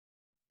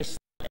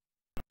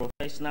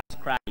professional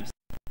scribes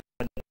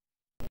for the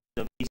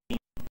observation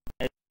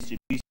and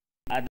distribution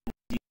of other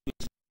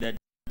which the Old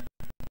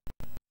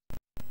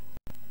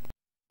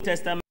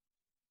Testament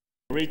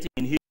written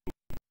in Hebrew,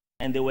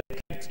 and they were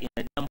kept in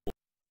the temple.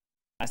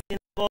 As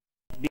synagogues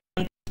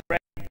began to spread,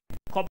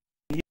 copies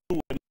in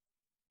Hebrew were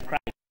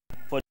scribed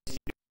for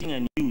distributing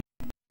and use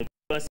the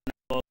various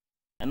synagogues,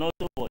 and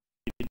also for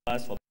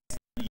individuals for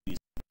personal use.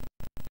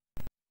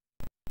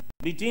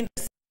 Between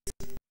the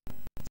 6th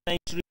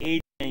century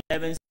AD and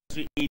 11th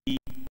century AD,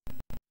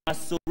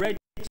 Masoretic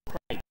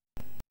scribes,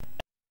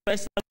 a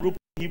special group of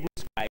Hebrew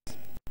scribes,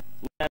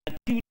 with an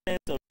acute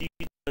sense of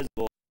duty towards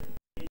God,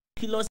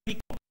 meticulously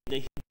copied the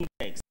Hebrew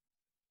text.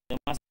 The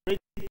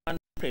Masoretic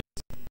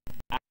manuscripts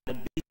are the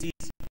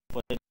basis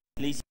for the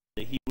translation of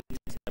the Hebrew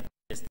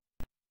text.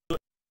 So,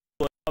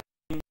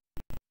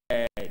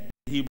 the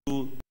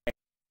Hebrew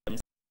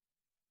text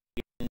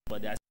for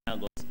their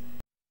synagogues.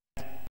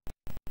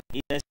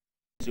 In the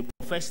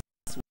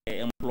professionals were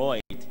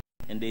employed,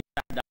 and they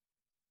sat down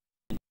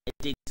and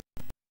edit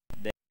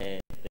the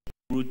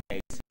Hebrew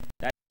text.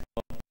 That is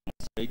called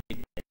Masoretic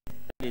text.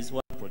 That is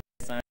what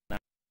Protestants now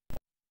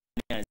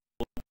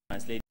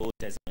translate the Old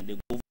Testament. They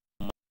go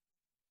from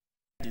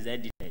that is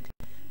edited.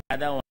 The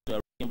other ones were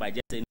written by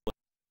just anyone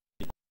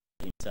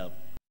himself,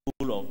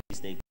 full of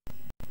mistakes.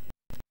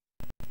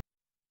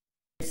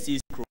 Dead Sea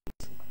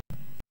Scrolls.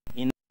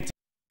 In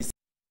 1996,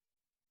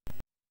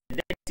 the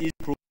Dead Sea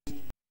Scrolls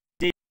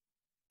dated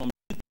from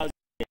 2000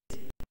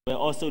 years were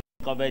also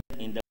discovered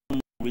in the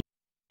region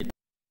of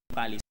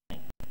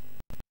Palestine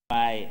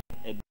by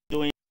a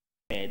Bedouin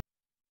who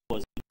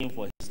was looking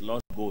for his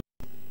lost gold.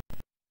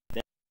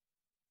 They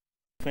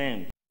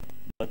confirmed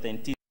the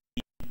authenticity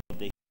of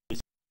the Hebrew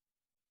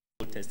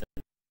Old Testament.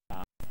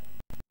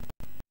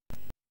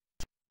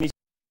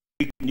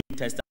 New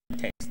Testament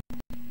text.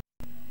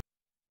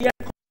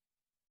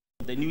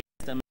 The New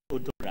Testament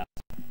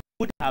photographs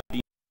would have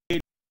been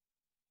made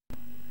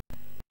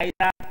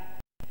either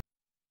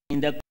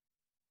in the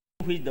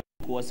which the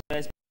book was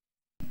first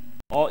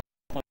or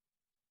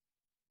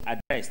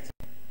addressed.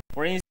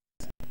 For instance,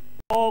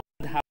 Paul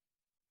would have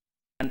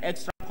an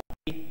extra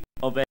copy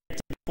of a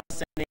letter before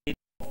sending it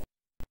off,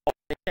 or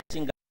the church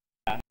in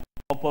Ghana,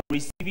 upon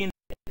receiving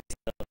the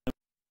epistle,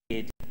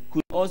 it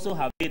could also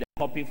have made a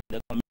copy for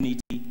the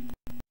community.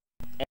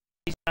 And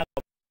additional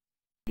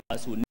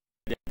copies who needed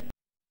them.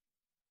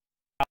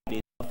 How they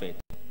suffered.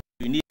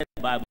 You needed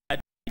the Bible.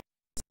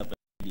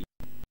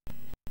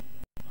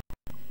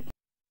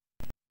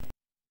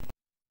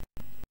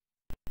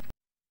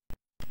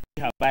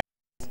 We have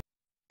Bibles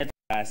that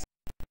us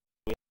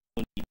we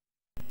don't need.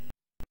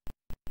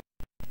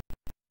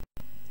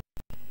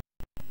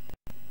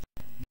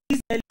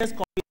 These earliest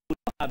copies would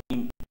not have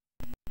been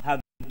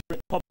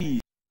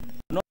copies,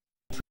 not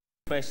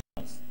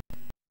professionals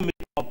who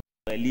made copies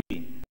for a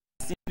living,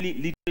 simply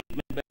literate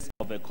members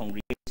of a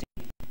congregation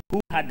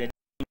who had the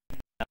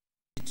time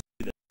to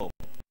the law.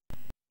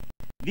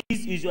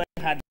 These usually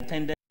had the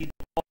tendency to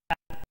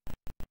alter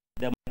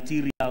the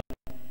material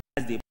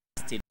as they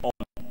passed it on,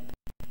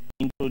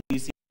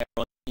 introducing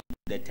errors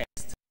into the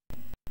text.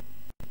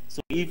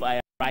 So if I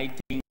am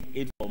writing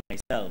it for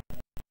myself,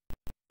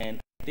 and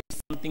I think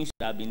something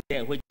should have been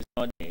there which is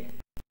not there,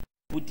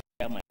 put it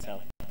there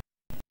myself.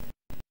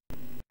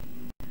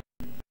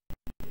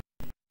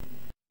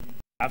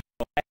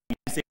 After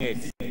using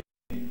it,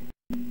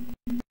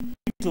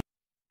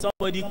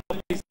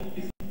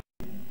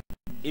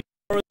 if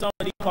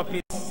somebody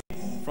copies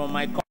from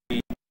my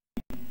copy,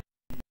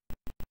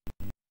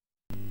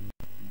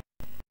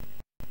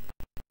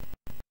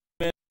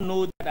 may not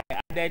know that I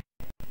added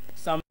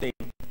something,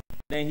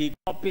 then he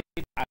copies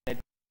it as a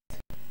text,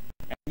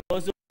 and he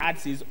also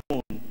adds his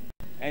own,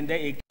 and then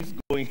it keeps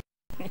going.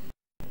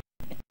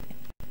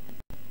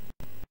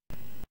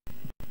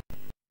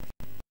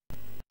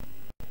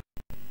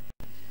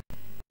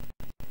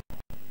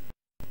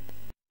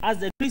 As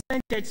the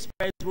Christian church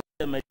spread through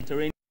the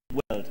Mediterranean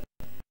world,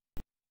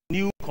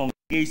 new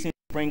congregations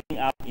springing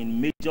up in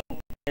major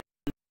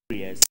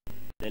areas,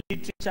 the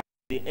literature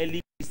of the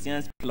early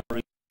Christians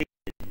glorified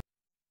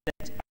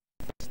such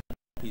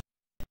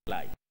a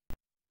life.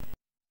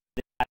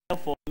 There are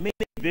therefore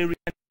many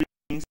variant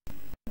readings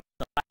of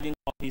surviving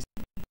copies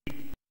of the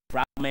Greek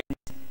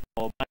fragments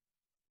or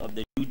of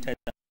the New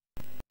Testament.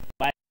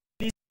 By at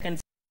least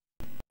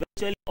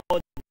virtually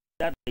all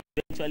that are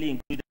eventually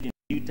included in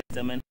the New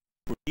Testament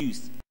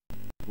produced,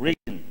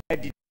 written,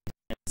 edited,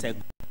 and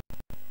circled.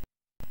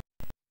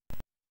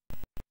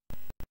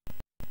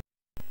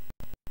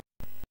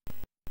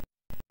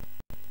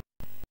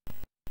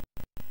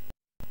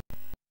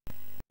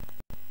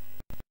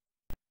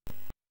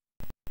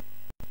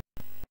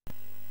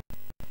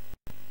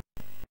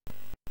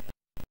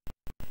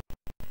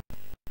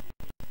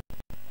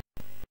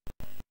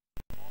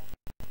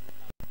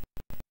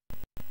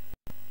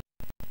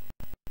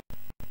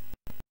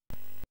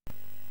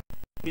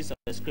 Of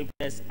the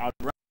scriptures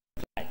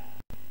outright.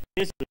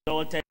 This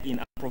resulted in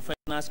our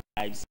professional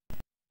scribes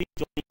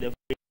joining the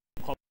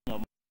copying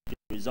of the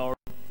result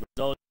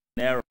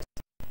in errors.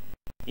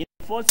 In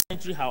the 4th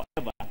century,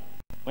 however,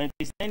 when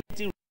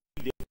Christianity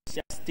received the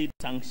official state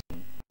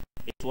sanction,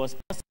 it was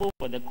possible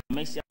for the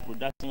commercial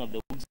production of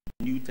the books of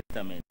the New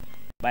Testament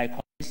by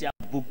commercial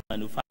book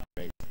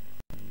manufacturers,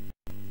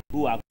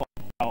 who are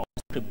called our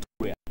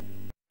scriptoria.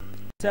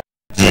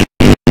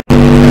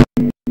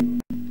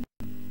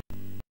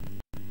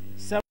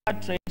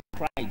 Several trade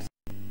scribes,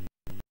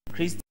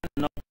 Christian and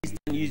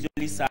non-Christian,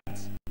 usually sat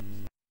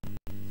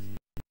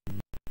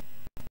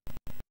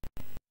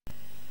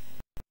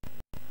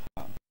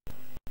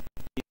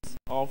these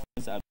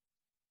orphans are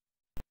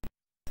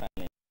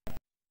silent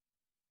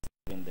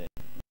in there.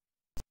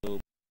 So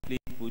please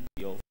put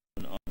your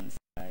phone on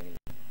silent.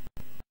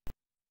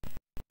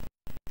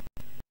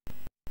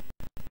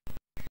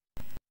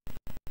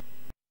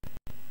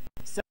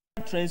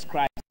 Several trained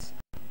scribes,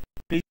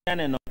 Christian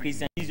and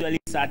non-Christian, usually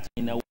sat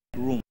in a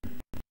room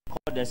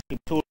called the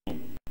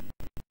scriptorium,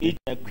 each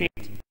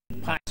equipped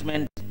with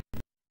parchment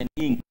and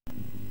ink,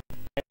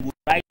 and would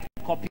write a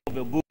copy of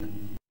a book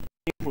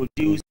being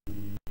produced,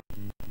 reader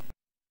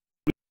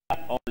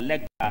or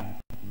lecturer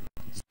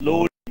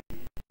slowly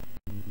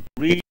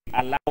read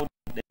aloud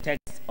the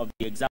text of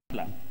the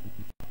exemplar.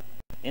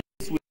 In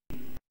this way,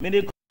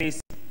 many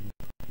copies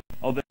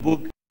of a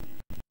book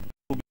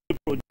will be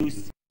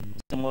produced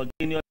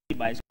simultaneously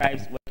by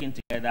scribes working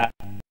together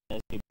in the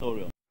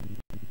scriptorium.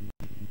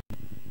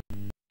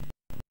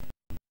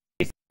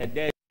 The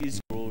Dead Sea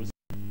Scrolls,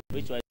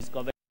 which were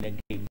discovered in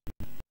the cave,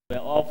 were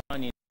all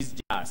found in these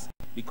jars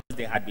because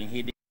they had been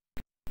hidden.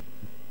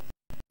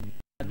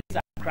 And these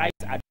are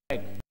scribes at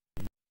work,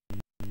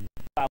 who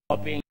are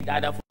copying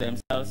either for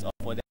themselves or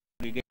for the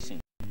congregation.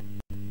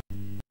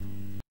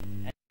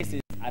 And this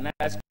is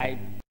another scribe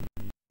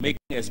making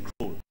a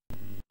scroll.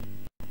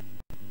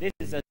 This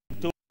is a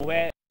scriptorium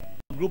where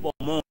a group of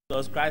monks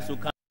or scribes will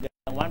come together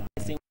and one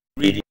person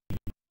will read it,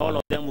 all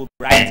of them will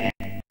write it.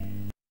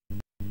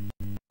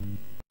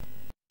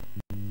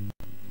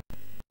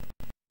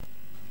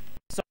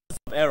 Source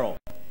of error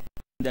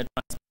in the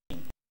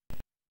transmitting.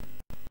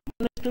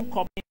 Manuscript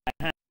copying by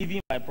hand,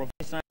 even by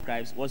professional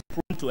scribes, was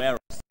prone to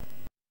errors.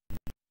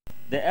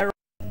 The errors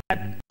that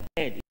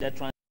occurred in the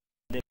transmitting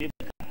of the paper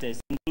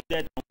characters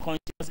included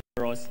unconscious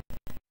errors.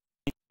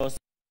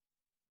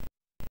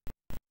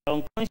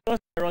 Unconscious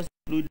errors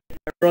included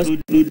errors of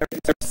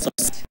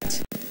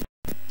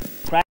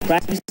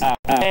scribes are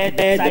at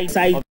the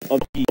side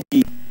of the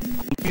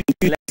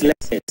computer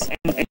letters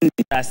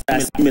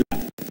and similar.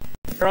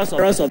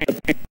 Errors of the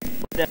pen,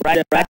 the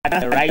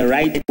right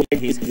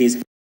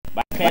his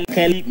but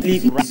Kelly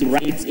please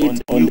writes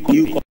it on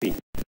new copy.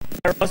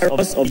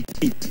 Errors of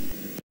teeth.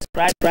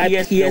 Scribe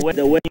hears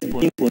the word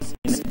inputs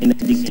in a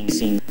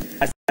dictation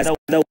as other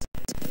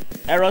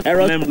errors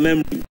of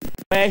memory,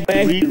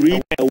 where he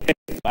read a word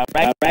but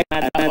right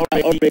now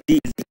already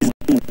is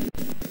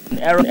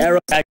an error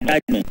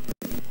judgment.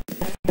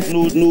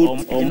 Notes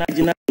or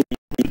marginal to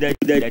the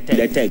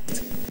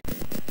text.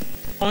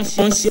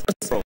 Conscious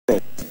error,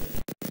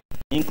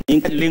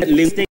 including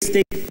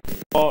linguistic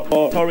or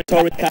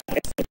rhetorical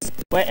aspects,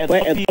 where a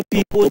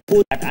copy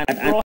put at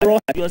an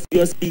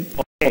obviously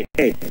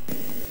okay.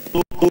 To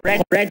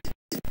correct,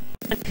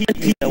 he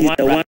is the one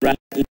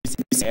writing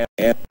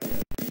error.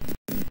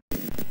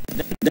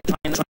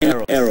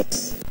 The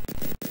errors.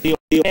 When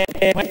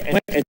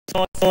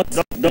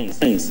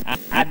doctrines are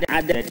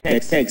added the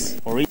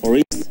text, for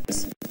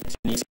instance,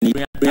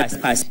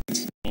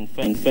 passage in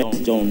 1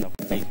 John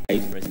 5,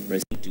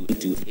 verse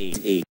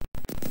 2-8.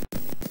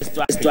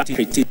 Textual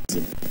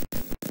criticism.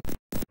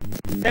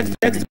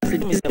 Textual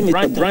criticism is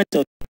a branch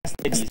of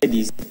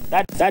studies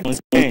that concerns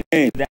the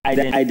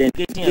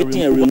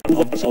identification and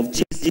removal of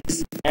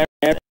Jesus'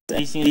 error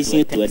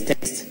to a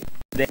text.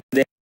 The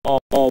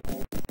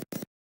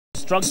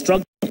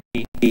structure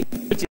which is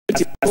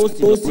opposed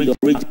to the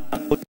original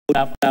would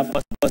have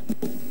possible.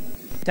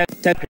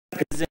 Textual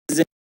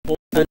criticism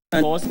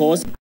cause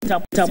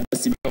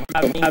possibility of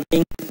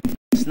having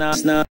now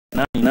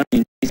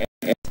in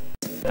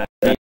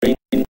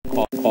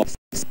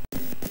costs.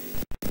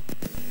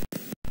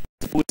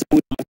 Put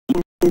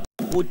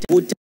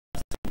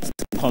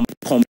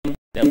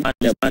the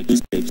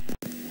manuscripts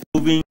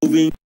moving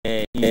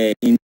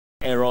in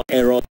error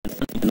and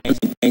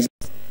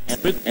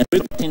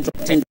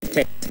interpreting the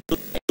text to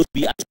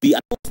be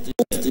opposed to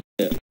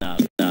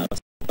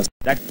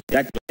that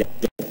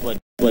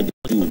what they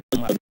do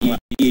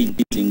in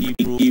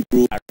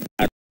Hebrew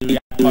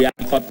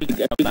copy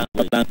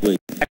language.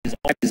 That is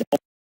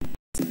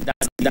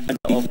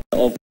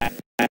of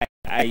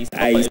I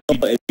saw a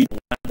bit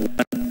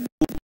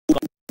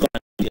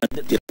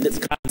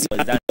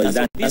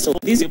so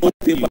this book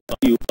paper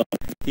you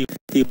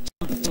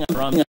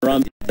around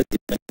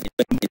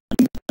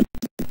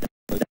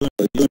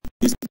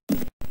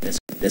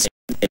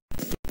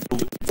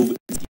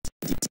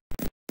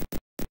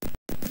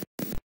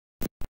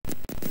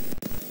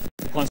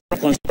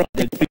construct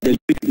the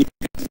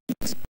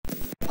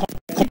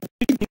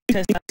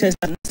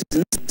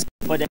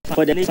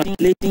for the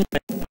translating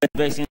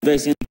version.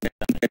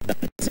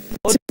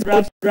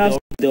 Autographs are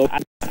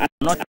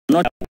not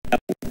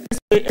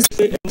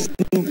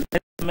New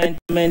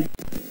Testament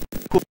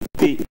could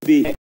be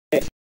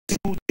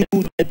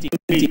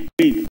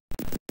 2:33.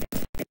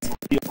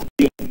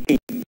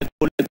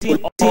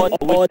 Collecting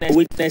all the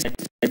witnesses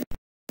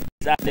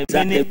that the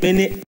many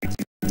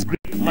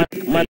Greek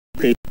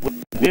manuscripts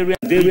very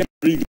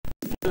reading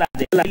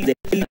the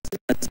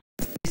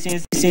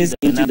since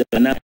into the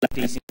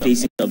vernacular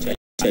of the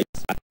church.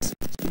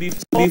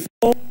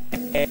 Before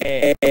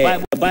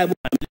Bible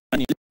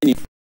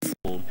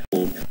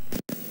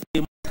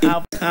they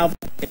have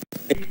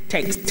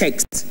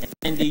text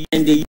and they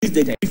use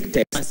the Greek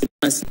text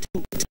as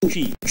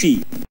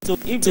key. So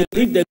if the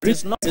Greek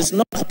is not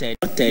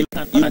you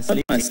can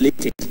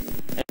translate it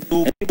and to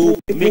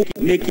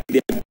make it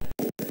the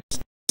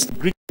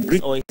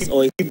Greek or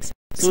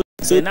so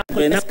the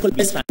vernacular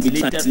be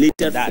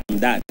translated from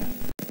that.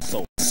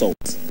 So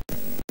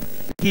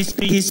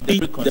history the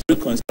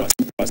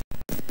reconstruction process.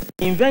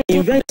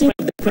 Inventing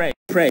of the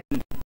prayer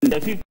in the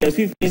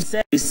 15th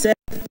is set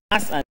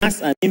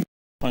as an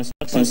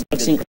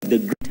construction of the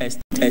Greek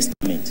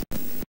Testament.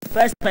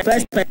 First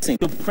person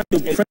to print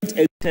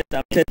a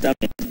testament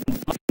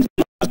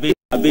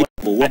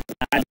available at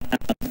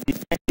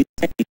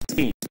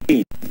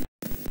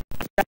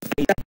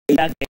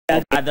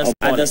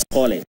other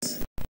scholars.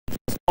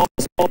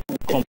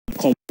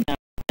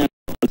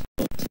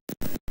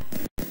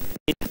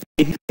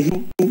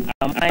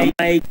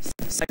 I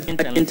second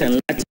and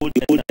Latin Old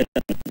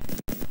Testament.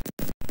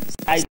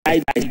 I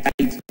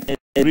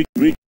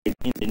read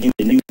in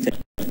the New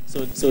Testament.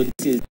 So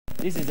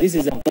this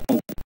is a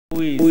monk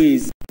who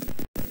is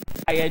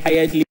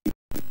highly in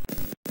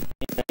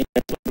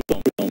the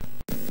problem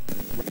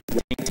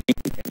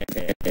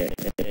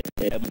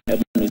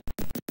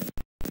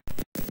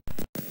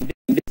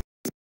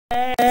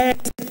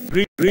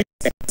writing Greek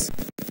text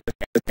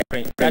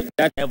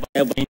that ever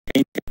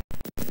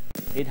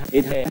it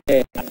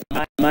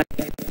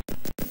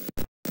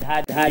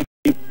had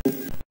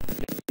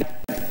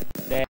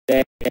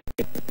the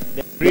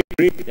Greek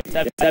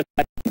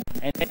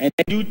and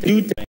new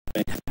the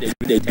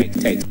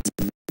text.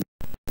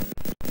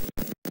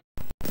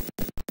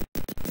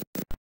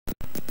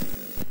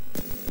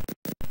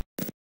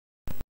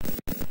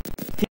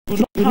 He could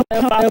not,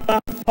 however,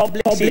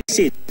 publish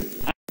it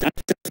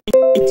after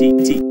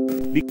 2020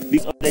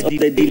 because of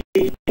the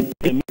delay of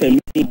the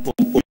meeting for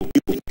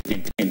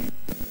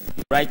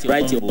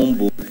write your own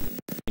book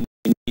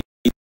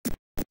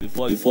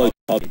before you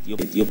publish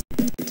it.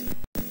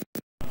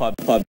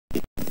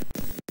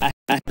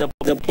 The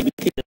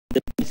publication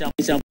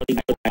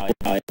however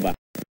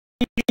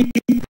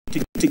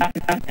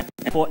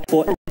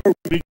for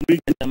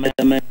Greek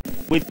amendment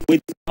with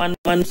one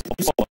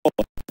support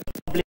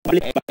published by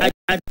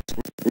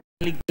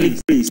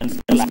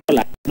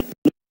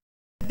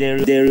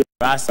there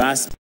was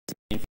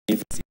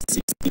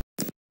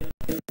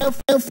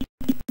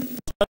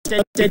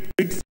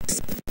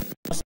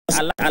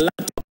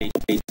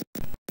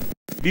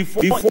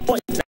before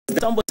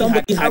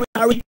somebody had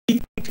hurried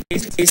the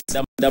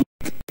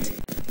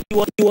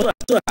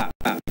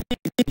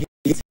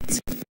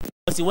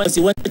he was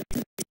he went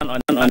on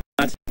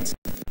that.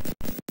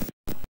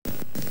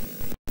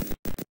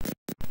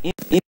 It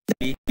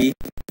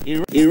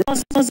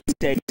runs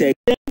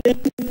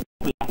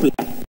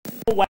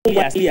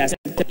widely as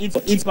it's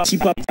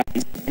cheaper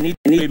price and it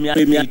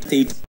premier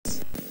state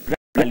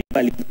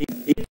gradually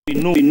it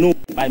we know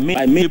by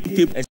many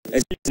people as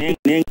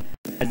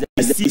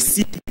the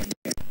C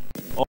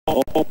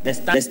or the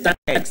standard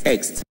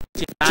text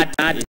add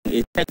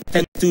a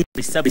text to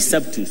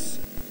preceptus.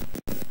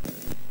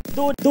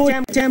 Though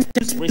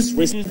temptus was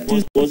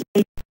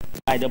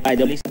by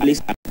the list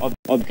of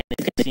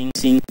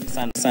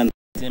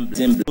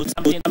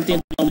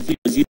something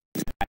was used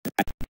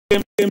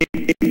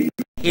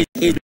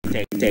his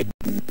text.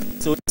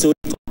 So to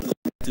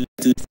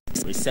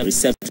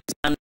receptus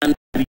and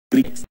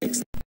Greek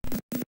text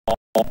or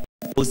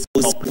post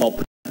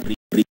popular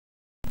Greek.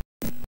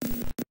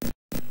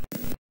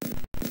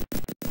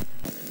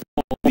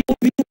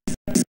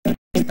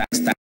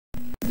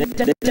 The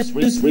text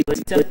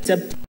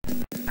recept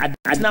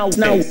now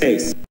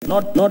ways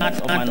not of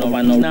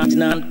an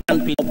original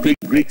and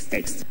Greek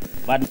text,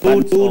 but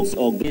those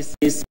of this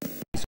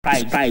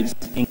scribes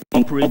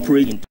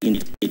incorporate in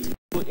it.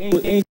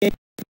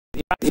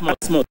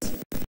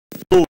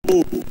 To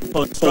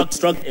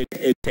construct a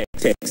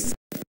text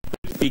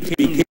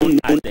became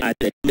known as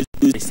the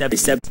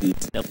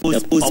receptus, the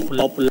most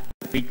popular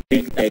Greek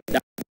text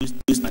that used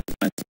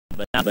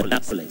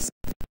vernaculars.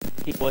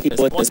 He was a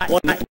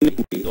scholar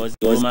anyway. He was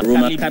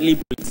Roman Catholic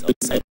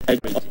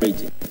of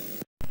origin.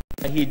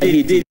 He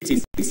did it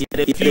in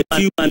a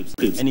few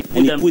manuscripts and he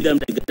put them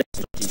together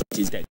to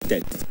his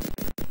text.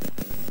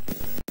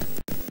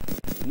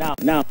 Now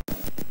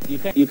you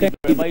can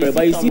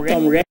see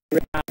some rare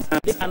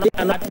they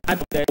are not part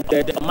of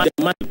the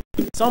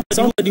manuscript.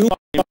 Somebody who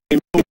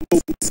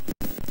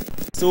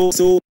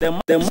so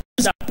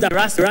the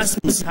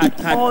Rasmus had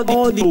all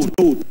the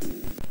notes.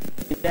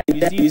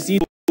 You see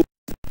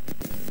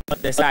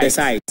the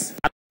sides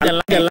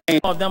the line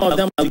of them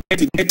are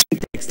getting text.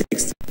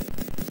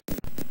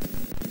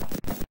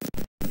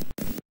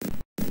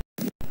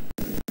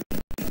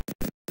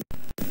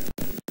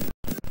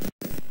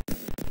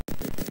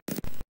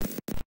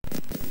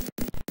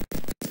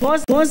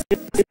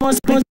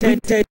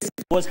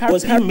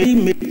 Was hardly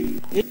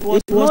made. It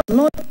was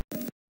not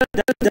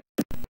the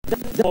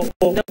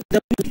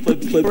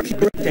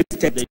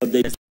text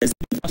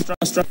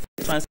of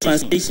the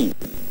translation.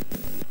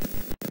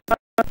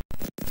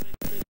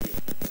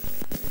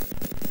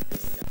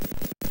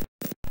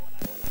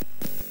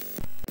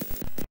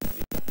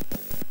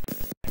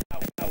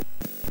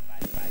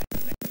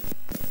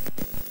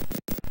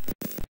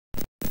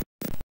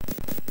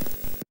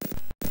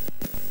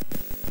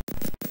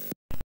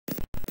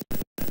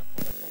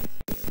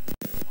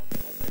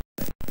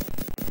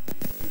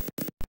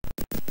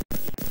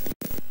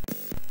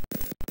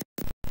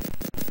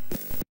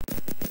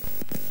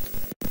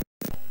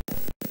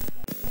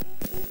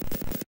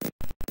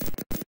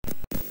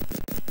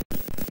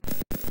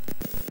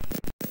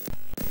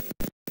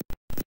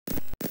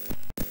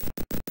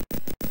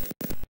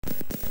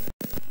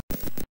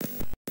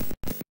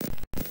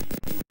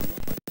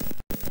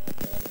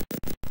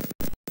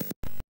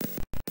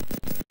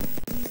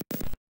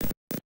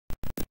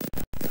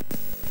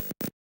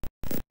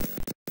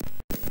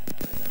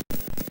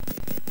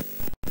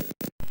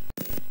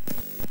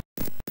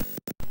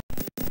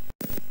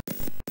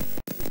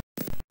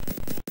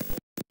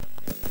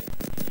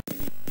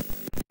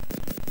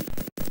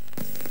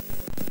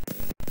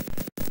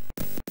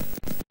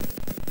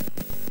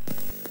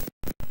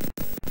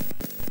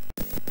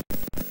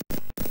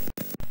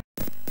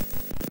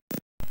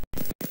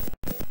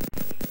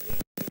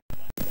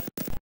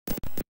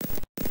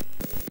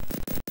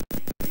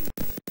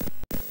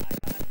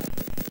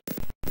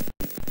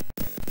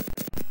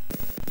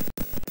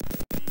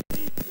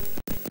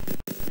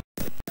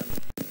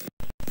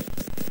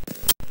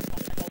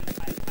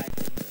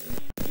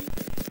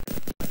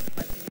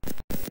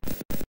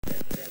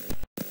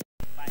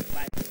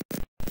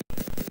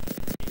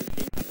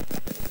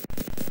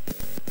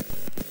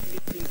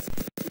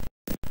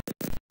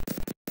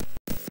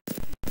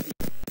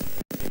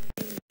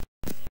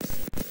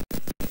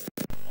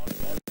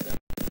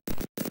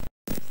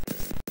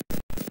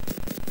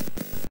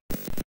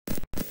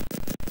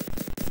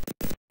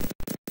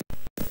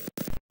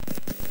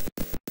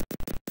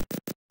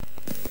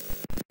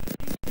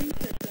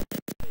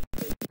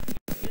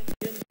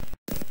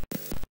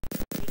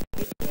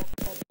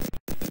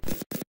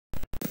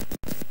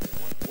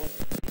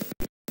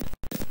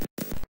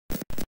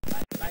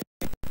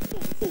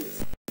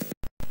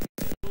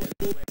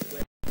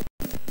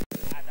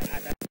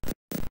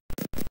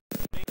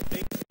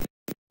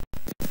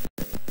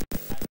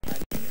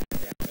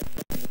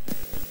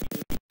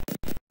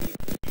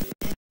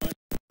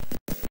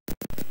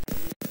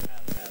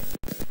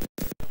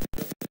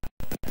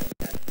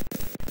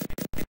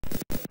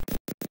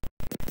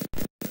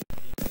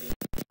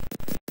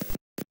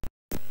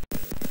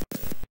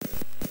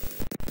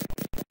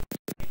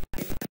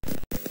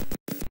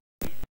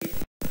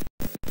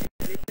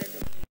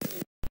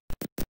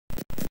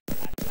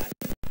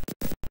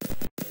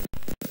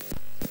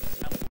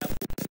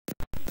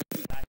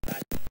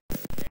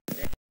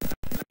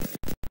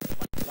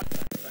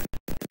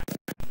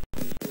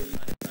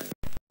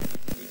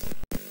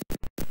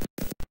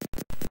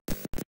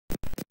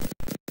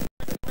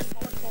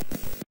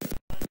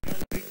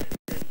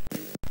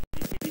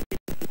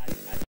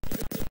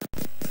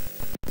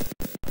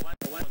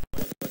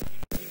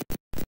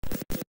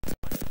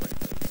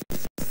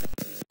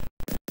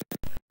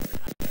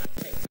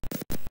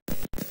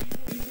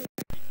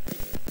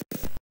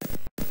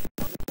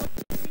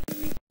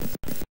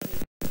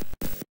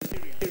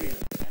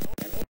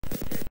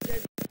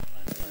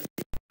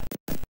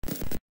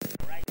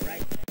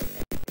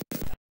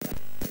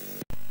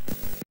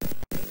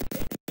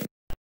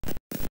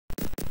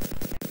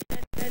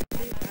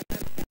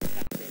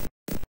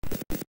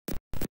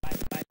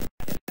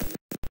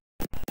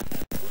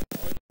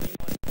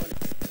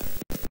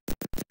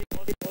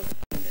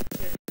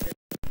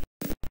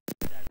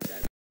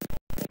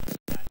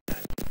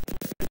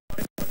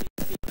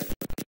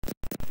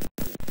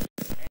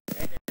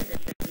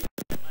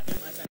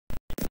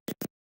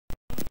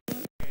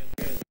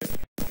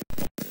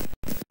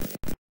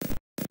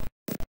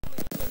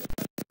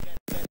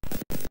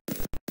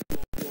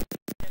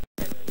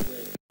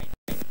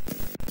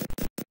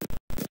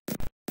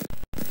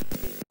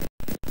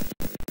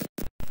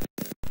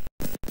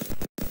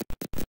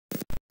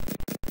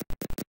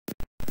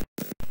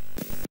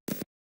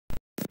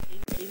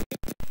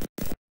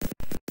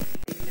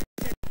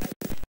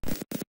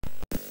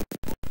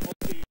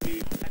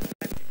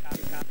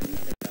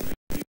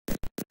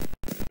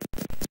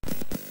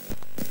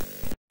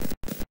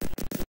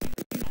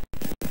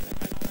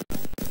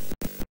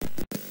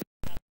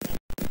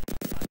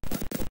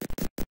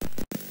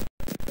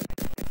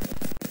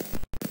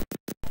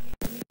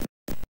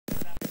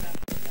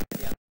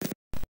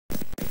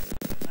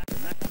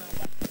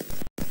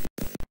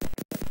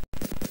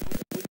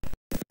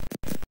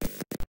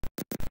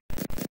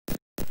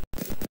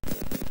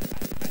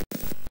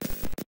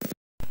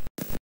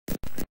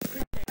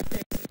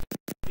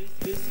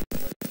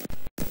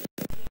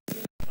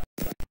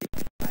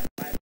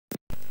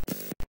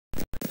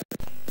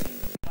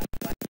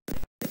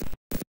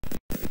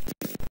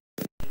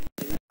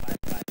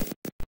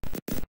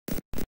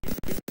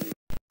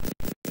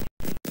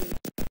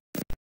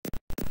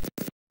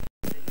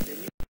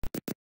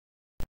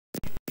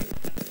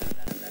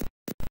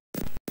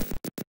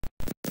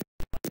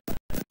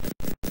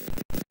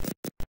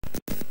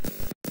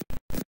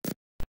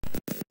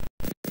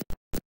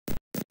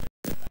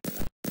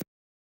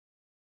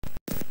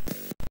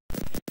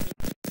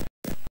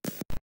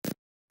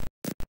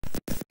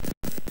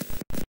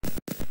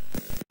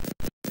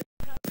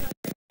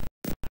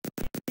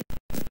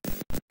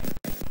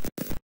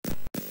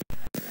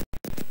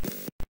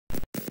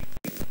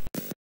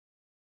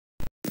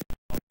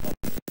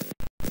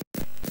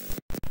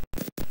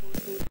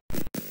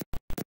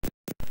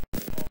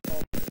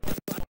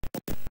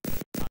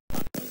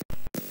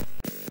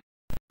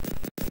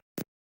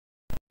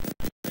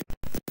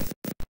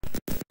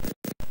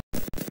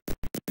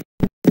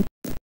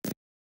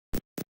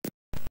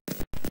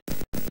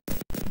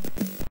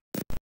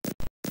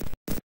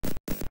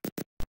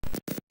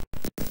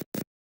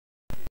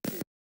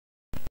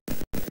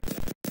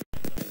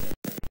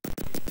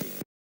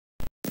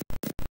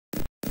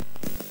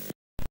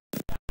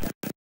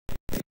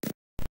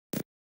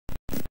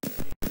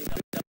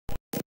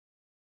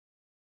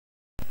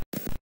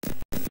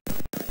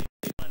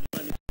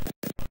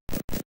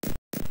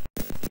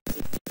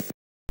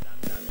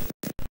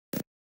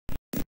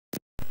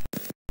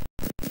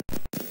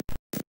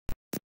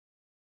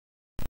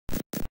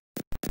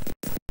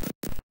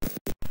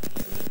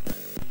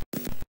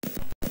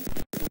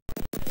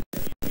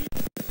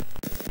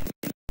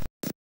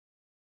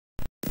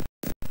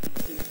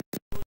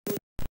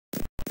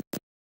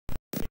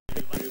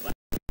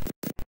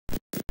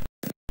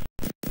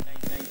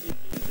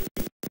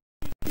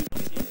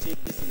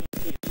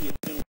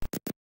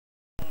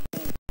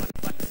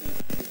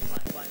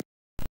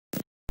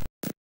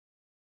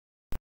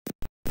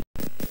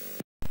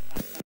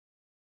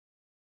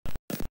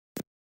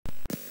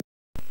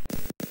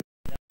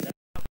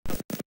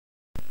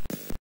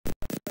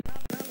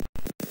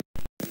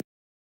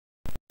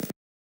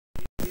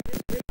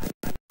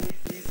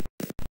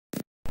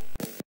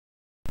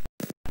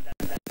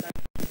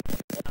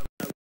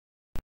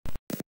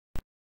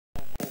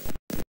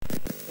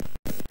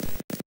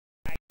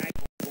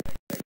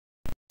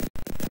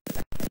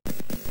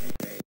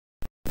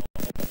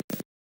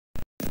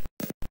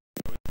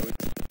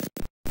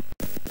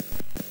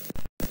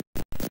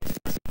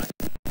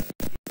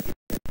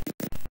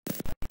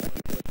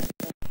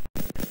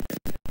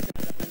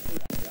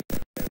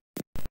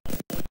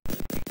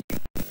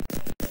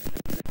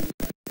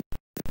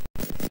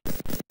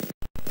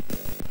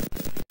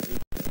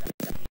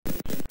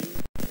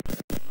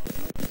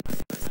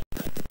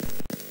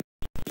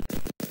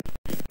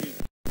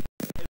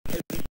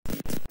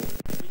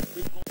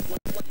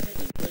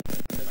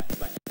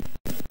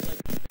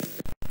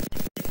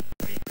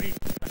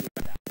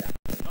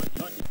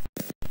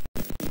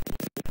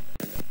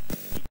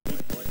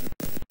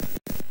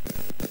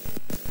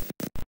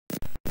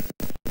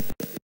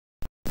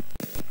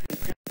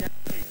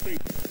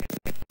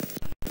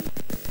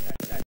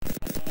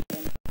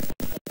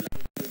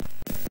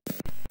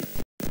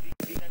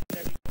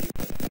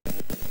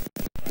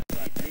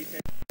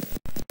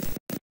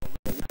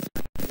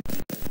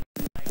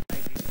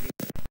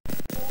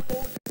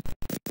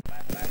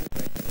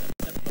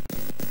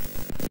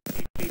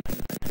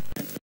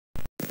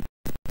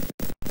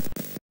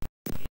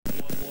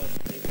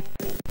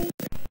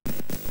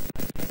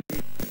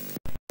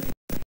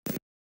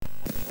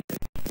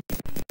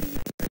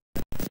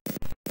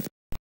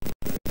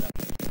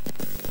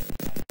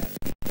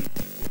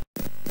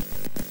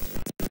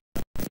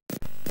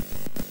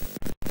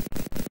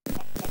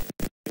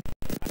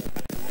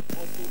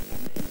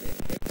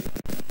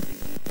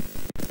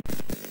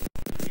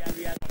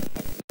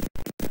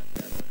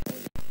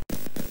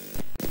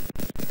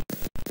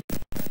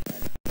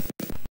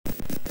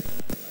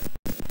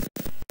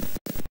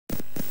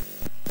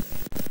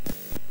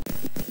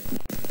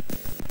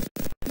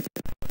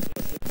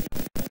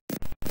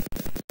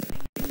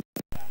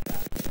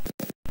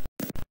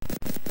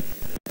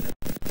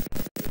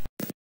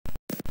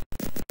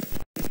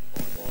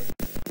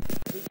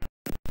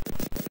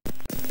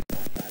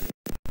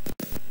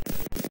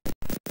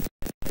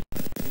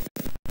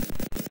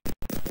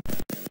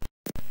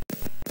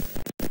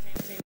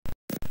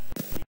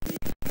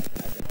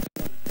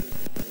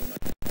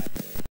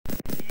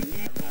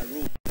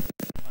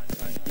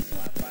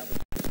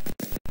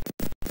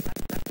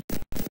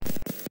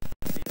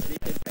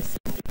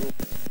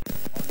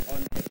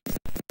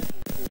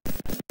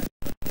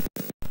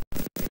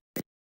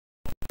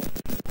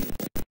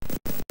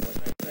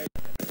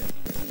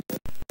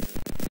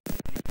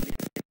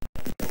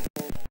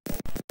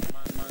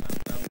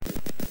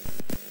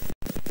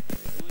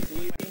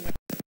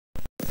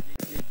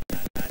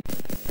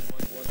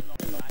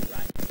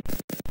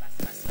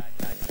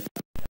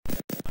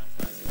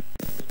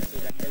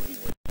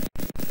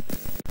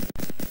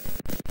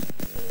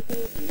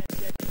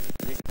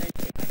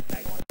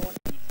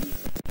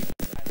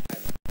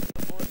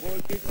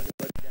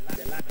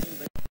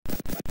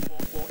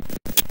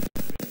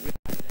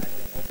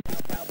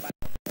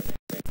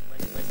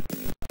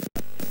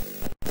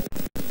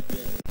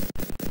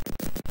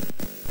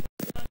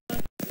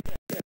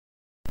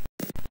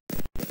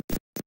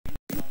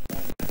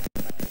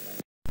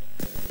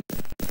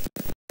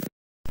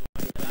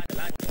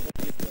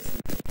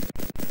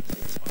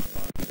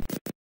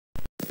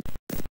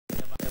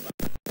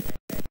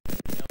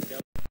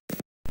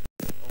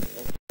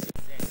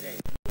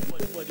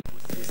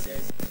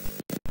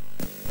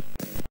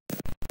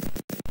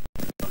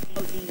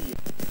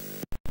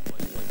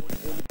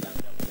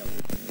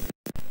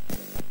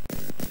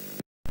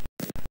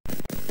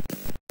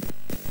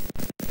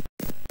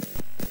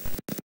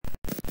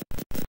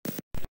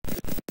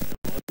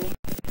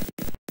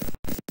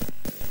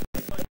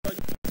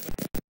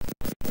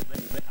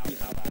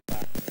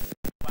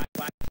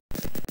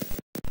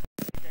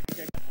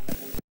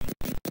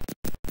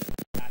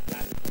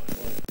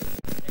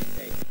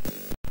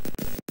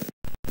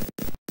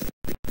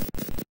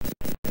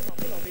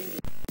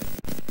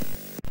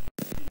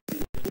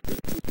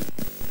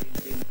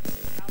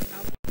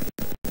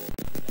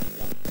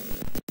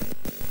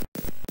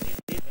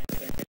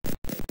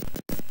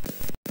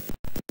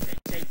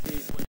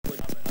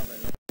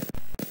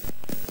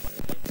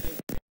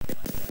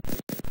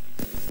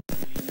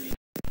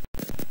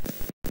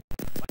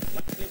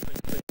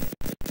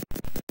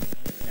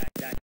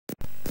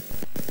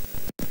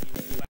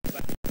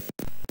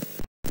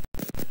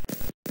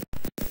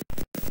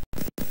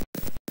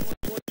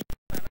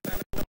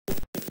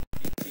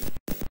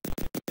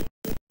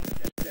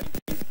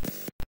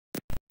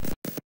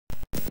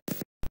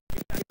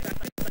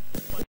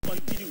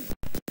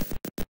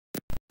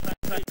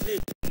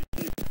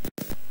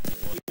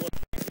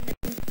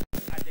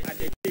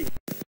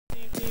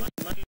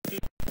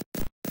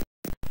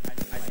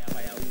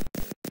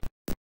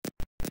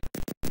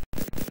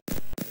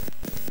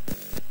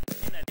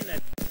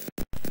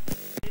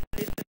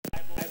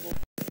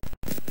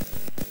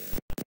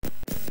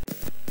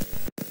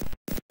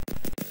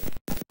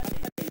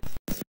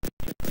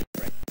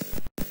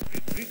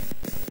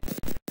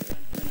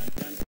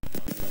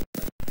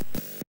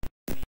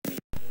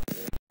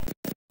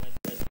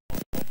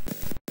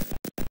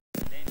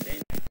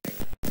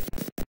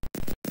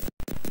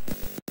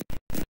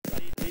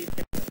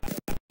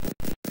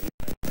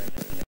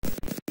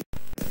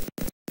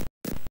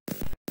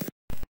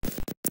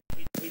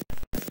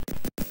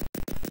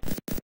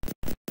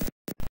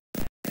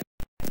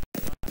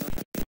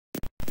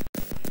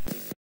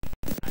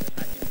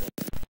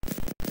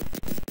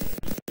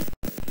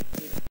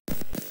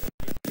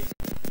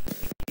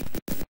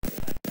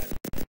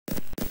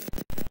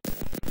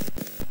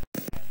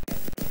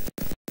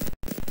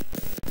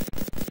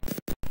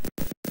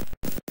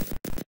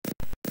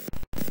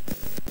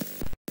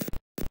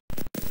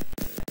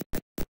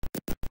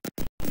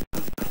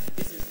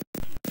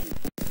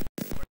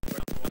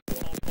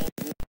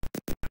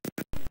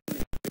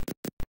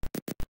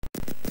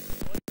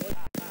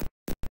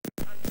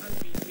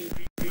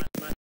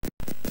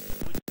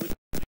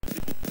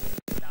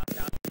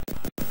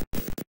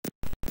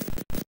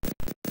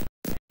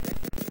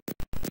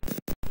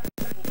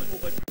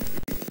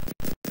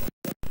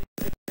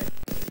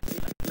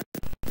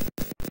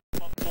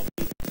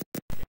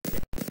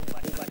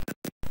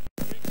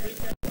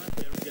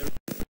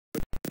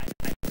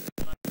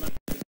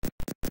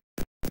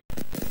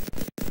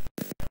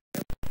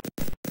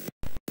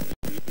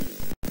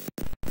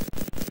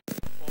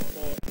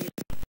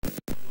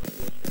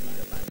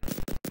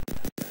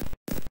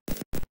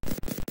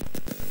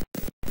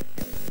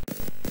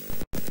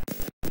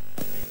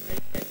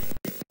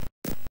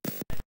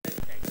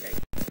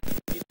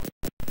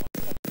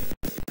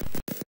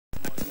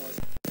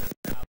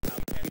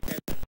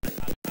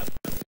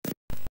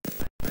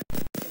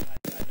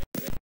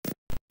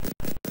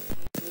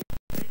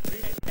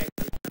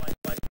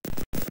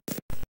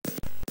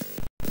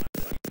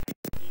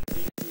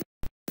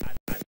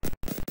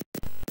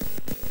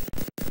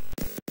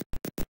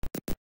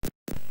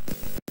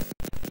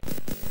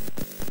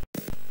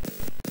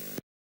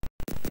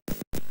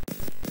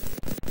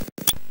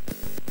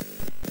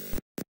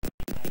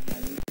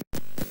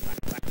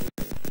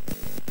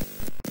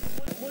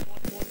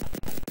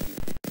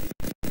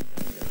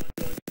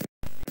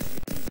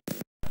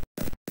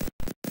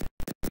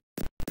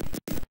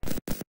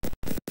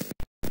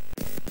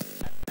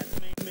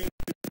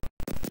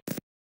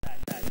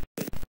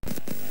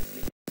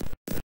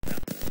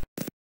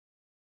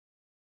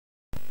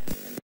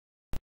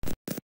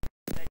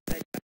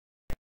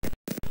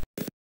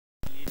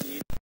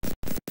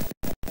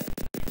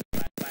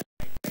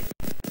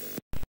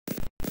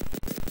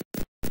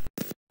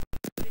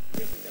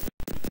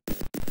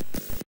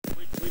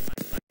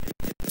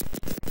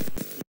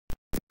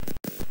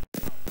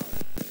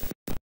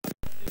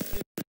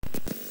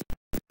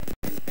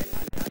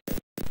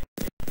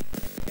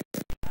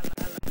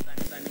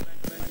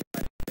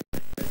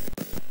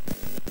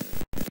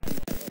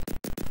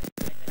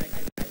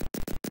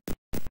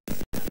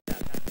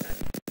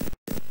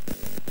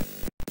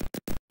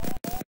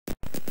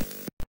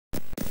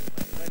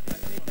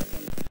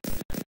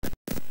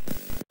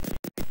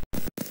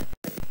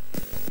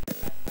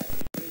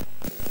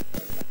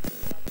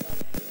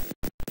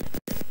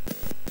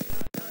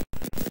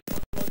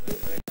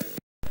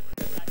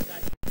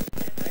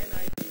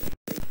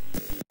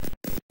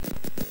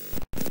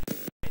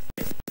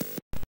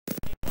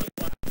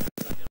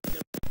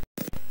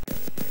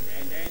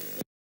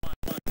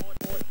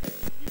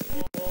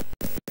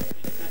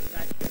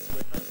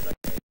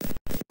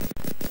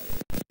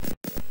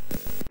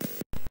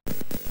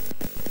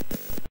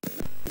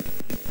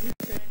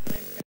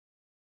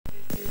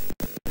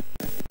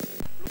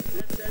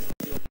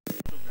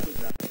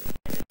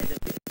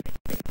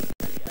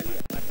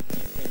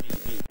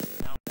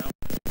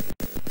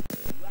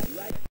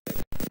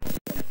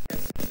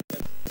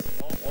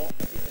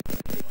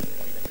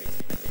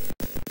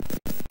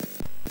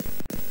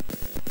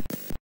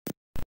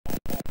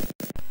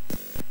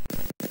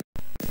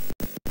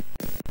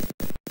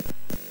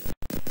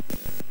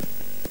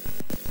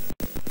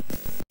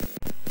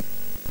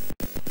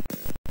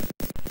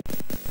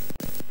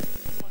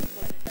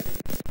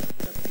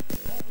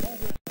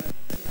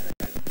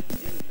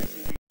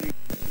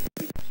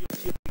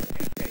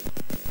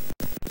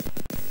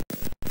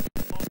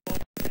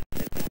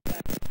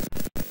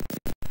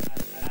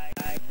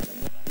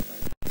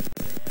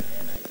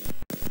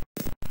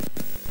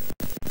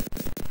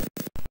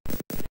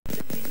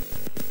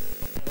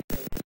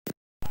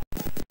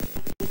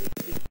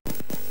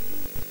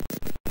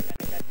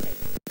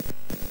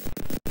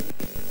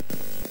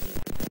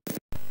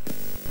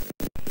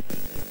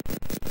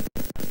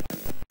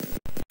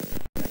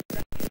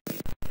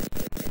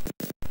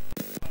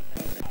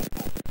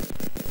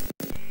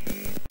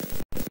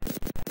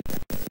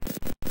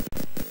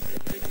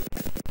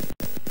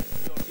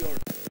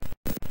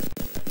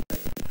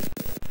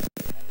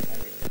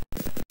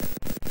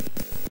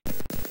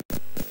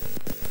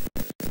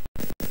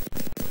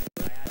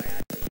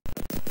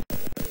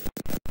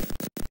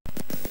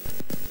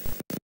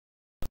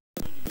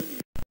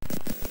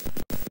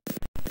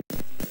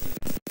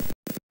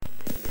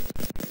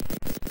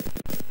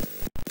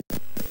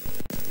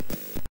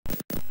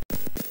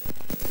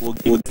 will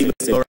give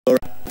us a thorough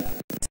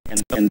and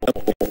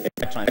therefore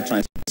a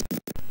translation.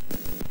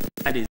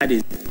 That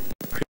is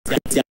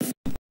Christian.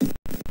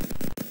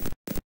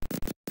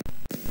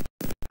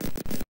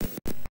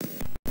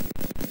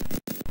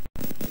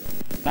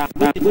 Now,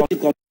 go to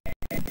compare.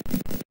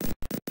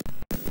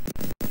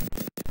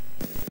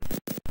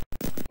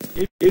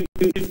 If you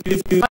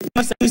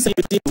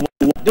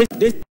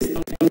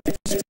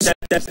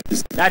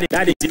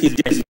that is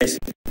his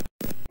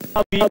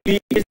how be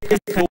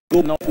can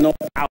go not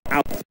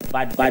out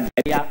but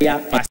Berea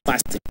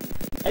fasting.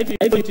 If you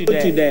go to the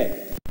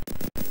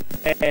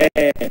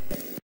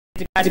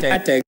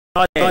text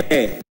not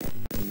there.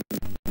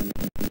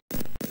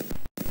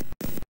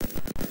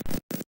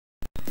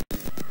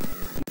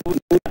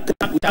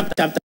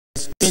 Chapter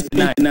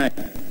 29.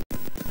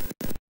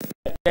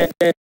 The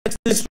text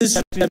is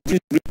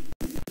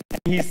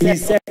he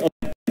said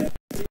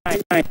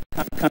time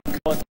can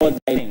cause all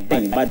thing,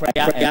 but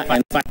prayer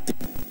and fasting.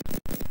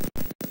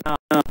 Now,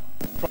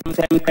 from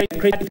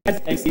critical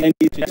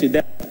to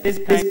that, this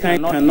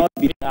kind cannot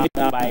be made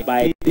up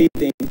by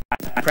anything but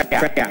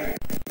prayer.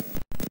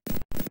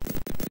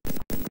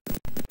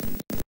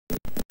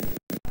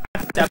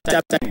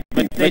 Chapter 30.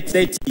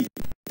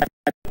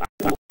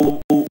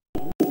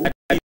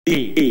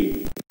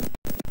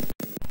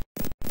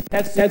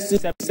 Text says Text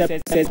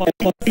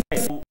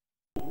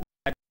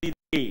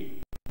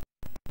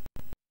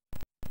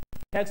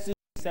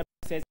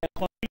says a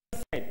computer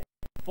said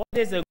 4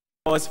 days ago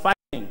I was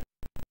fasting.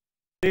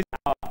 This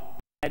hour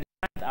I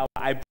demand our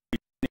eyebrow.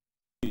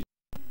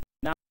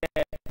 Now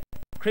the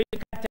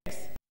critical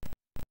text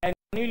and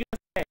Cornelius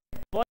said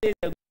 4 days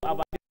ago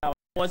about this hour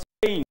I was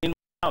praying in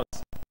my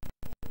house.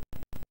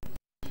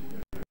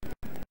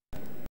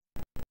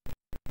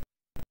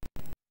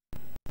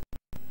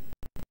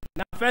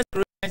 Now first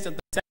Corinthians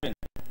chapter 7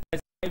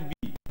 verse 5b.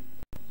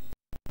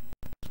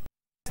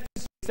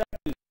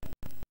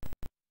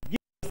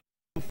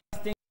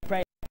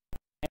 Prayer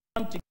and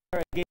come together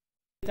again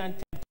and thank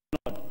the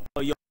Lord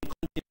for your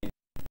continence.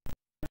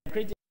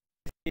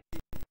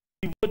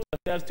 Devote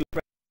yourselves to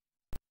prayer.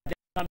 Then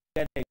come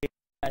together again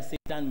that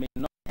Satan may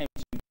not tempt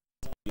you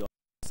because of your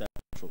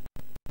self-control.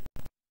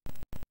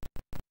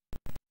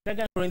 2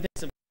 Corinthians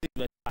 6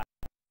 verse 5.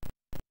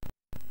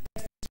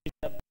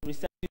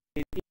 Receptive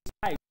in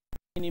spite,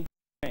 in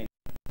improvement,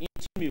 in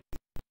tumult,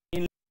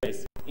 in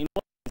labors, in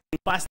waters, in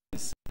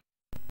fastings.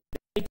 The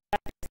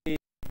says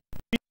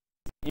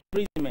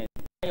imprisonment,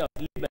 of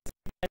liberty,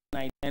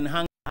 night, and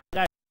hunger.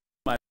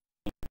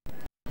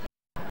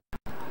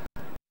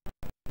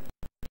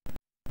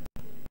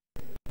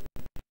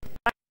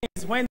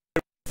 Is when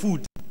there is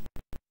food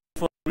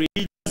for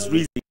religious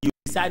reason, you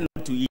decide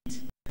not to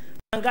eat.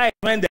 Hunger is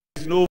when there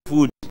is no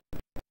food.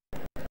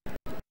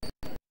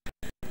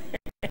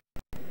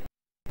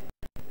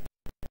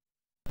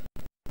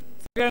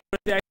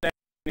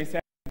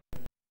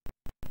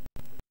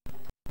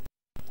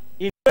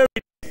 In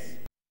weariness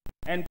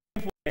and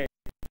painfulness,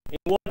 in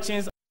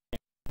watchings,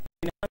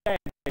 in hunger and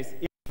thirst,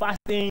 in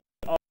fasting,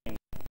 in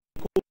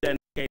cold and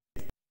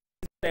nakedness.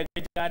 The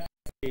great God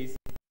says,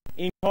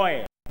 in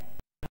toil,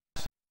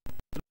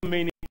 through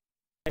many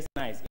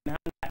nights, in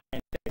hunger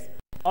and thirst,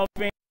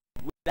 often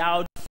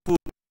without food.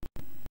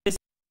 This is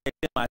the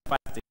same as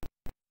fasting.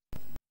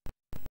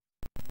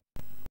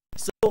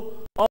 So,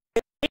 of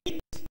the 8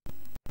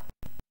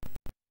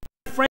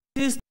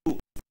 references to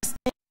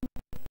fasting,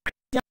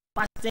 Christian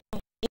fasting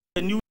in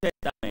the New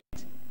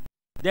Testament,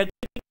 the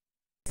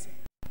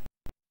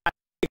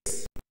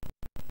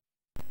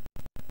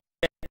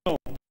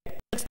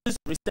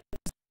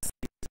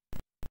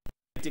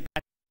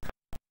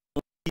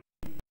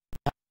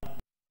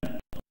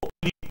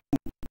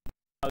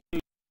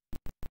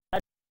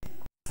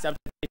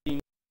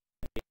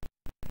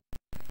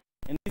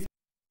and this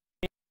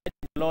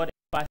the Lord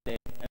fasted,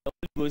 and the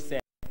Holy Ghost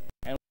said,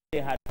 and when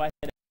they had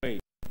fasted and prayed,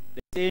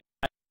 the same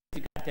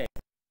text,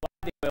 while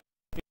they were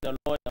worshiping the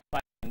Lord and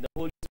fasting, the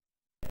Holy Spirit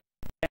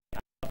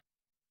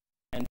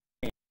and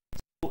praying.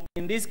 So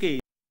in this case,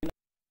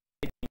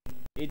 it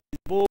is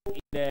both in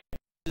the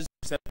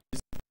receptors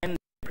and the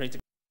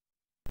critical.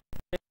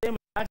 The same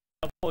Acts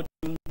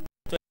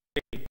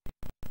 14:23.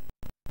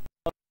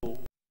 Also,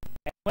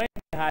 and when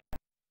they had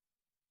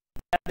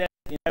gathered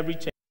in every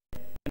church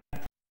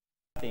and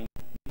fasting,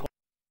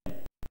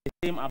 the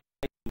same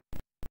applies to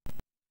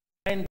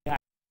when they had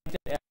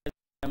gathered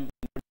them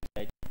in every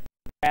church,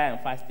 prayer and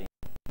fasting,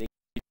 they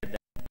created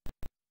them.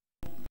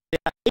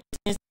 There are 8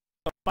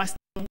 instances of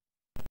fasting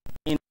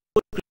in the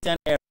old Christian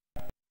era.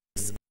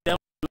 Them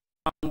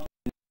found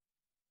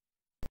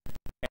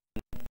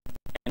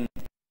and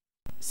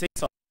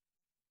 6 of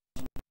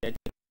the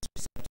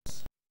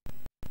receptors.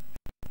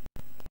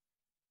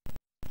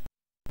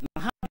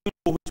 Now, how do you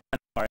know which one is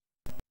correct?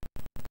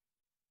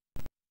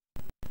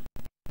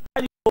 How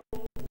do you know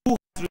who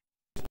has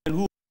received and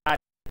who has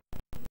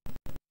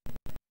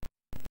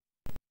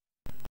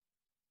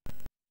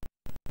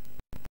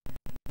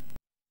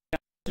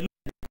to look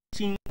at the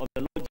teaching of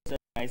the Lord Jesus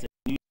Christ and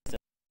the New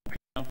Testament.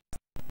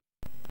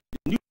 The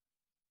New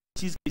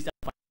teaches Christian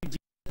fasting.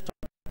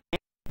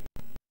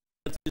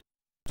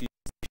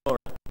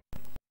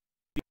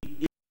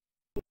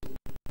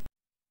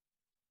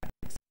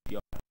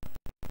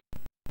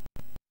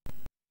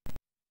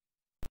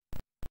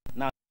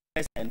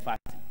 prayers and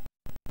fasting.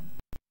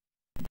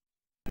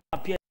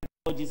 Appeared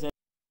before Jesus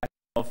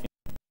often.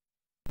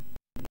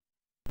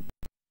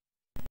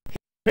 His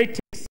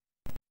critics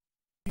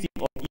accused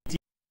him of eating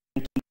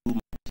and drinking too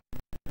much.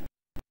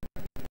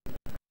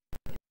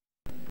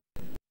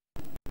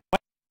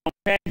 When they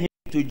compared him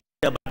to John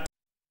the Baptist,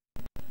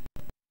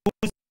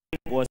 whose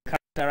life was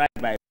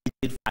characterized by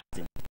rigid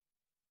fasting.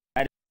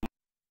 That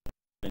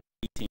is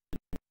eating.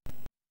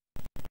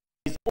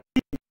 His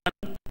only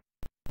one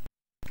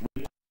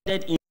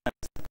recorded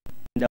instance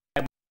in the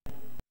Bible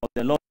of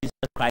the Lord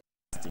Jesus Christ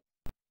fasting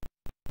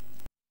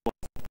was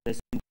the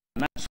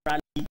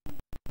supernaturally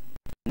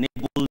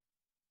enabled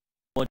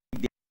 40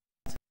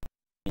 days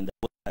in the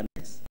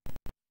wilderness,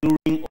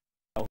 during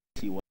which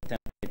he was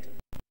tempted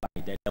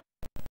by the devil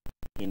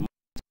in Mark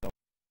chapter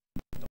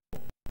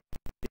 4.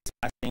 This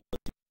fasting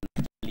was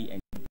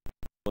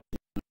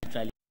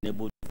supernaturally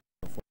enabled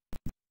for 40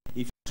 days.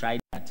 If you try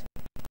that,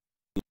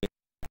 you will.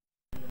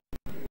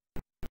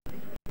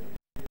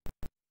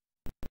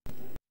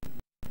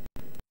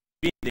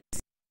 Being this,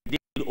 they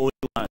did only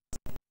once.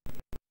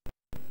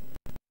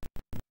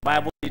 The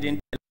Bible didn't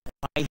tell us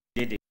why he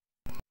did it.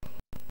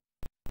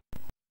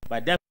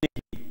 But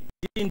definitely,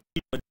 he didn't do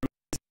it for the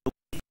reason that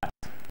we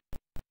fast.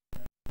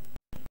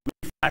 We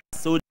fast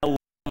so that we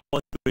become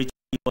more spiritual.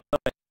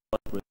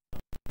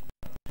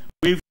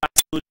 We fast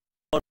so that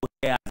God will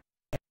hear us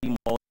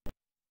more.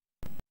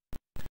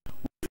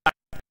 We fast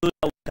so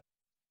that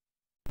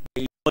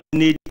we can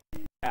need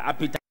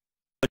appetite,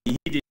 but he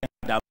didn't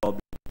have that problem.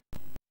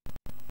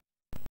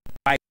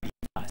 Why did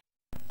he fast?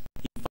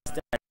 He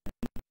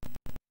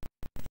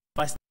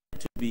fasted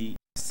to be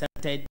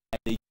accepted by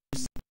the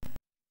Jews,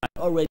 but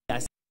already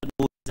accepted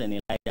Moses and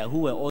Elijah, who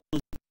were also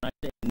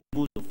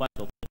enabled to fast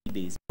for 40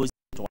 days, Moses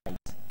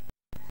twice.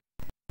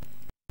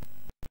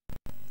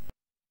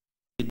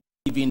 They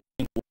didn't even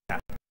drink water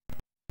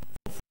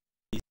for 40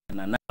 days, and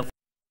another 40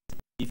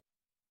 days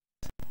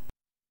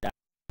that.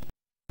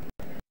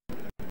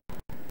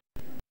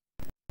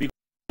 Because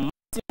the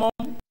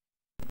maximum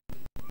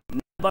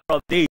number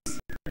of days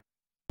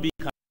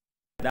become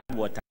that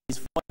water is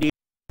 4 days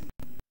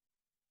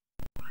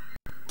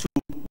to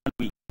 1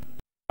 week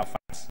of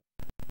fast.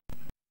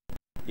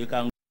 You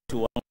can go to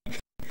 1 week.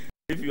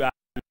 If you are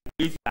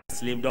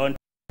asleep, don't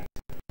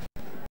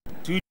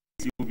 2 days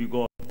you will be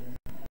gone.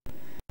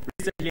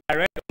 Recently I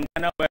read on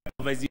Ghana where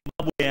of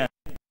Zimbabwean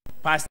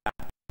pastor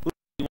who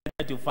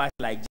wanted to fast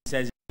like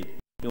Jesus did.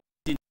 He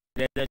wanted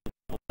to desert to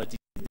 40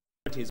 days.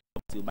 What his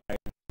wife to marry.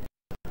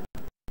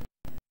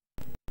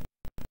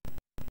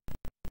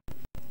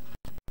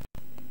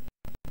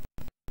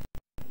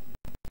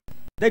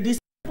 The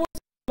disciples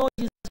of Lord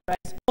Jesus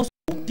Christ also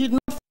did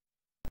not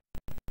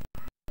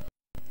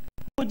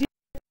teach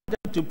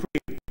them to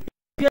pray. It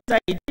appears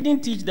that he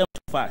didn't teach them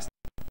to fast.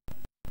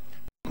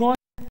 Because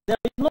there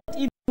is not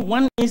even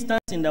one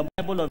instance in the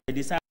Bible of the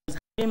disciples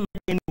having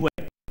met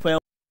anywhere for a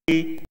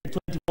day, a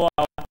 24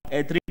 hour,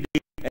 a 3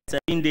 day, a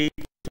 7 day,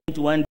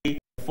 21 day,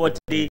 a 40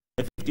 day,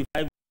 a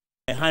 55 day,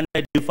 a 100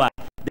 day fast.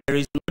 There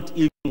is not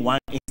even one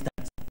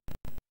instance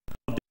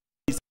of the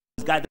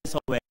disciples gathered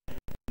somewhere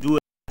to do a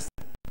fast.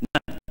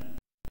 None.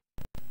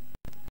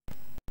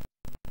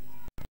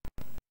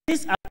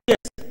 This appears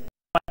to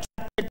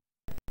attract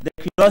the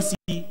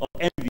curiosity of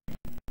envy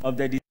of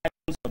the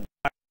disciples of the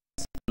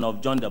Pharisees and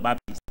of John the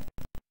Baptist,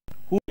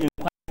 who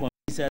inquired from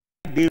Jesus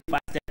why they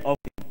fasted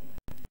often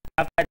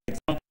after the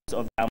examples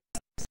of their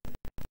masters.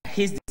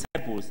 His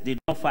disciples did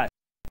not fast,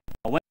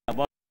 but went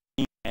about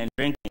eating and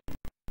drinking.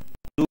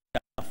 Luke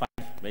chapter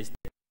 5, verse 10.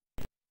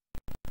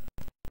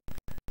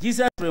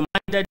 Jesus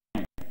reminded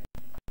them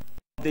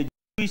of the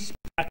Jewish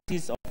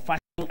practice of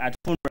fasting at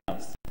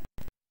funerals,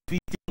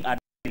 feasting at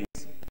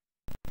weddings.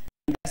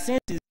 And that since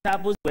his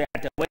disciples were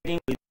at a wedding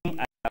with him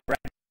as a bride,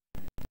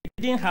 they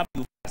didn't have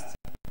to fast.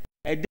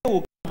 A day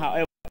will come,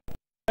 however,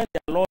 when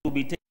the Lord will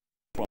be taken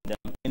from them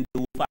and they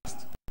will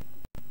fast.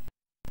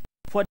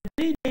 For the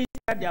 3 days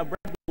that their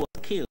bride was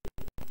killed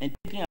and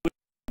taken away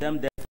from them,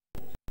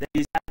 therefore, the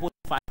disciples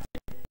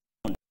fasted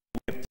and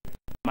wept.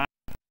 Mark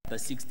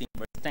 16,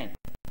 verse 10.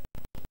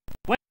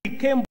 When he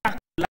came back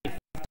to life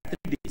after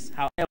 3 days,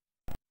 however,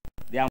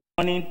 their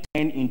mourning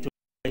turned into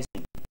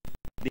rejoicing.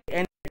 They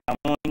ended their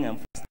mourning and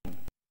fasting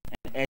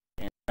and ate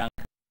and drank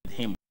with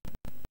him.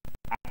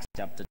 Acts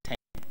chapter 10,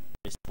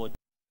 verse 14.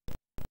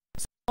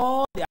 So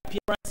all the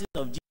appearances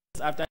of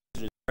Jesus after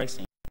his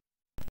resurrection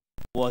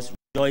was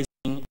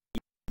rejoicing.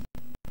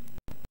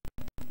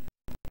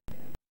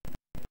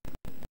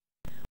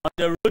 On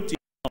the road to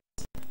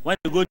Emmaus, when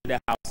they go to the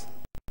house,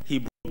 he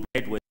broke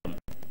bread with them.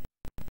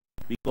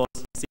 Because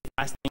see,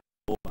 fasting is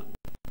over.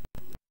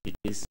 It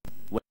is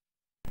when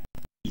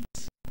you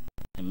eat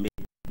and make.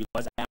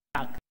 Because I am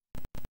back.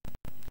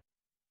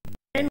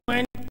 And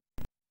when he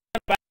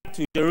went back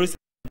to Jerusalem,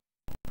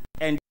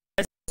 and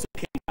Jesus also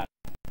came back,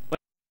 when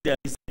there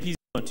is peace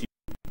unto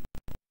you.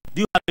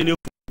 Do you have any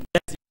food?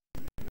 Yes.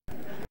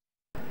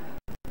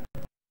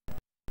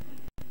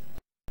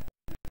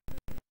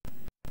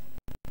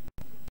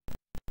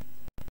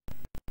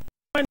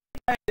 When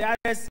the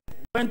others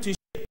went to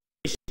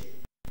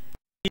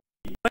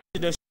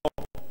the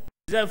shop.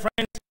 He said,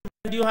 friend,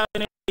 do you have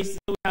any place?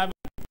 We have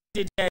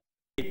it here.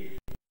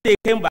 They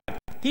came back.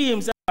 He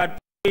himself had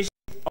fish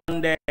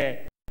on the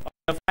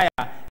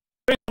fire.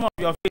 Bring some of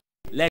your fish.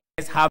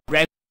 Let's have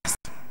breakfast.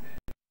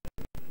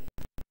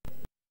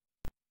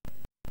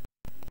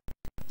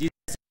 Jesus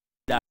said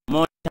that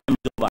more time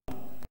is over.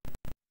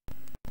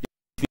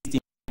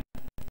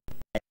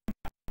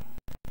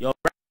 Your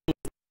brother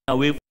is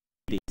away from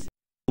this.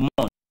 Come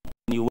on,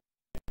 and you wait,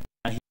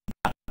 and he's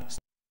back,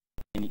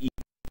 and eat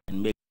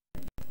and make.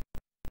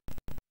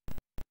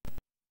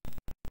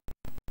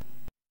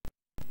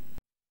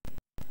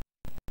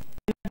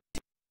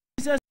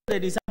 Jesus the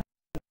disciples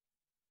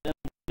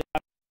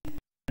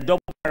a double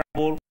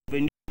parable of a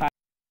new path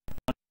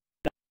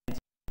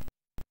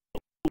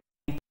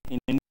in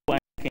a new wine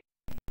skin.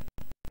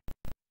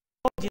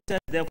 Jesus,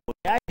 therefore,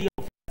 the idea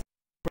of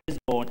praise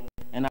God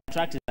and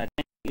attract his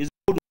attention is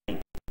good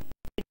wine.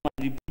 It must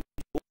be put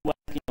to old wine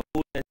skin of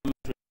Old Testament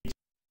religion,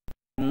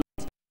 and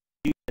not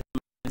New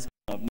Testament skin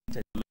of New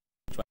Testament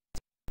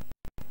spirituality.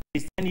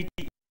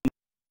 Christianity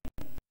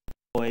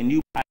or a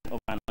new part of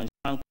an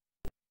unshrunk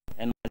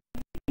and must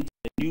be put into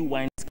a new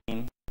wine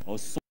skin or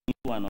sown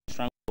into an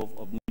unshrunk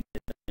of New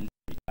Testament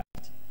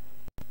spirituality.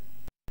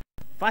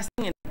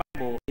 Fasting in the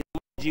Bible is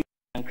more Jewish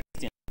than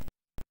Christian.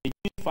 The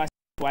Jews fast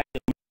twice a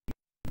week.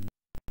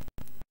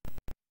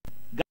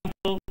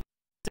 Gamble,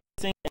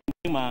 sing, and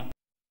dreamer,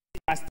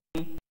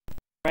 fasting,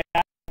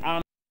 prayer,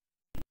 and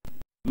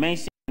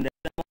mentioned in the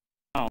Sermon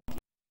on the Mount,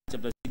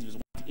 chapter 6, verse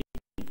 1 to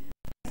 18,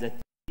 as the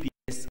 3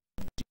 pillars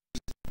of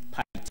Jewish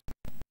piety.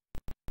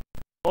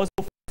 Also,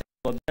 fasting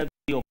to observe the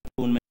Day of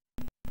Atonement,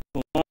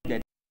 to mourn the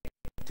dead,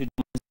 to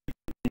demonstrate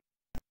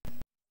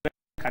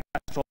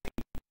catastrophe,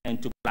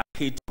 and to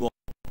placate God.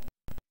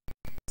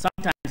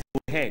 Sometimes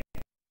they head,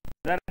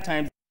 other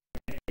times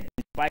they in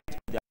spite of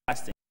their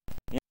fasting.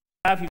 In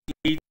Isaiah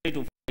 58, 3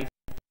 to 5,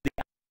 they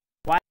are,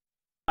 why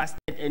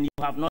fasted and you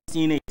have not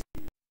seen it?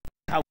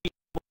 Have we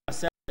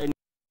ourselves and you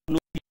have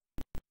not seen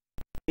it?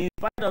 In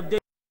spite of this,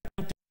 to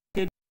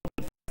placate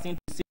God fasting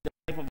to save the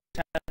life of the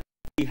child,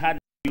 he had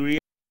Berea.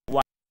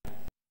 Why?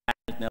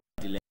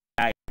 Nevertheless,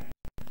 died.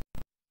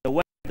 The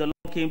word of the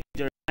Lord came to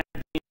Jeremiah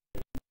during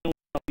one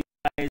of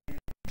Israel's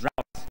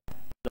droughts.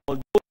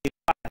 Although they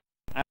fast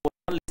and were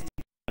not listening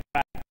to the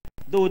cry,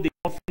 though they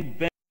often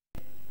bent,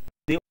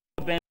 they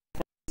all bent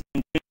offerings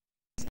and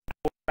grains, I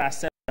will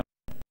accept them.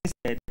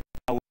 Instead,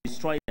 I will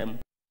destroy them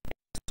with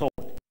the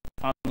sword,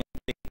 found in the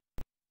plague.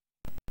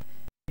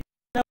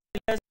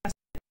 Nevertheless,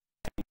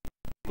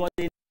 because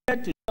they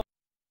needed to show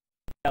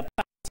their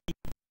piety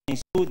and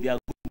show their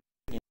good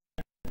in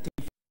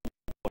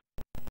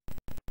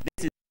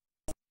this is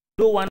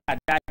no one had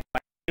died by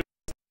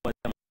for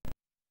them.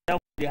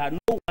 Therefore, they had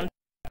no one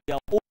their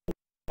own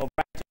of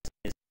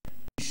righteousness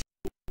to show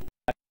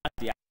that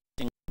they are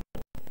acting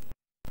God.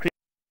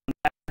 Christians, on the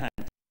other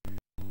hand,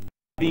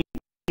 being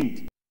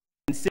redeemed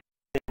and saved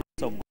by the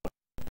grace of God.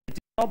 It is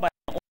not by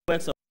their own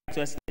works of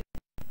righteousness.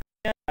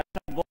 Christians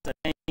attract God's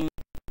attention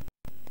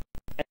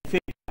and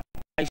favor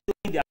by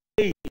showing their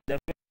faith in the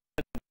faith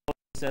of God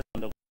says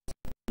on the cross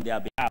on their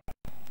behalf.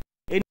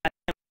 Any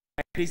attempt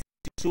by Christians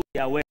to show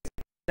their works,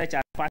 such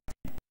as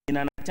fasting, in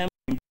an attempt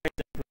to impress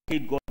and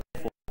placate God,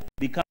 therefore,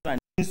 becomes an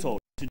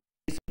insult to the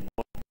grace of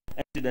God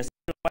and to the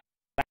sacrifice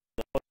of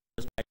the Lord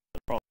Jesus Christ on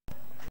the cross.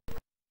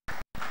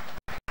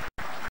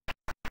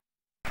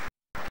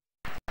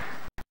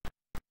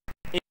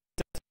 It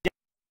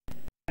suggests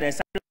that the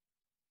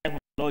sacrifice of the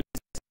Lord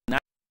Jesus is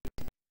not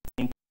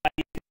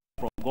implied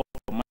from God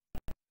for man,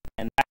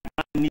 and that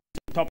man needs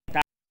to top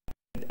that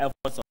with the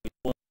efforts of his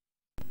own.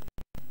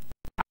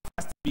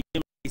 Fasting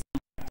became a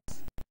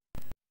practice.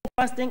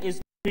 Fasting is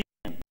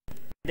Christian.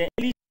 The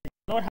elite did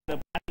not have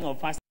a pattern of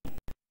fasting.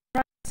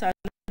 Practice has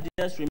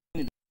nevertheless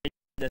remained in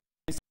the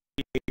 7th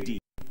century AD.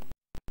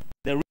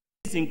 The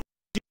reasons include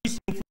Jewish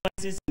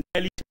influences in the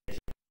early church,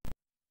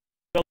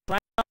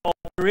 doctrinal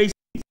operations,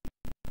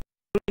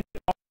 including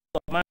the office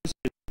of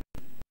manuscript,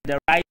 the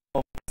rise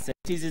of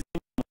asceticism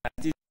and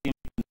monasticism in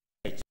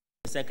the church,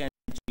 the 2nd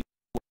century.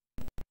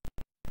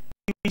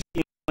 Jewish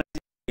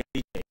influences in the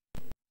early church.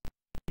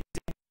 It is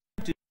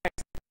important to stress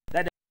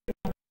that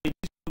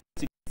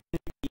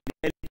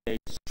the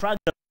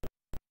struggle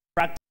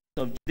practice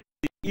of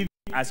Judaism even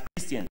as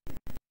Christians.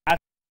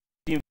 Acts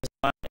 15 verse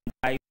 1 and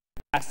 5,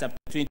 Acts chapter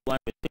 21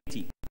 verse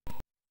 20.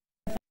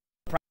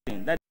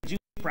 That the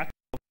Jewish practice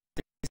of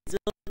is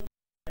still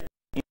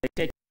in the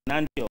church in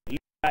Antioch,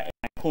 Lystra, and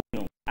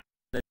Iconium,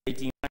 Acts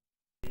 18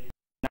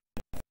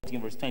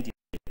 14 verse 20.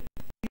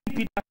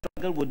 Peter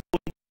struggled with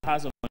going to the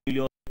house of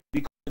Cornelius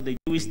because of the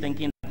Jewish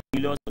thinking that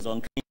Cornelius was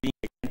unclean being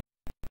a Gentile.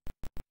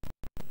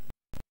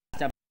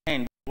 Chapter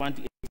 10 1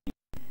 to 18.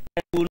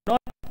 And will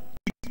not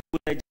eat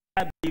with the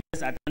Gentile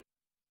believers at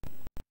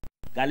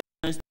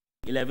Galatians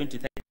 11 to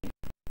 13.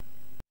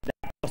 The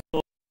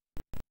apostle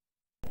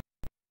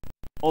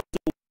also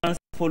once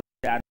followed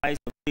the advice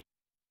of faith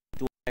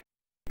to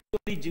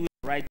purely Jewish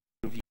right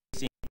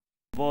purification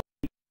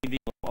involving giving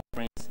of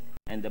offerings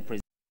and the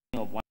presenting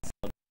of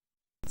oneself.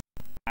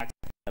 Acts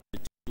chapter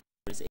 2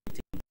 verse 18.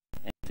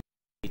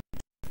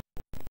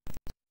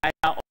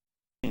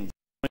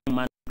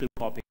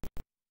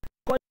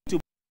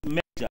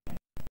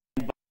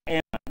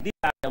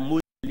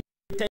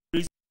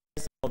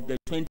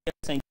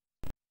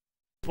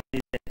 one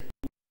is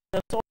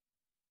the source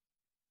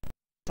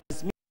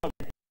transmission of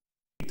the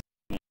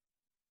document.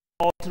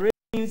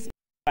 Alterations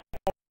by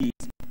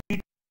copies lead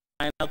to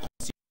final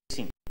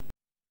consideration.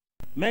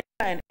 Meta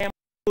and M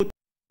quote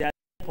their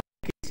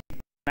publication,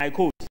 and I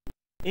quote,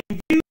 in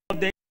view of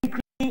the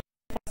increasing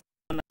emphasis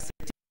on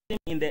asceticism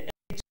in the early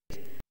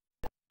church,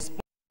 the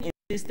corresponding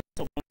insistence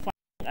of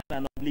confining as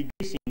an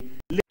obligation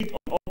laid on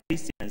all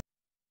Christians,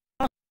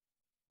 that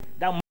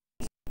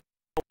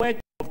the work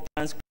of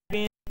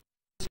transcribing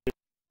should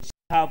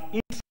have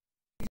introduced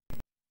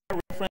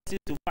references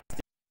to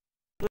fasting,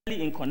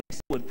 particularly in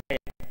connection with prayer.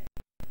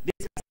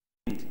 This has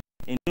happened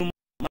in numerous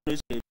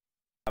manuscripts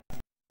I've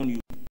shown you.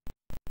 In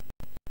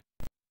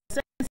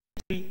the 2nd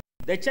century,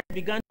 the church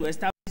began to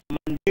establish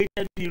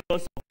mandated periods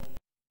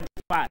of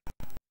fast.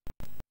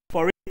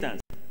 For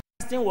instance,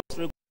 fasting was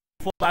required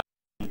for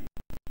baptism.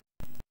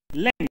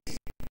 Lent,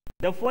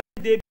 the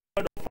 40-day period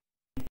of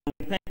fasting and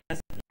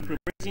repentance in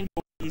preparation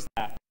for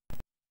Easter,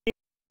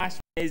 Ash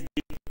Wednesday,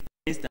 for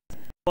instance,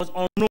 was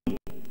unknown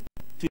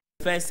to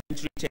the 1st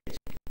century church.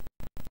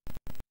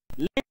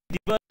 Lent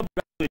developed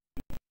gradually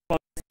from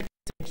the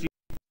 2nd century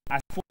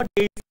as 4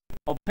 days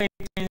of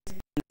penitence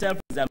and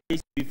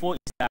self-examination before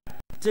Easter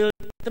till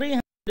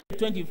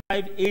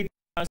 325 AD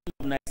Council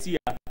of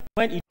Nicaea,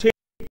 when it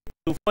changed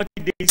to 40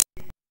 days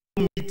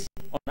to meet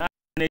on Ash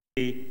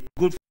Wednesday,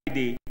 Good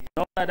Friday, and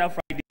all other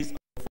Fridays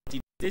of 40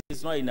 days. This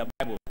is not in the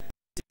Bible.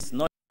 This is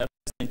not in the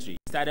 1st century.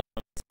 It started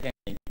from the 2nd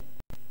century.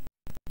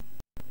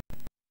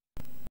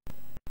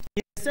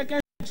 In the 2nd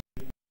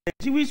century, the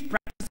Jewish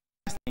practice of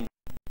fasting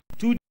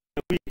 2 days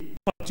a week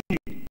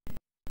continued.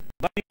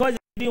 But because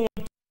they didn't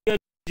want to hear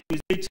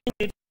Jews, they changed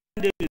it from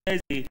Monday to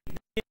Thursday, 3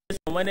 days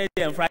from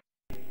Wednesday and Friday.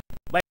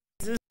 But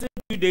it's still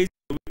 2 days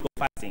a week of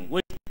fasting,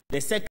 which the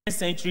 2nd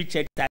century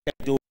church started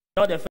doing,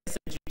 not the 1st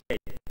century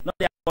church, not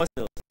the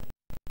apostles.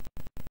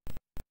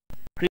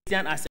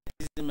 Christian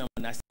asceticism and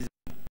monasticism.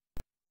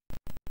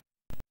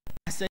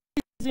 Asceticism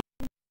is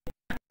the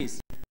practice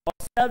of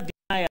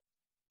self-denial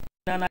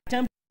in an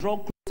attempt to draw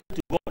closer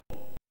to God.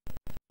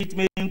 It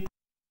may include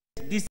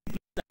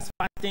disciplines as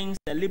fasting,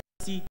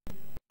 celibacy,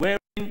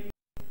 wearing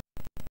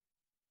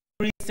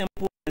very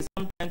simple and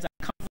sometimes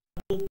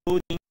uncomfortable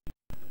clothing,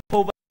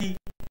 poverty,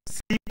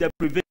 sleep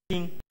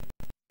deprivation,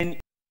 and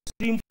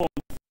extreme form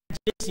of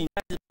agitation,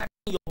 that is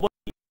attacking your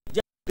body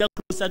just to get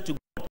closer to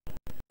God.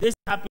 This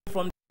happened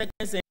from the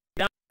 2nd century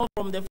down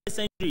from the 1st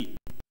century.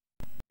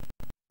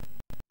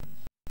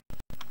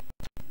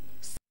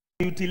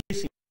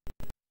 Mutilation.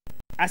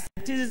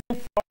 Asceticism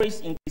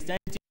flourished in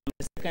Christianity from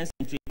the 2nd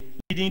century,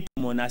 leading to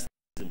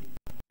monasticism.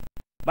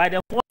 By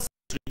the 4th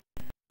century,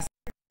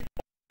 ascetic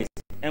orders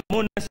and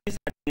monasteries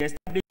had been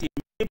established in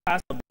many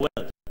parts of the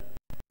world.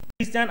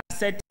 Christian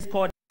ascetics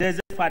called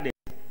desert fathers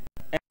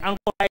and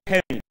anchorite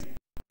hermits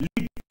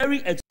lived very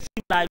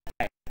extreme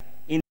lifestyle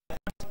in the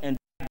hot and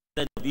dry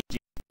desert of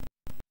Egypt.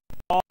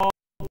 All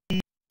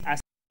these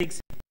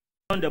ascetics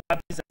found the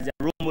Baptists as their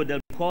role model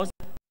because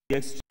of the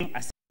extreme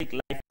ascetic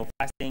life of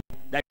fasting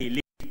that they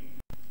lived.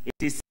 It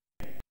is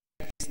said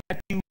that his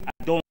statue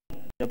adorned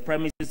the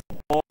premises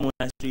of all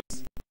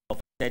monasteries of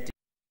ascetics.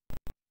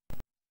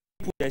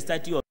 They put the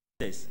statue of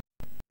Jesus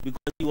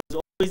because he was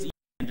always eating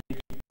and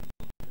drinking.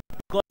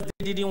 Because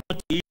they didn't want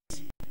to eat,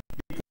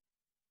 they put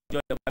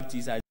John the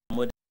Baptist as their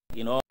model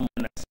in all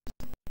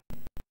monasteries.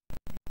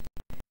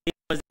 It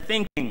was the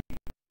thinking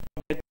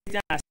of the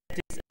Christian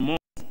ascetics and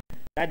monks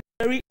that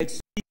very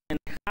extreme and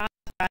harsh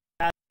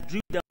lifestyle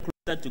drew them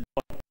closer to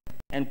God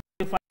and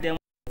qualified them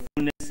for the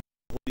fullness of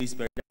the Holy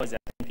Spirit. That was their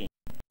thinking.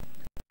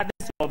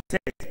 Others were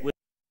obsessed with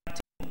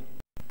baptism.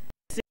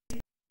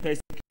 Since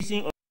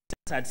persecution of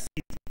Christians had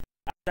ceased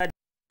after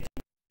the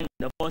in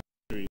the 4th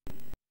century,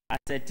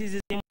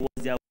 asceticism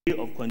was their way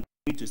of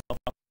continuing to suffer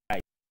for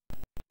Christ.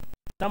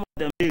 Some of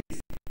the males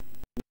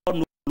wore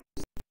no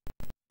clothes,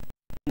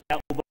 and their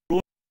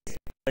overgrown heads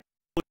were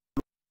exposed.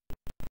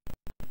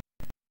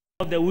 Some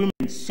of the women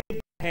shaved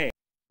their hair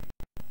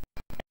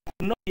and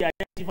could not be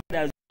identified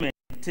as women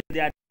till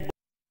their dead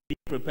bodies be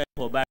prepared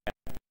for burial.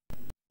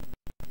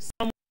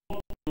 Some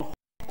walked on hot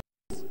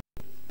coals,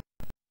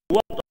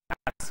 walked on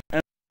ants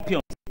and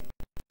scorpions,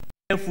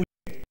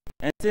 barefooted,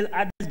 until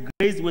others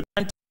grazed with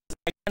antelopes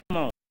like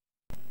animals.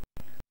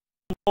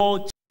 Some wore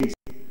chains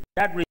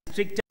that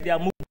restricted their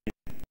movement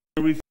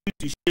and refused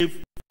to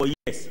shave for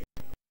years.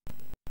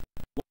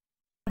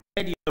 One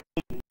died in a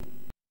room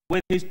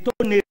with his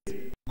toenails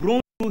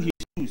grown through his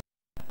shoes.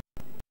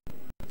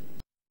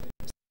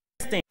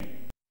 Thing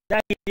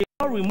that he did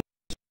not remove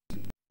his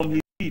shoes from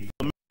his feet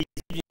for many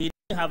years. He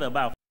didn't have a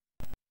bath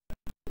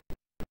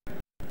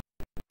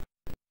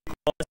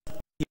because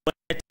he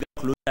wanted to get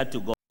closer to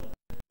God. He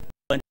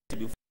wanted to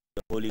be full of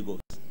the Holy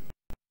Ghost.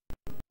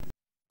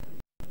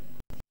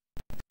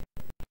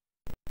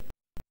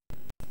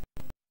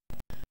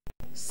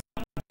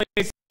 Some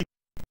boys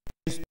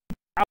stood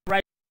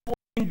upright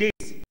 14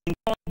 days in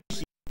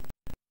confusion.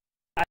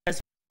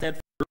 Others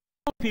fasted for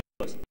long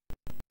periods.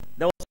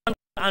 There was one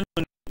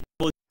Anthony, the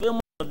most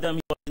famous of them.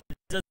 He was in the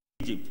desert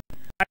of Egypt.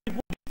 And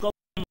people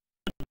discovered him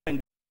and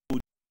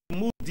food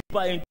move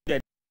deeper into the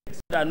text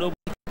so that nobody.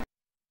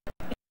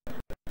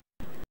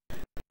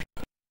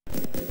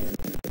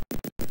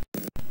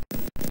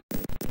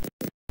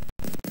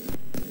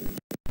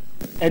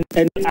 And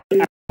I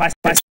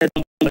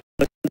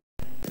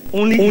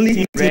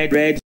only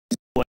bread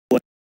what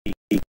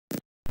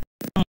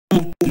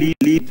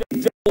leave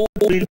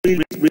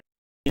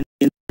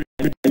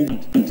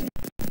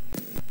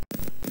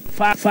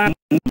far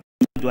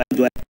do I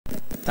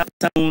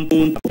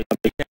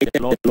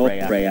Lord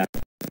prayer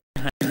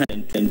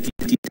 120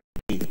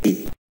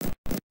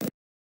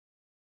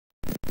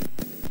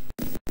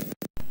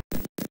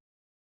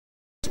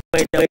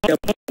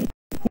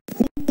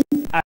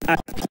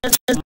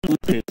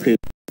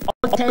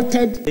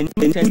 altered the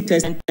New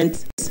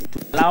Testament to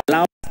allow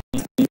the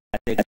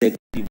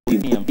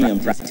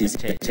and practice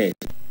church.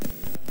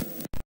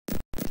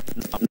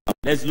 Now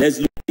let's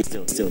look at this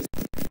still.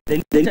 The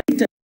New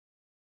Testament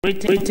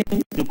written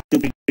to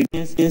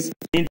Christians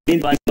in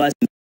verse are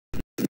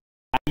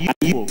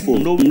useful.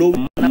 No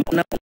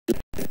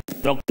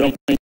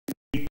doctrine,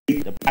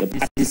 the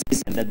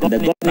practices, and the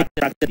government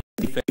practice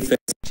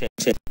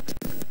church.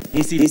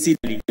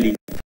 Incidentally,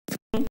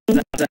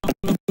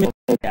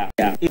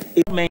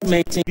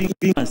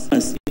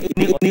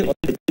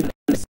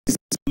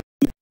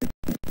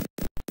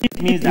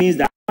 it means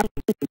that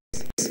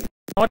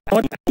not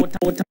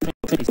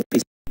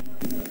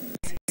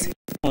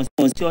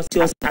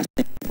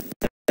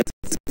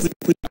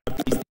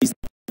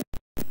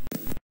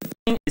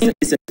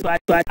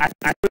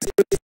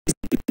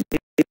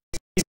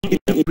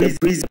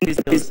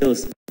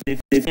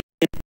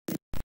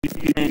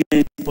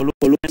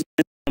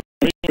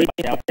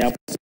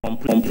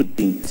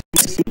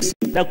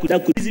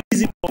that could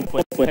easily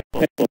for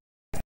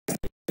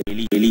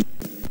really.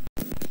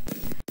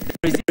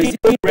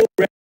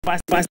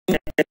 Fasting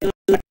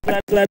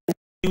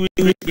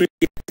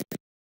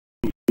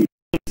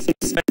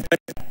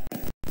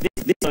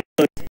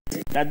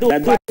that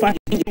those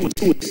fasting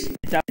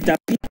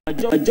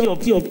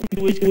majority of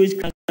people which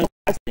can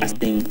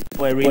fasting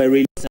for a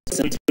really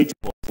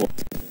spiritual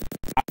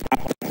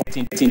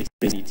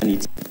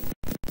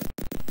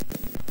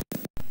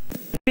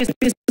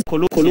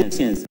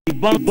Colossians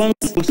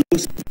debunks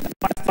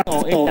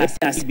or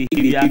excessive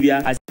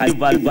behavior as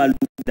value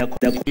the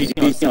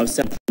creation of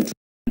self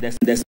the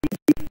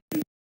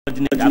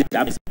subordinate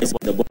aspects of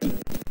the body.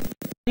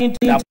 Into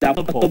the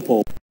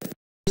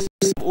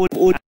Paul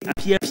old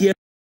appear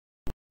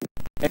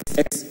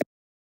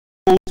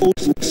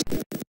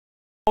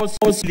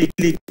also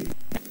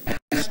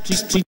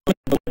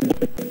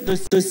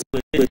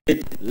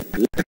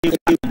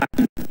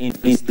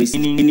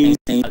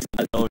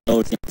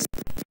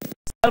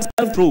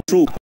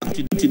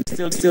treatment in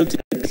self-control to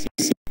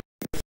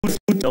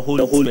the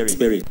Holy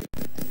Spirit.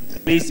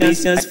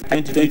 Ephesians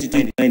 20.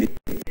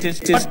 It is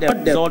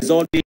the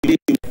result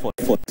for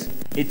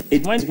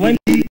it went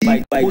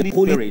by the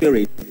Holy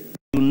Spirit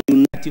to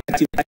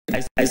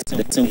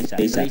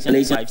activate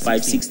Galatians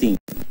 5:16.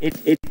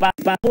 It by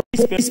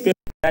Holy Spirit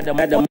that the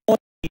more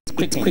it's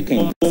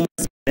quickened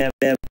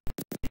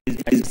is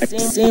the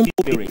same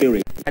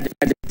spirit that the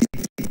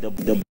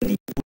body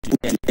put to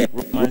death.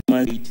 Romans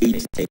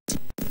 8:30.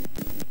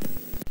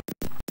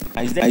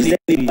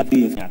 Exactly what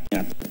we have.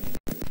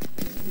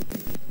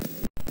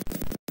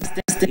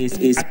 Is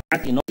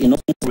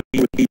enough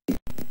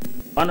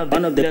one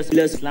of the less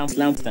Islam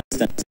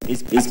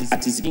is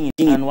participating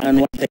in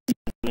annual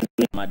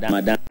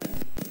Madam.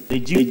 The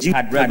Jew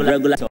had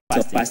regular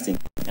fasting,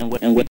 and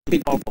when we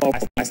pick up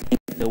fasting,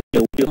 they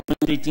will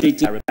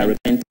treat a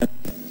repentant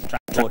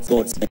God's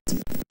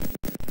fasting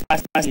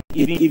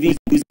even use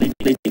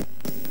legislative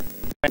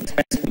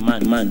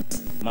demand.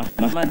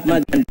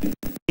 Muhammad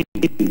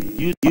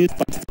use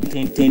fast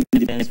to obtain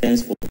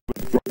independence from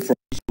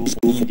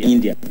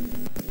India.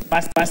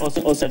 Fast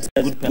also serves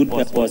good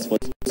purpose for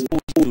those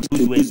who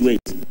lose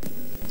weight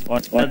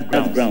on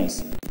health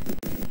grounds.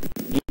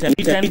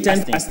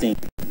 Intermittent fasting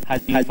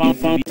has been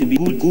found to be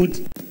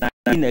good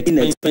and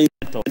inexpensive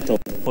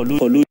for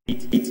losing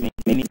weight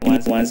many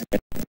one's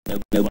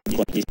health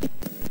condition.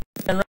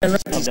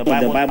 The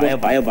Bible,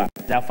 however,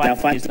 the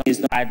fasting is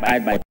not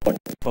hide by God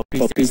for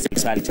Christian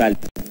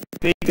spirituality.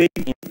 Faith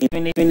in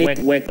infinite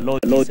work,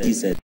 Lord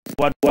Jesus,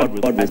 what God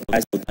requires for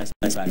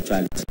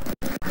spirituality.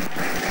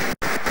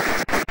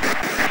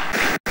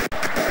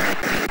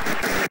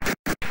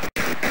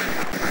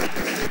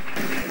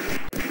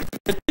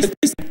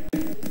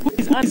 Who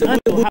is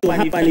unable to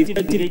have an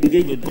effective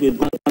engagement with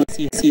God,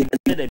 he has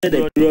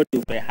the period to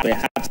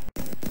perhaps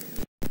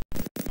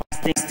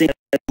fasting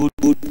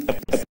good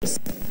purpose.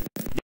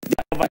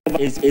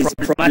 Is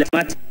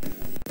problematic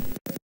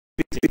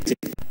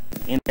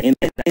in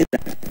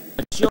that a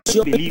sure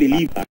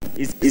believer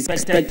is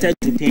expected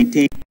to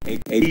maintain a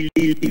daily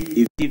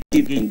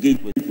effective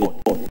engagement with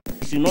God.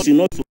 It should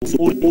not so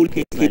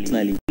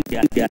occasionally in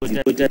their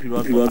devoted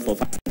period for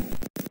fasting.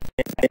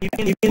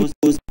 even those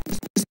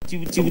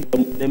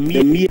the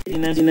mere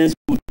maintenance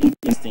good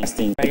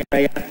instinct,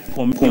 prayer,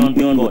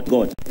 communion with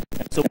God.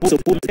 So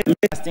make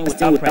fasting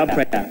without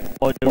prayer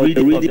or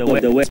the reading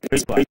of the word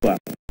spiritual.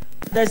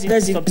 That's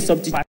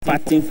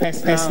substituting for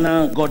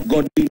personal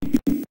godly.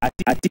 I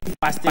think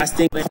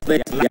fasting covers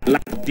their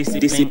lack of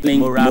discipline,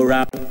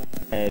 moral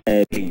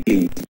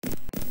gain.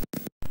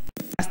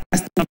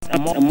 Fasting is a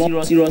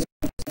more serious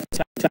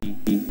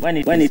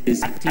when it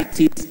is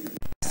active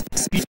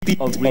speed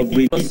of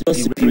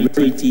religious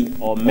superiority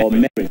or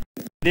merit.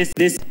 This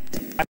become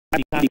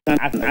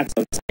an act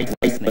of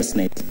righteousness,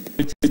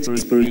 which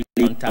is spiritually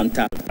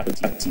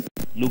counterproductive.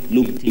 Luke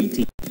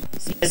 18.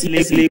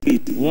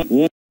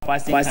 One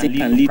fasting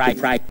can lead to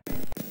pride,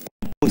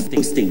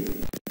 boasting.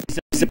 It's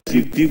a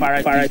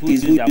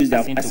Pharisees who use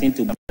their fasting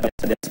to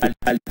better their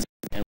spirituality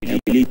and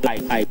really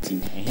piety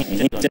and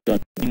hinted on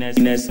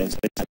holiness of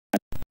spirituality.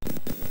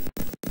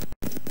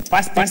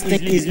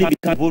 Fasting easily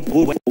becomes both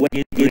for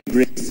great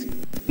grace.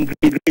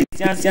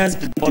 Christians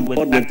to God with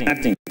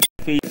nothing.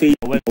 Faith the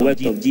work of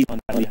Jesus on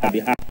their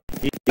behalf.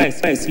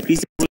 First,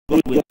 please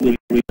God with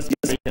religious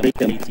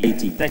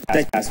piety, such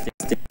as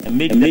fasting, and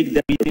make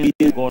the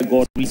meeting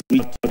God reach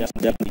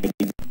them.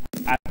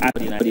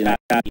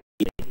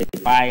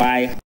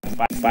 Why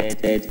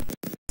fasted?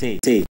 Say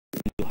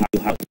you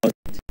have not.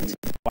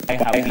 Why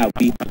have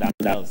we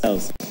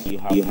ourselves?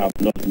 You have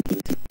not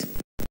noted.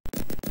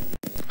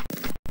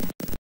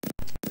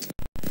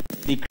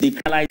 The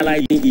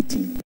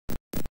eating.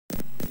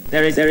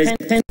 There is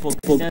intent for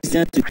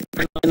Christians to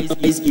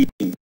criminalize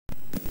eating.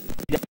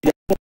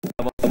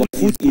 Our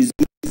food is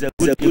good. It's a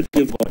good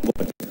gift for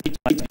God. It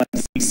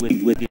must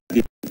be with the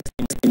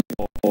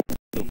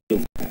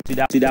to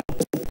that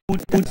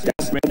food that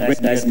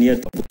brings us near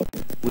to God.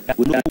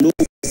 We have no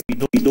best we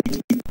don't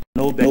eat.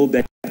 No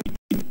better.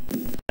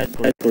 That's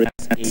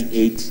Corinthians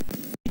 8.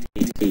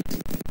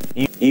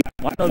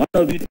 One of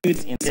the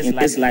beauties in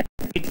this life,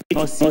 it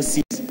not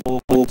cease or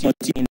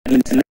continue in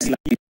the next life.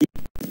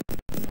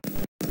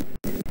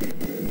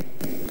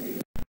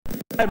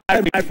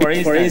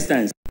 For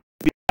instance,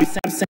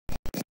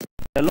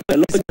 the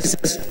Lord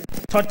Jesus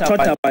taught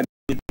about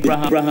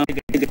Abraham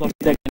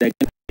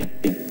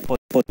for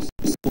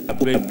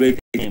break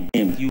him.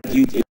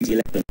 Jude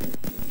 8:11.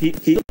 He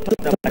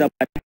talked about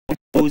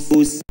those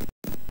who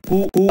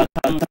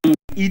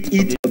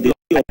eat of the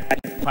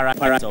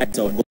parasites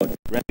of God.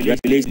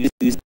 Revelation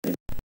 2:7.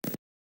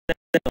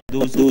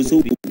 Those who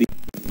will be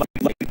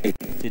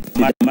to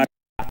the matter.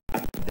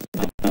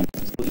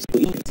 So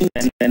eating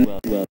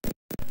well.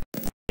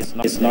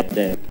 It's not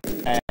there.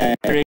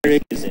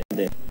 Is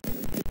there.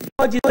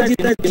 What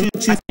Jesus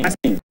choose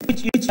fasting,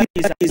 which is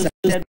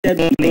associated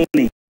with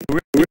mourning.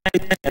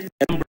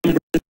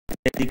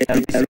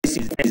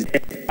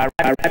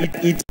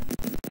 Eat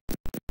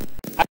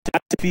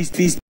after feast,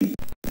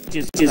 which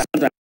is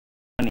not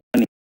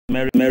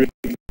Mary.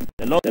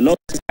 The Lord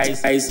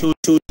is so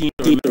choosing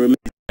to remain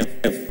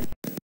himself.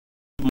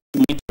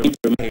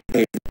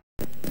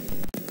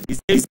 He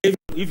says,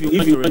 if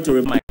you want to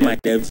remind my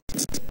devils.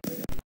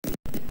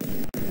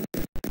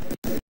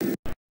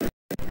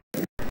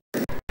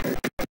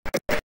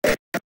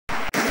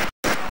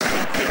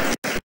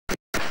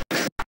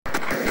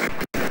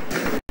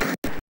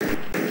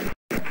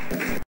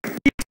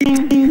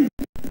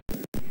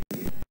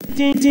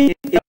 Eating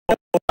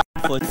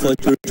for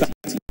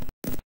spirituality.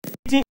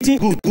 Eating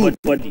good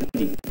body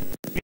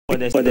for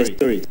the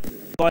spirit.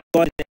 God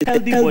is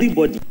a healthy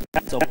body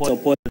that supports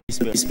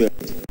the spirit.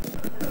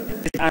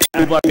 And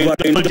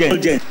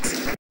overindulgence.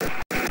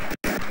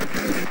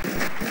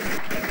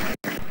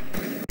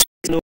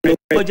 No,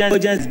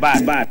 indulgence is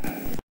bad.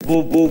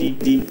 Both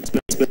the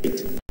spirit.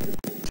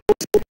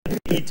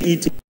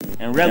 Eat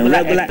and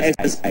regular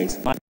exercise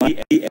must be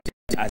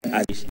as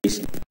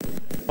education.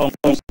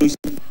 Conclusion.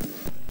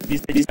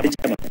 This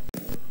chairman.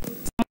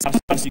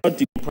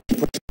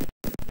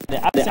 The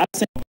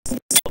absence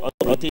of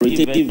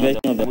authoritative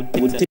version of the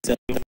would take the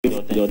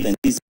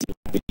authenticity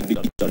of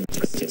the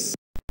churches.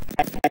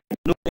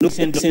 No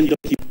same document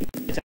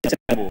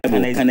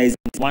organizing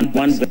one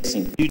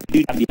version due to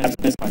the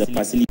absence of the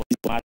facilities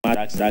for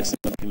marks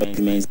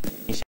documents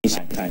in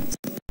ancient times.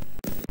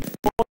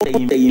 The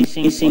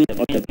invention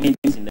of the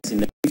paintings in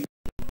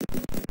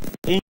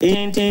the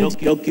ancient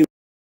documents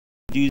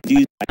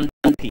used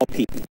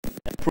copy.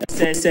 The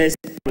process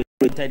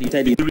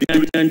created the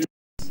brilliant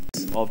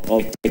of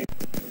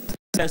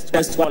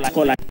just what the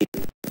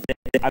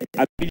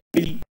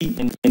ability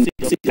and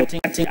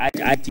cutting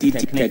IT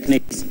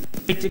techniques,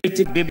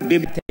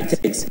 baby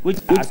techniques, which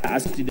are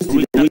associated to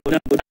the original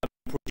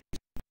project.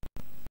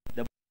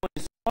 The Bible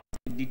is not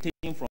a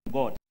dictation from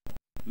God.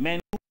 Men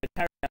who were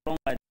carried along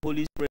by the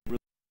Holy Spirit record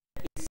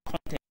its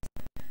content.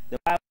 The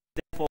Bible,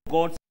 therefore,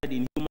 God said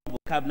in human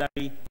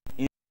vocabulary,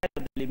 instead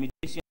of the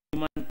limitation of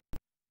human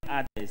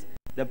others,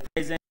 the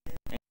presence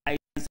and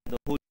guidance of the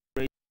Holy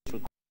Spirit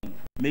recording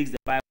makes the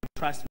Bible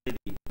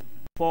trustworthy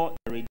for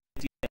the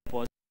redemptive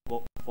purpose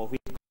for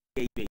which God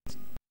gave it.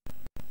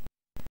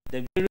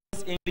 The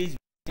various English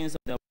versions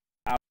of the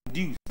Bible are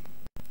produced,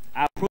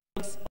 are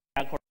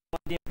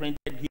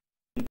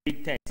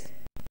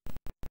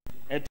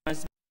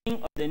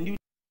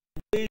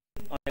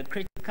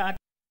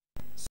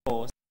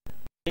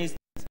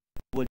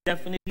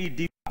definitely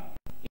differ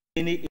in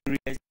many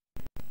areas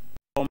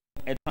from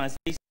a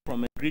translation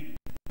from a Greek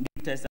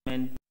New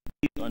Testament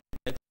based on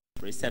text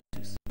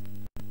receptors.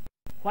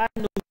 While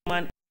no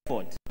human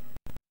effort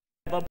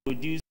ever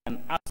produced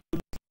an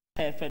absolutely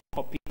perfect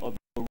copy of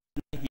the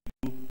original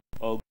Hebrew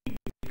or Greek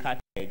biblical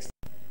text,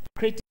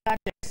 critical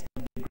texts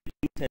of the Greek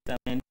New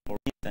Testament, for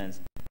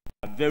instance,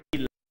 are very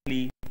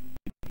likely to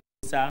be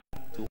closer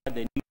to what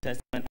the New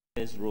Testament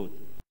authors wrote.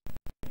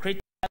 The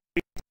critical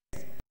Greek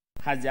text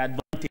has the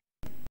advantage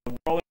of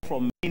drawing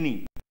from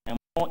many and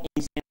more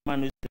ancient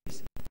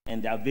manuscripts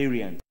and their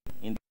variants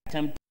in the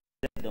attempt to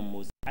get the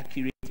most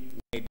accurate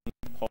wording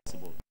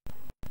possible.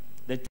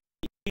 The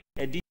 28th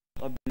edition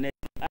of the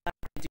National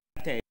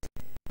Critical Text,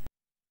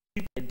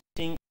 the 5th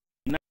edition of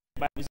the United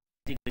Bible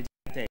Critical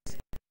Text,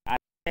 are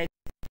texts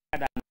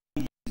that are now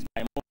used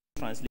by most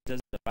translators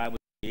of the Bible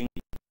in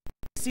English.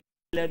 The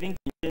 611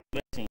 King James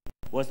Version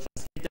was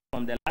translated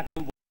from the Latin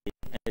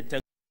Vulgate and the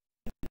text.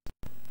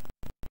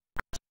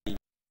 Actually,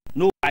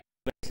 no Bible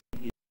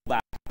version is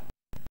bad.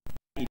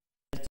 It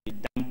has to be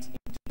dumped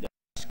into the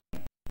trash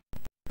can.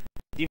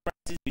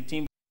 Differences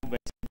between Bible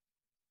versions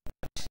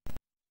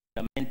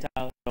are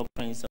fundamental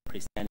doctrines of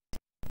Christianity.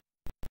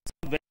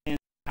 Some versions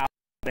have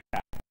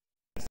better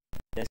the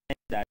sense that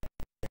they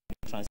have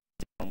been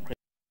translated from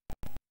Christian,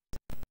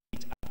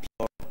 which are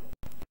pure.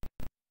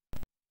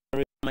 The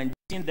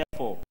recommendation,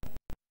 therefore,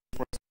 is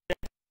for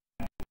students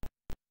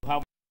to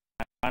have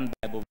one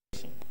Bible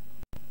version.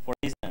 For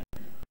instance,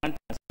 one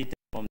translated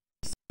from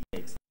the C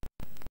text,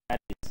 that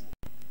is,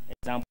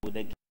 example,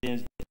 the King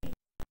James Version,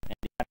 and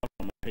the other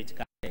from a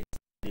critical text,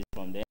 that is,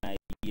 from the NIV,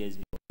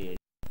 ESV, or ASV.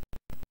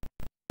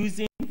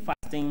 Using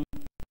fasting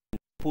in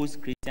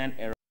post-Christian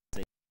era,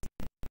 the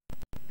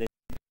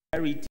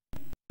superiority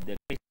of the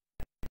Christian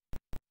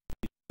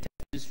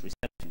text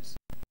receptors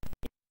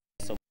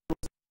in terms of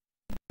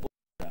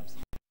photographs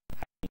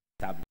has been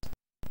established.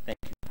 Thank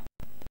you.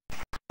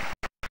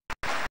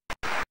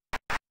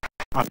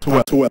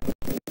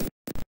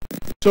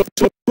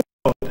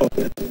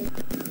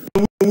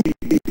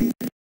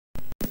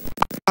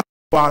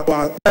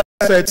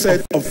 Set of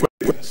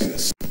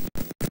questions.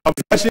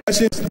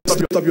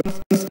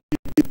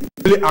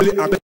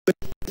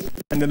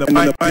 And then the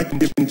mic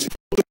given to you.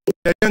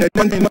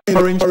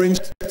 Orange,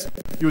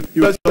 you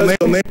press the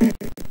name,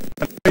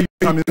 and where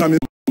you come in,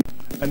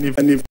 and if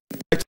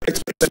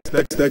expect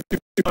that you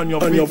on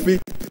your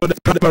feet, so the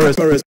camera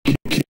is key.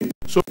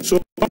 So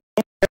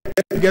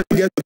get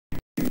here,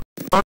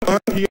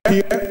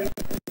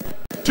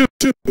 two,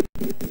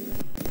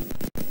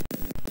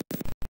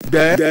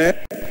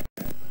 there.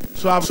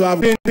 So I've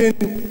been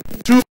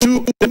two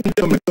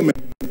gentlemen.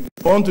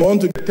 I want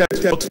to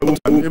test the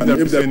woman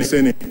if there's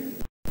any.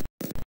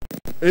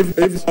 If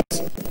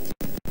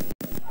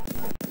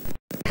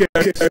okay,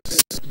 there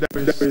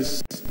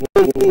is.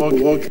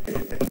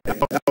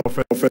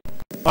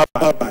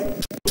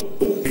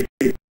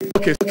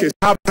 Okay.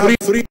 Have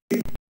three.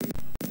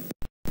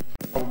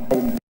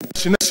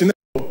 Chanel,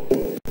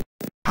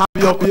 have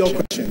your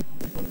question.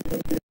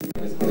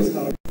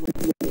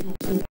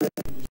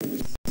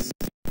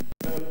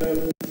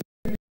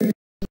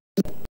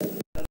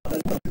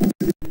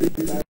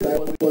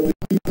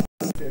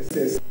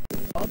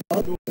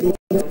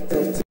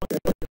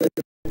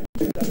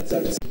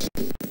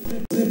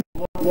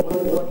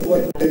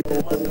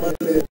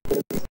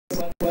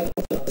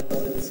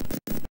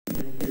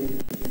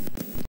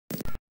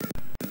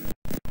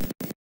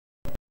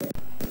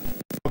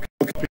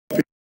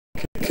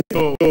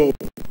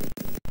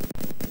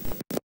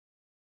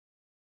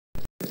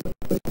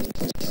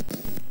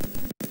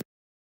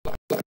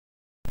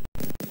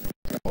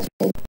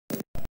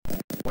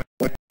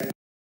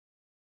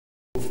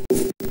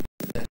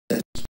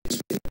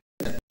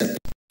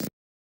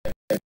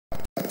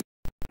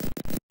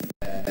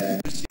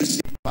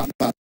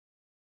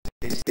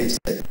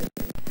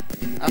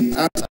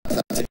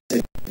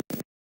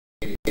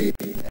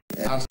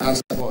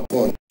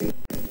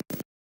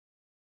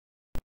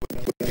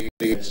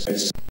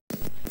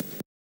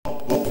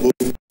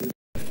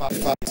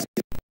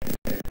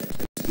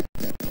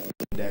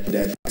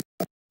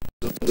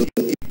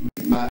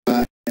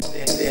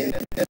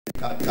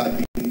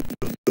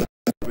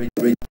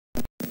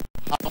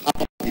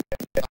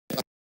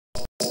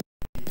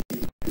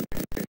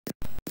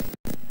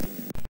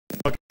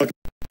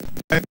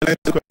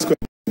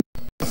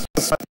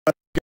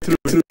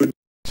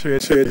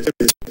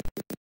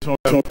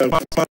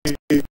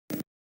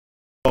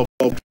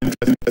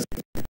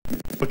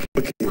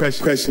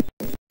 Question.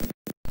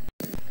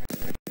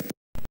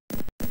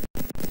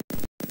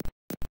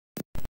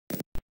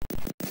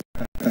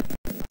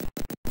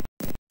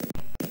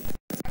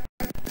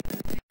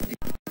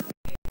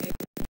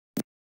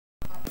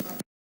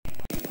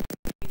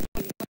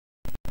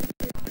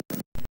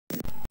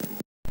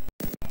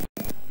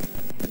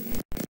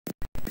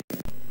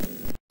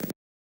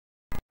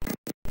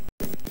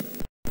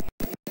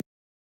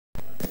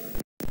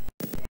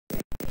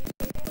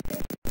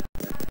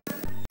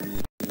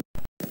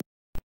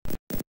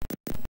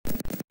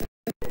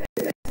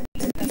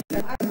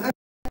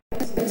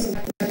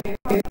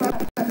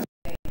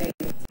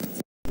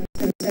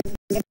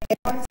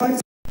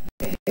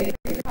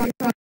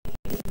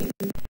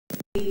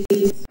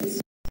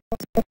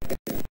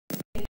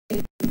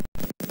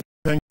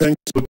 Thanks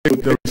for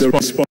the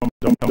response for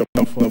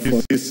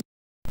this.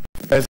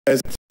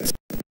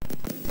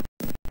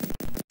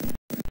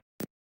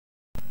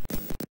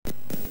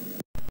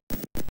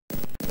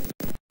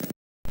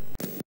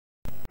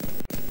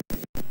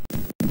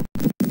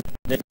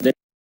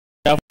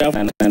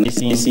 And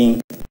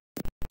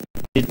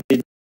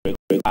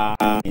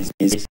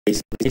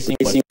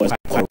listening was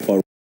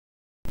for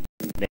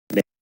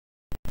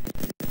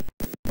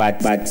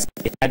but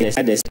it had a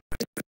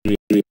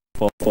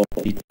for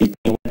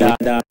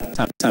whether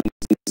sometimes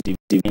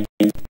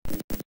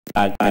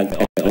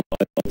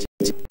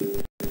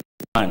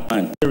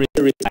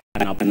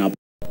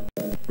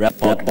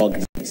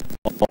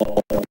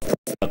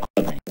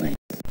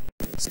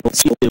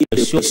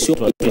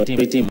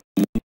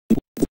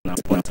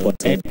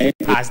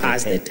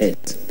as the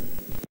tent.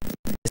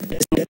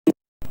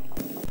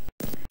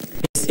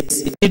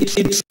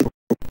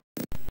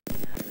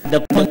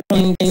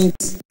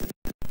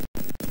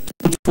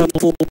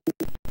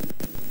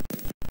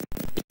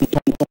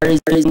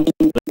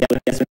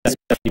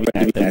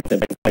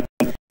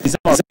 It's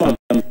the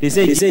content they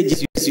say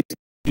Jesus used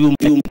to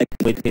do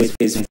with his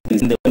face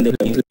in the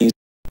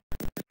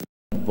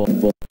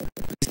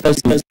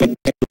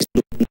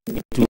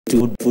to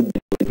food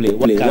play.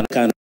 What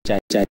kind of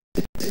chat?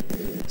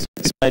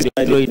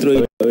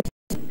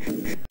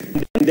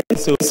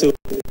 So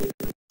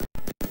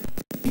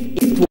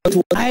it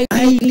was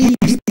highly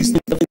used in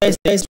the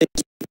first.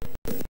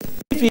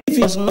 If it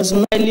was not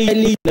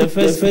highly the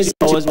first,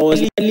 I was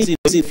highly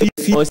sent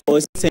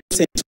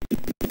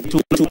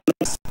to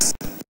us.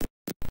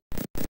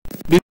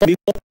 Because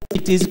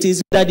it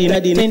is that in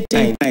the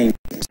time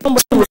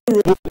somebody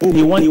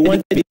he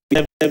wanted to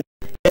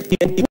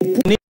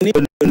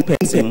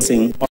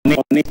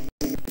on it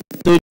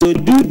to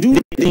do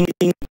the thing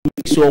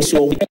so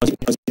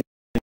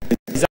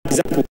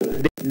example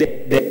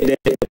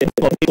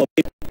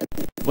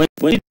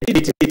when it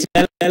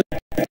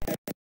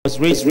was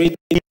raised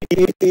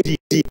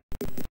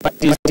but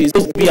it is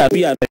we are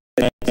we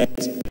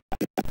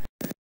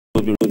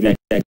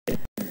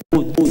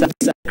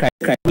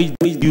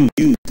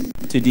use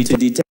to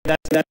detect that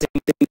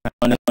thing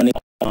on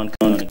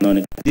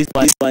this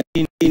was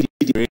in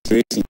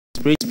rating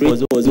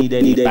was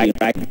needed right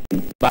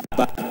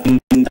but in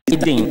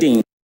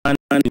thing and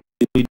on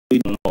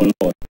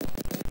board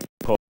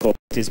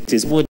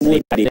is what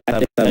they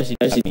added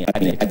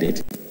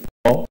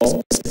or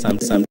some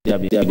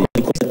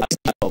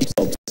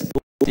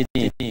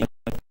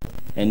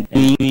and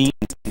doing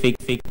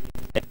fake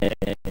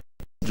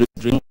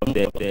drink from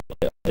the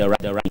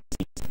right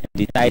things and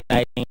the tight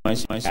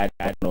once no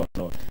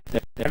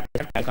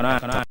I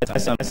cannot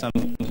some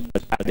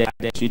they're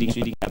shooting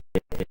I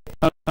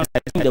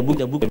think the book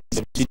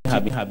should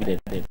have been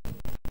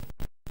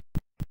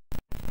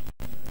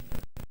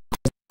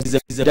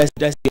that's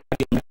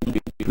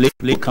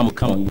play come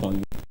on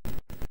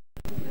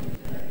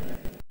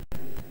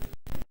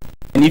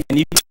you and if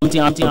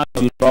something happens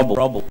to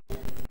trouble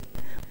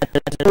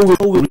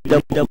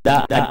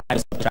that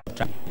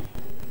subtract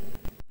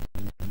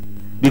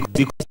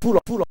because full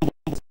of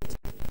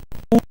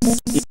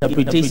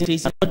interpretation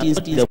is not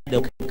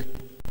the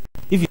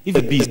if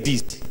a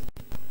beast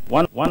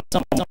one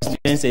some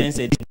students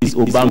said this is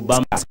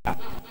Obama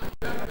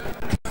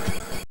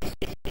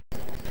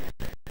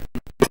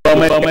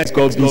Obama's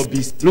called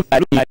beast. Look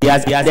at he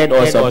has said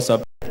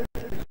also.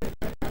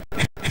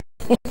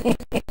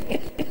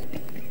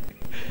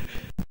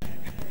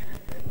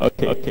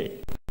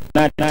 Okay.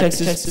 Now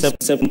Texas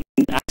 17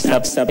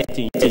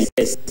 is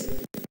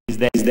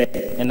there.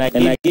 And I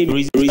gave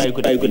reasons why I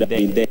could have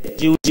been there.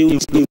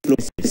 Jewish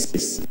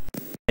influences.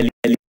 In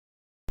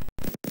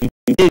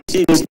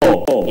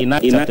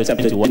Acts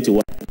chapter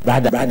 21,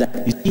 brother,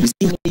 you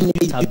see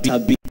English have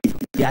been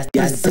there's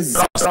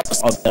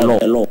of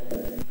the law.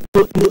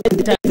 So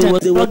every time they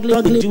were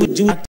struggling with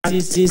Jewish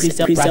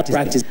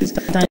practices.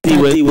 Sometimes they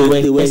were here.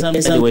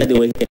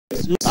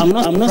 So I'm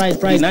not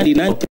surprised in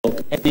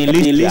Antioch and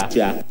in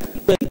Lystra.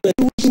 But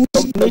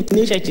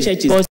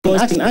churches because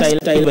in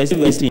Acts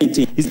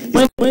 17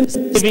 when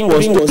Stephen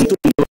was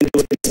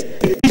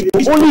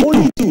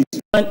only two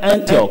and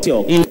Antioch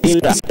in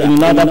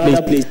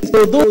another place.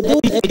 So those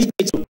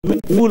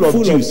full of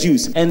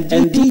Jews and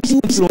these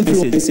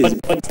influences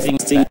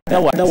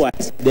that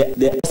was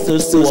the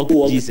social work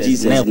of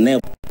Jesus never.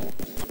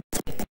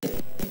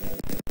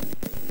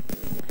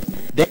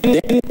 Then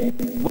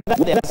what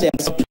there are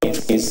some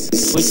things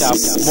which are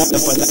more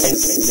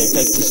emphasized the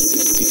text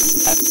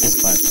at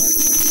this part.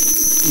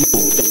 No,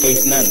 there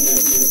is none.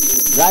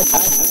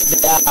 Rather,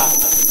 there are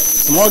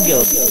small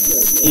girls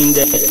in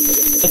the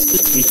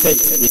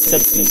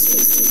receptions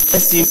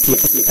that seem to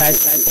emphasize,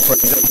 for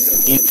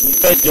example, in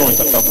 1 John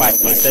chapter 5,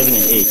 verse 7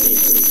 and 8,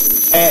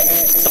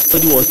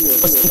 somebody was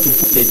forced to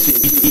put the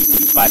Trinity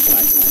but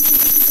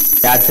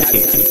There are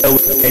three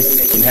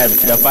witnesses in heaven: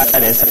 the Father,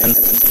 the Son,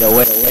 the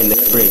Word, and the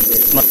Spirit.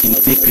 It's not in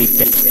any Greek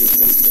text.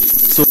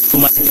 So you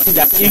must see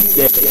that if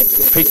the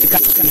critical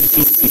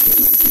thinking,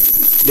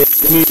 they are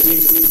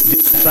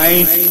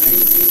trying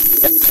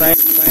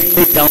to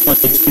take down on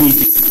the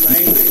Trinity.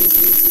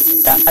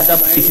 There are other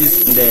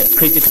places in the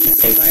critical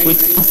text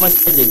which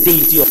emphasize the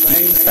deity of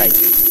Jesus Christ.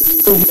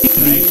 So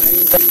weekly,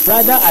 the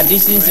rather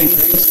additions in the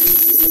text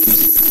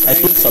are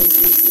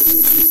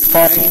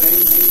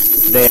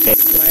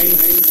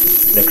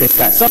the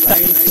critical.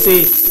 Sometimes you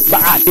say,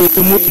 but they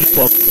remove it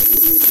from.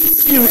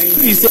 You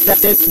say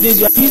that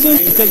you are using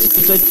the text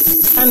to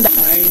standard.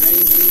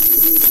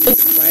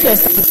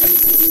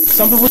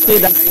 Some people say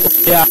that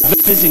there are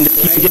verses in the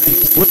King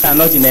James which are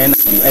not in the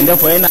NIV, and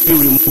therefore NIV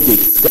remove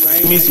it.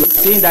 That means you are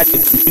saying that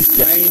it is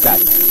that.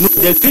 No,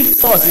 the Greek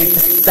source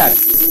is that.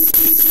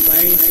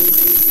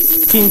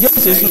 King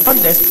James is not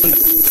the standard.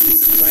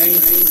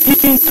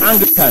 Even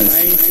Anglicans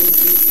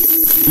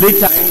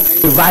later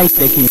revised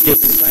the King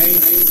James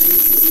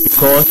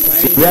because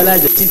they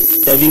realized the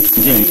 67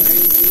 King James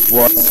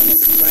was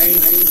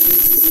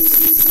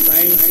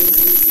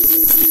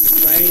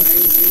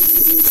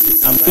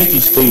I'm going to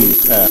show you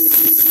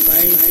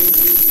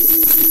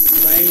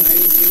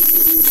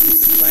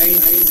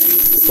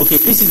okay,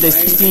 this is the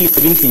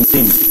 1611 King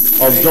James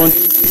of John.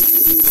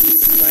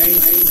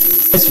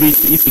 Let's read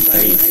if you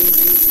can.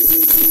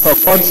 For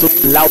God so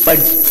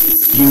loved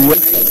you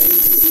were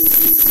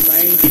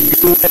he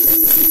gave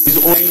his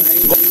own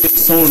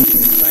God's son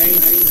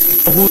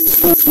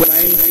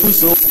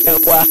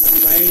whosoever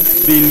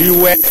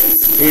believeth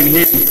in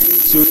him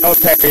should not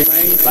perish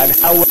but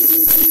have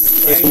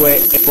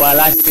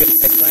everlasting.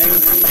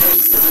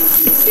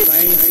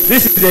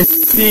 This is the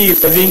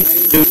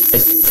 1611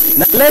 verse.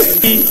 Now let's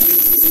see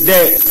the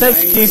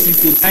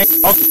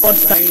 1769 Oxford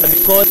Standard,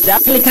 because the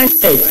Anglican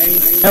Church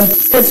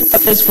employed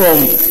scholars from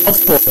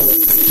Oxford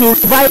to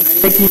revise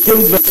the King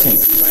James Version.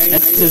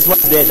 And this is what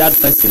that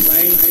verse is.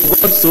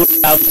 God so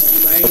loved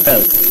the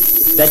world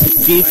that he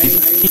gave his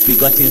only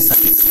begotten Son.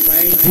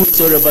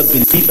 Whosoever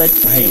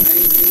believeth in him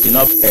will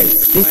not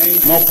perish. This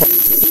is more important.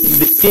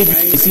 The King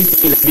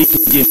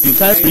James, you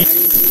can't read.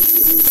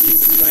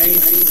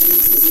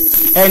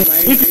 And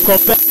if you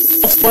compare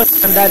Oxford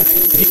Standard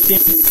Edition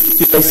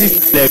to the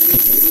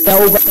 1611, there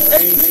are over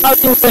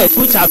 1,000 words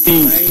which have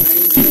been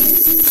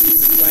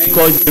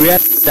because they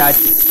realize that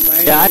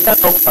they are either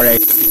not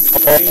correct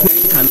or who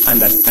can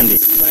understand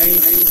it.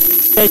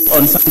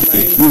 On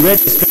Sunday, we read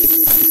the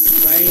scripture.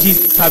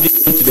 Jesus having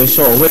gone to the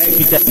shore where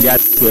Peter and the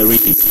others were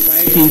reading.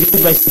 King James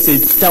Version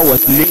says Peter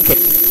was naked,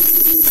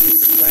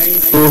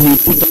 so he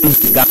put on his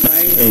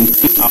garment and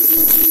came out.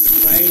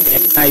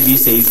 NIV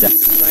says that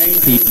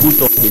he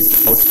put on his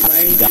outer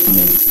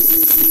garment,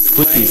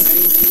 which is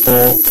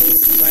more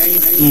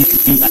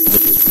easily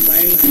understood.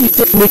 He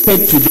said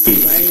naked today.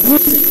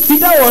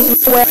 Peter was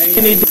not wearing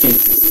anything,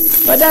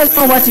 but that's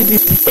not what it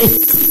is.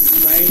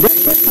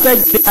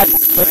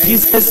 When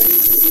Jesus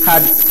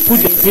had put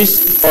the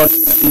fish on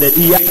the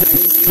he had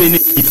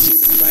finished it.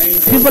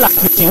 People are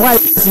thinking, why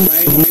isn't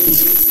it meat?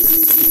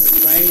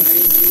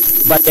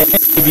 But the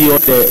NIV or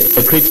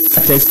the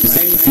critical text to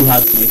say you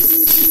have it.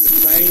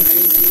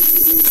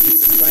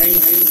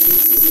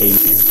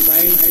 Amen.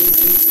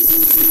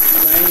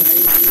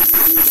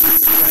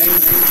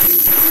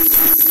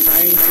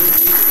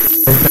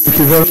 Thank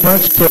you very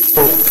much. So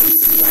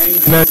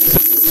next,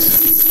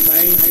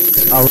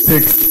 I'll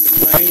take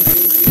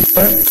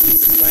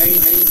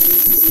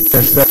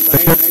yes, the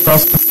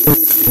gospel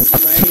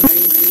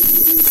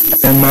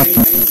and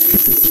Matthew.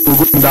 We'll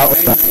go in that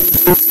order.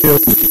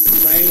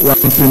 One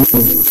thing,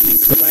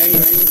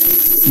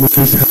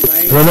 Mrs.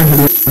 Brother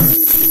Helena,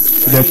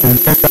 that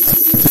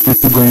is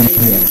better going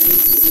here.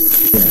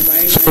 Yeah.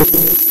 So,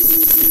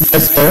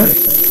 yes, sir.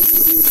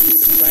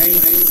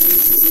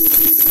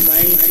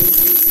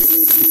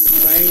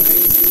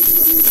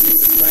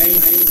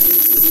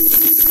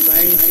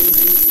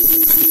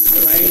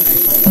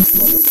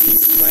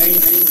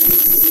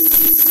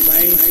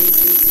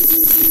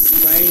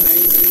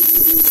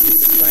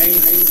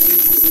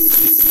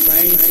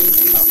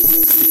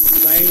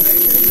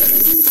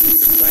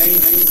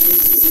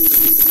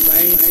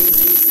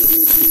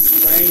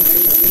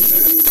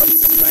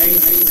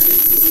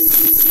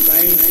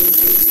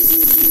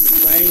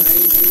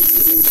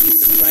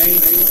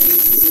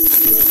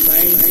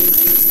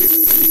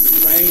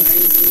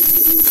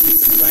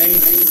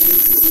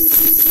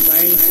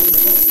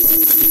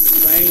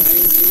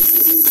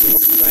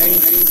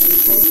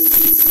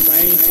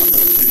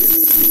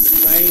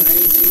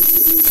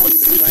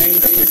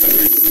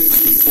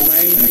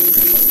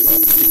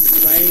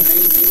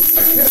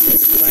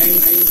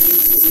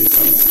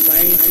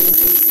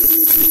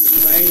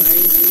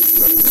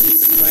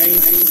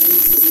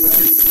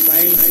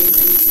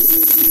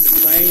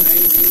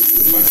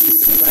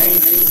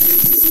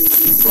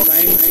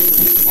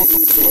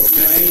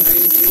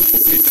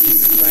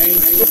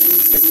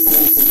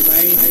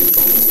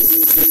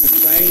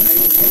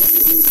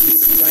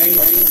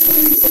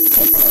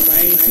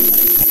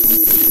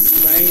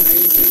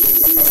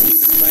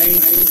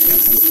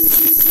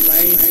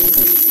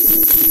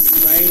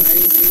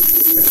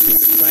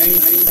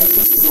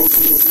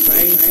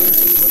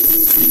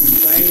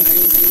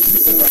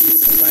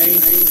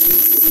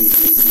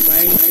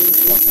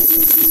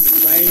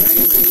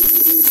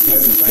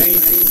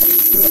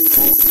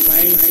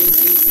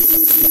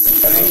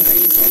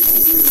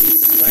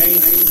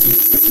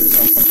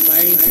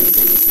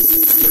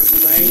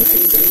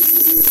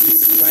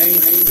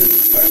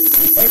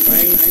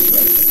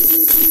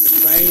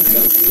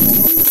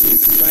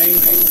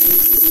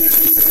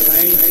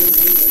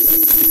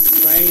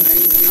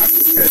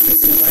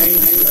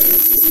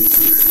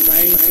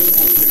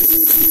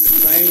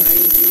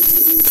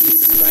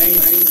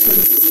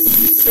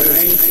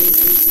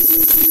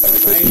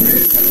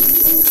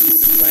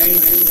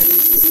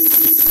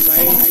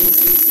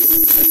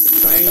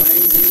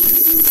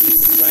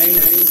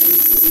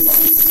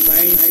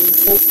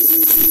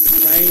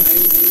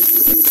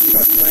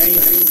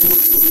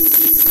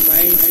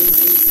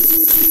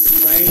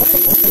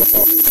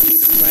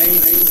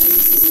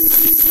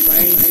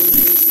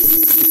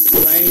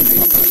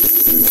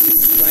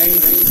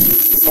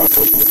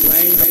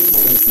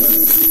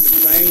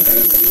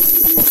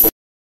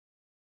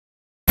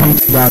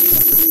 That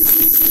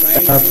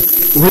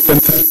with the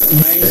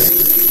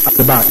at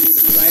the back.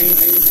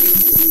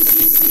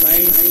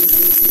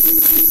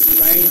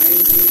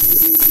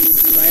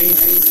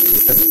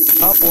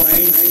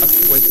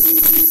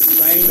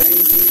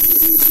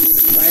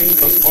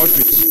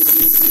 Outreach,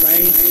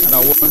 and I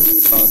want to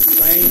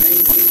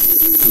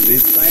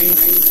this the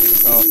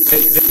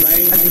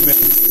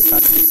argument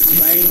that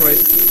Jesus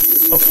Christ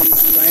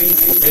offers for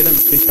any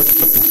religious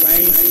people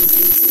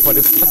for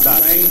the fact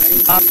that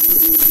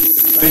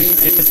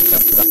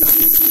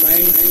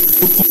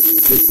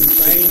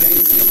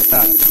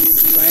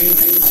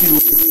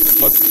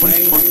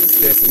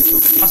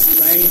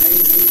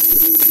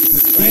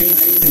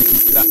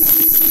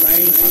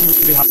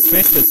we have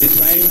mentioned this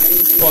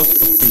because of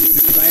the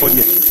Jewish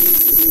audience.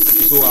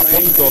 So I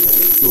want us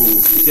to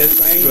just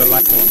do a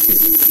light on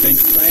this. Thank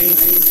you.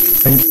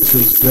 Thank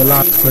you. The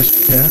last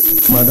question here,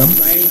 madam.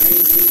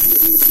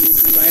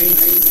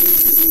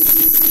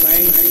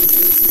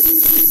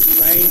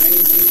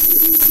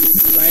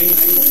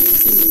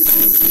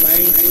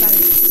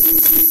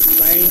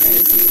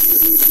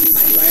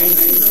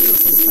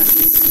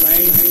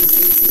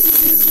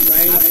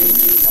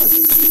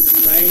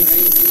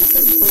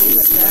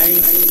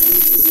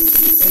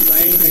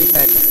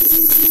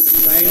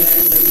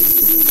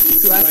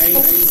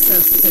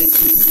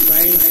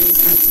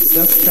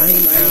 Just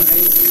trying out.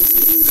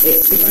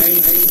 It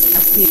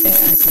appear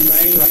as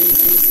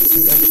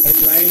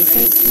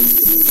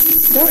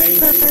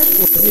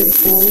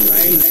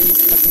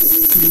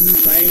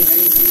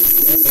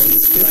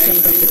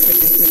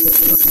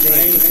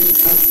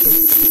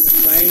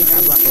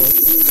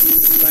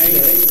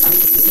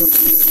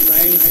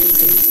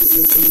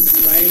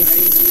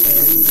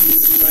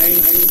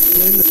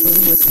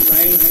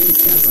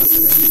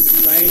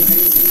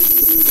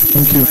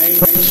Thank you.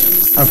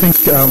 I think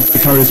we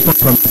can respond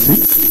from the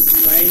seat.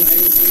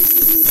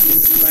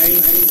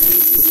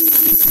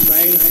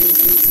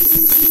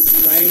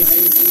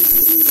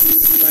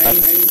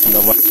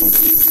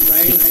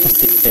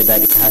 Said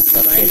that it has to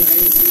appear,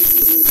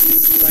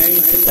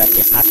 that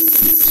it has to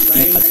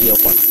appear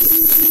one.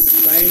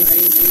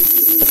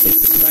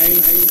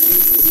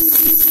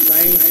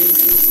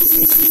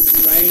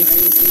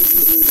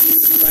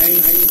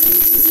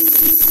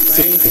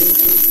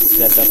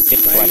 That appear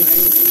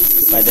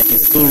twice, but there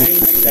is two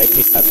rules that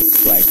it appears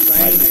twice,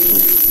 but it's true.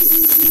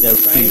 The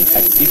rule is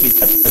that if it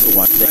appears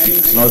once, then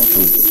it's not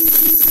true.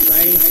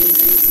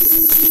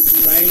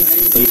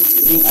 So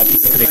it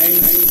appears correctly.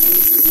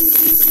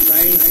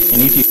 And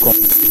if you come,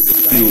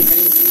 you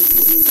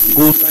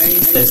go to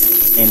Jesus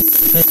and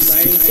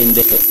first in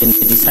the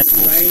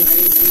disciples,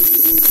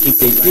 if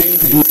they didn't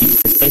do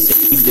it,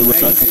 especially if they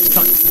were not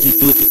instructed to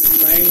do it,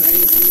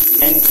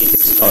 then it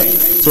is God.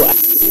 So I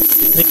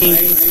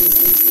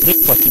three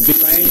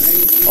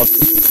possibilities of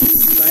this.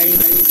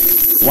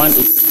 One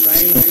is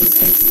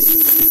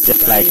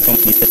just like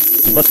somebody said,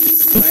 but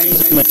two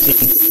mentioned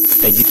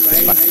the Jesus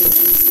fact.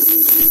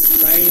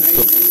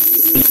 So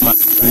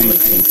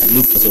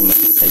Luke also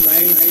mentioned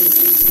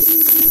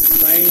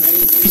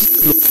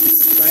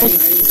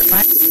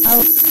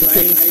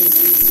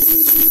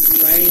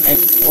and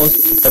also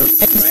the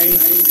rest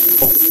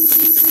of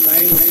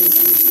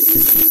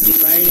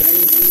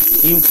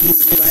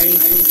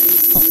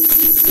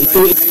so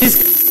it is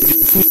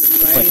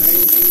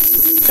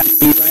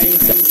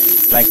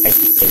like I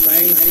said,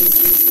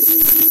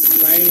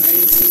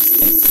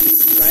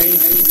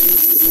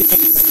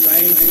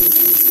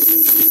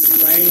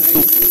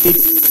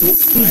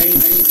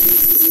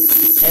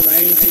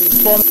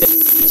 from the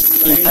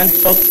in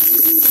Antioch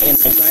and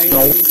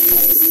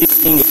this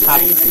thing is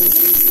happening.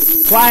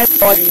 Why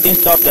God didn't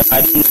stop them?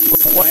 I don't know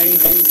what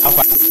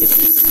happened.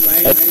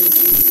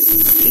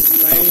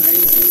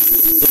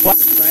 What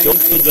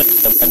don't you do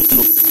them? I don't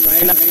know.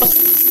 And of course,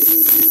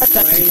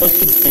 that is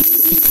also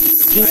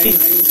Trinity,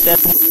 that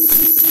one,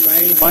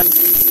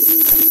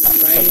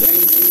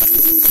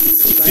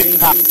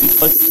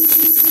 because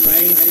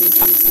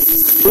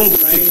don't go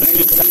to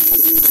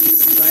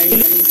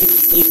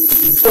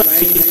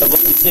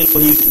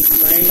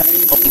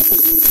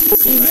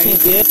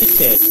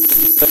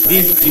but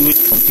this Jewish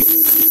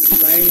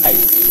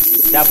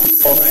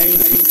therefore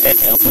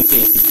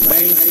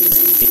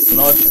it's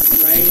not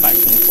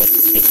fighting for the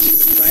church.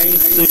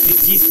 So the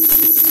Jesus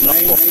is not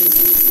for.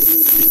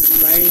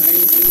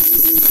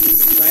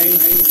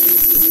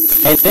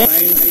 And then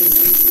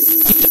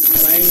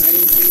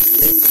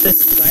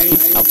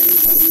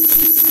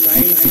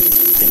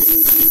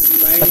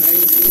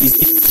is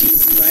it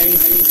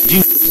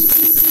Jews?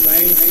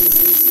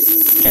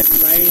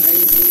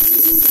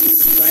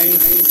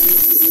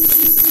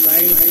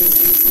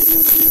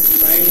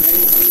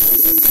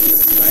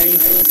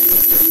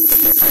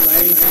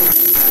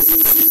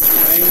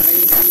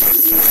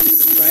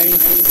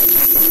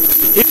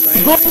 If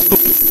you go to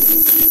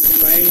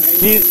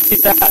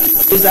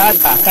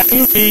can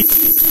you read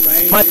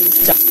Matthew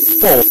chapter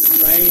 4?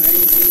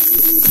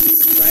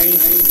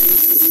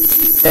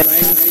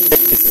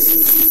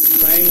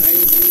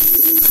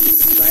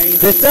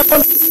 The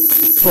second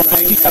from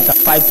Matthew chapter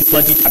 5 to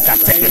 20 chapter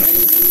 10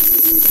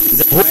 is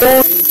a whole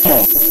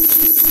more.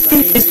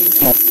 In this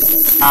more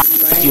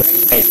what you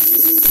heard.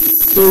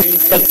 So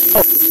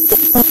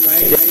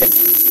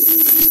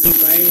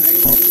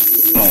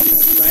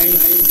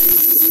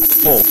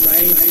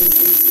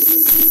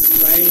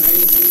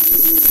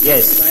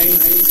yes.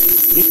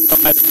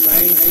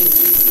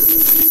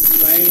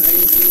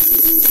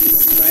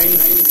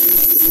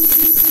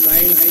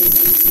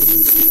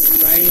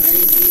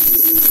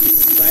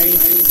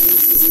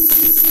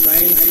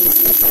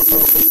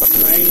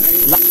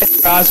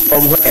 Life comes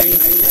from where?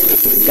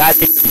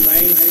 Galilee,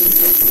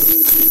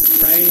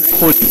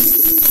 Holy,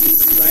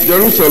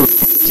 Jerusalem,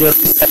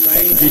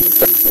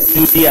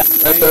 Judea,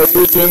 and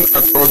everything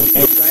across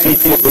the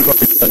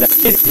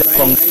This is the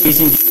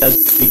congregation Jesus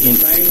speaking.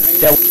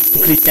 There were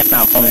Christians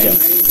among them.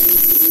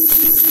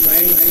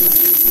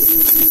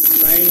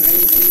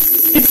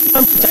 If you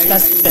come to chapter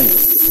 7,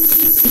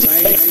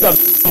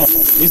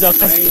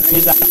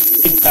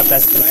 chapter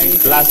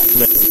 7, last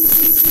verse.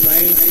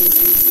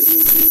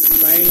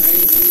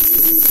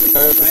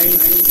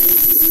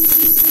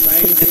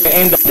 This is the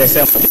end of the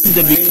sermon. This is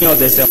the beginning of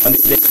the sermon.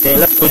 Let's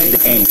go to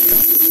the end.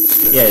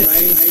 Yes.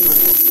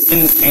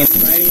 In end.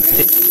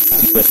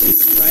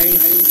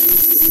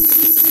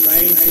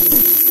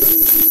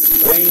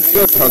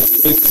 God has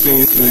been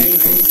saying to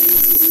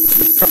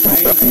the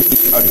company that we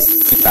are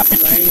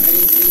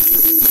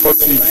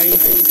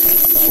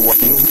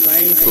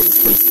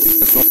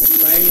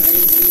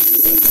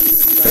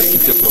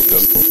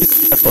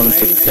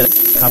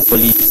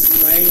Catholic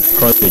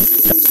cross the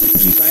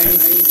Jews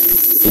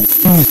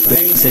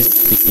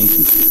speaking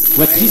to.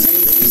 What Jesus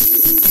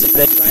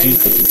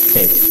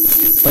said,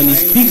 when he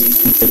speaks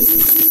to the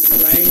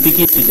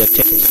speaking to the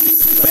church,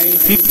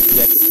 speaks to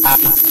the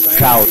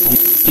crowd, he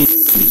speaks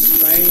to Jews.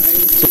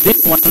 So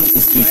this one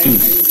is to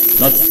Jews,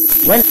 not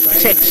when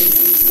church,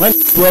 when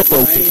 12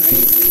 of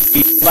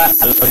we never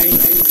allowed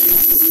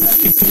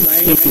people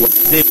came to us,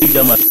 they leave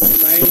them at home.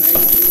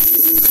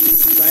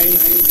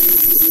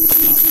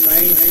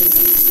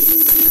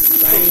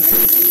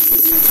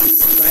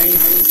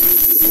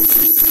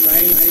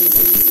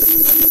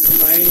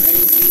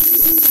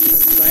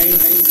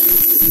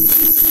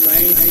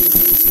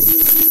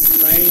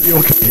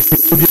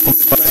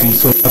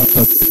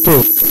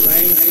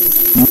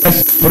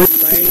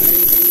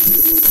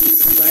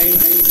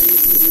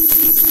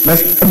 Let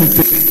me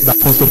take the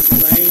Apostle from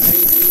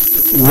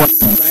 1.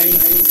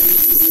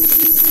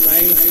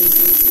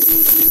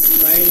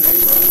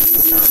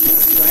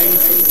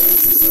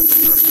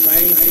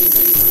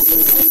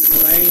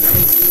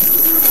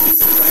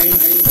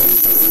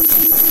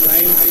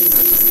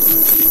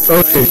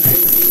 Okay,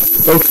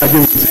 I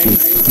give it to you.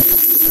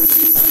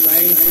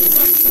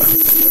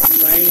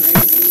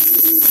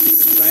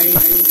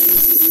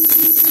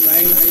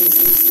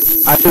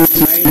 I give it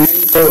to you.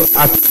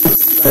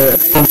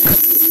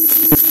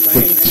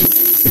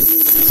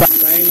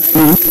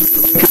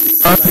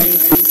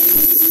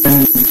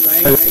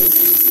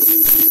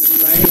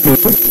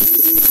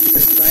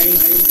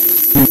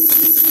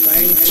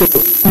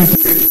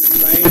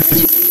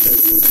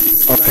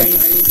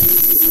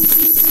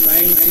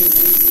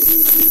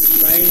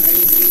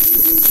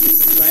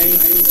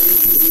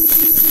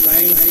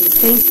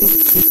 Thank you.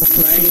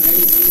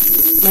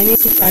 My name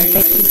is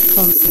Berea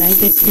from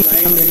United States.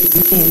 I'm a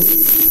Berean.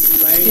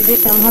 Today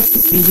I'm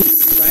happy to be here.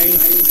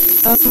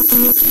 God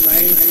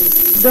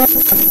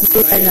has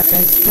made us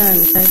understand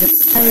that the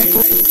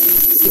Bible,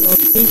 the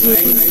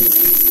origin,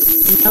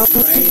 now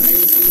the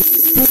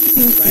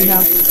things we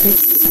have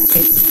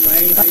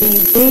created, but the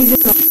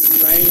basis of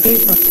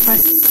faith on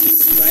past.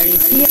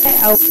 Here I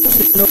want to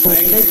know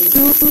that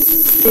you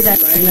say that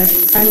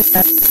understand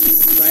that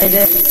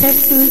the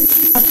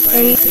texts have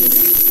faith,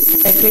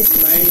 the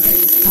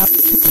Christians have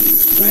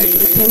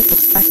in terms of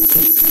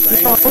fasting. So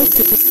I want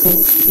to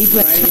know if you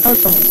are a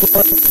child of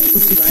God,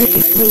 if you take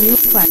it when you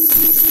fast.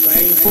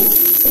 So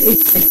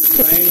it's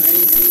a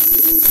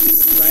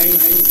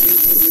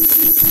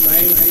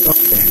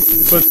Okay.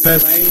 So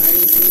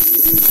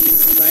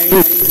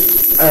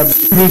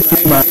next,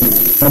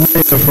 I'm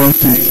in the front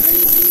seat.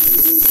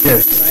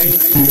 Yes.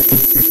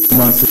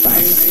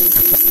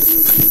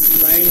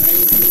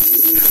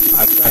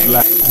 I'd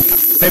like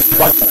next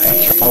part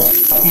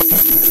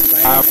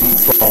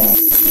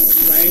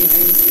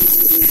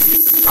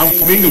I'm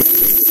from England,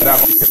 but I'm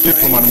still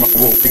from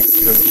Amanor.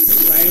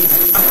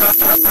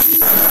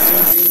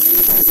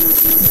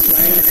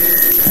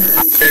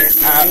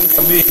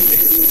 I mean,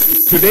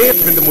 today has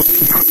been the most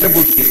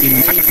incredible day in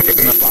my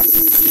personal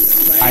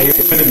life. I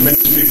have been in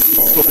ministry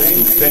for close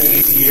to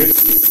 38 years,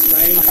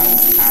 and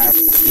I've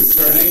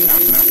returned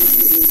to Ghana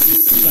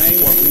to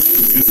what we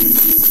do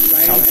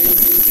help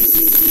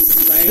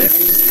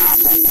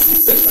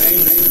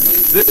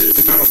this is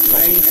the kind of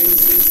stuff.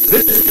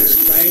 This is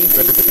very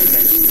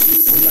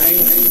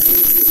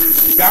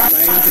God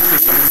is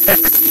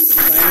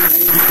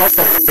because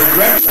of the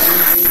red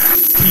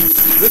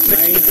this is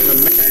the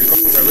mess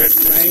because of the red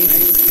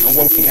and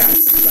what we have.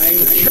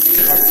 The church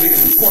has played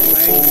an important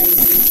role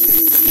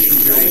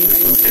in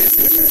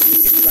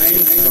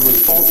the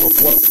result of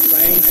what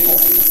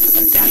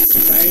and that's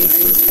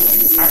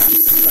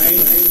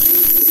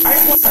I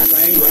want to ask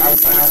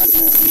my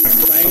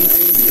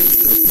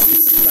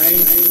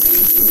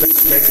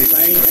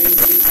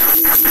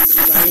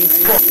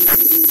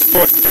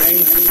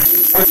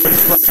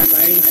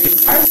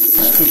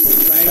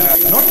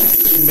not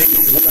to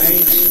make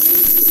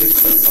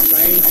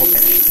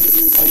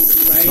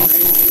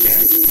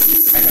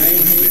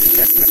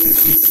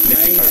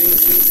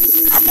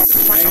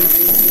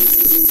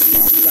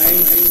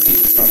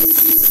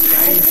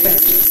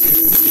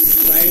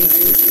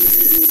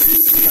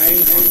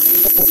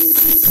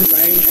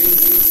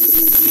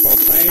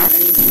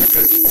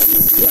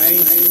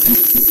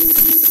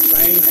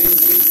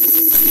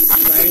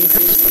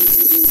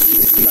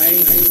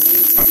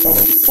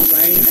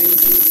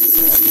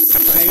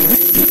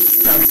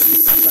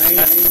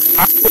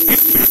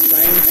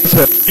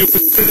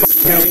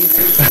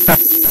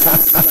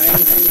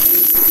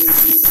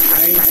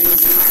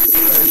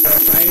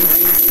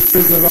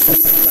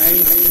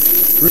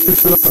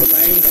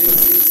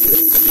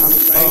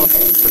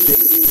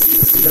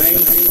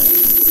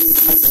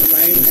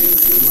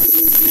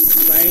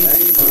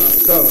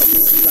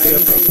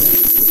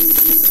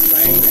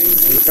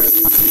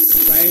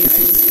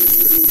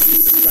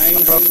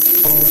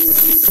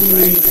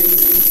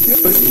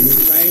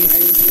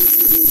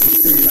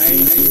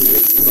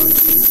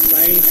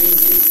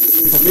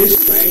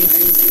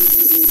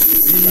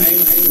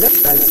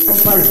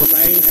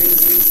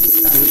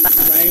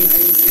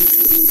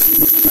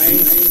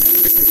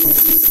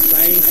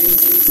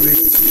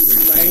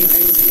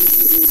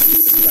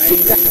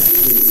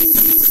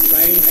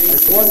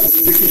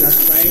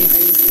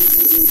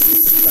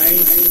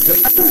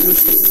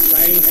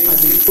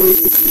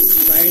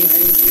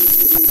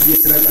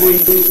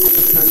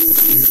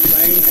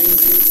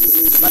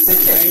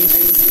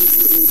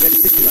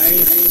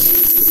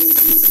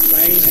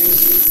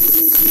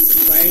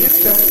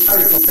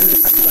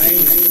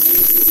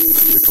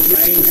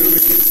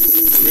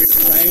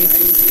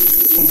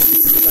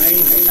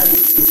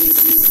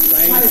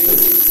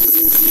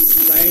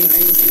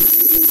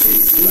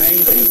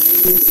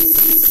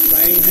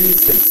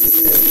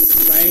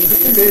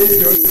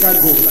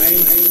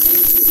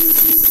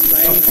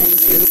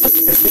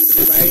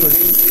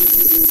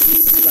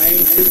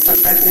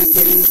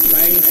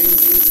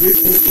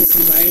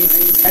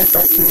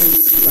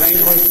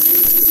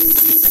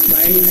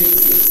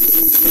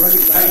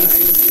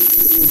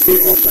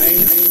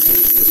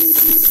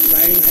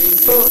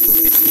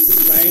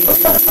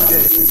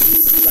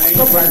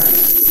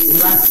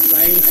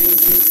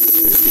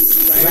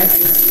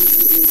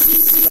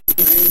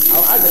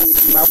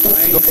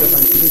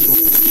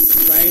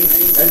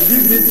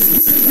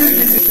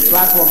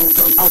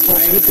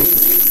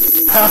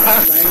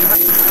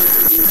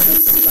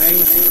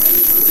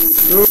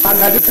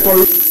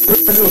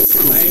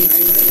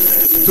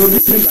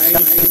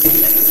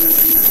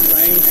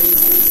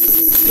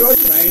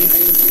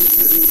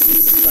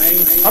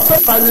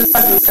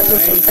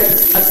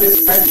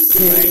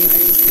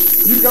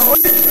you can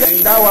only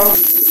get that one.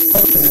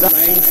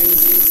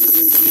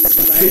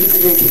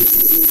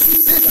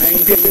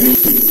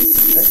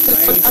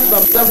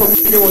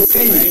 Was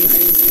saying,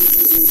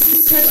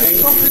 church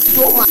is suffering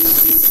so much.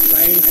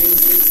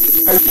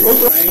 And you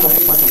also have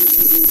automatic.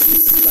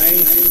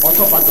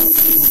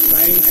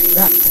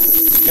 That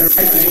the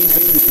right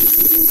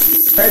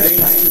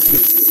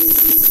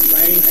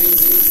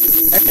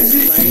and you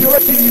see, you know,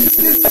 you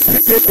see that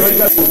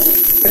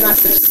and I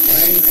said,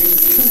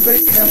 be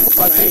very careful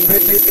about it.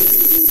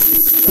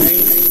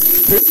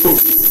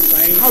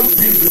 How do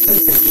you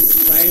blend it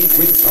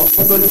with our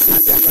following at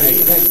the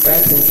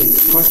right thinking?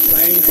 Why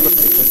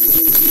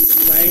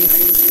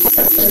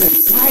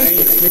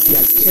the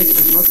church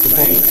is not the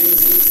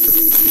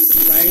body?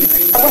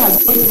 Bible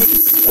has gone through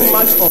so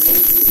much of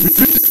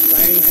religion.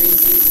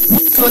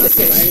 Who's not the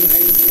church?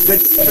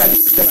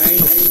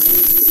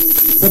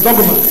 The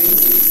government.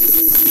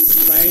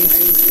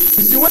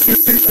 You see, what you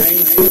think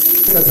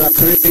as a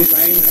creative,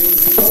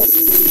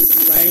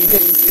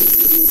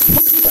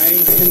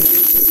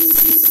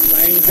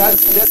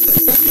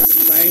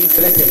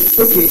 that's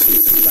okay.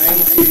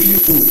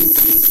 If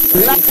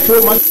you lack so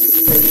much,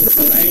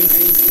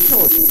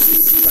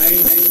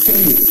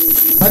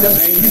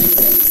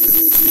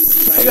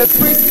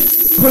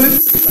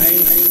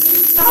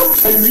 how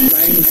can we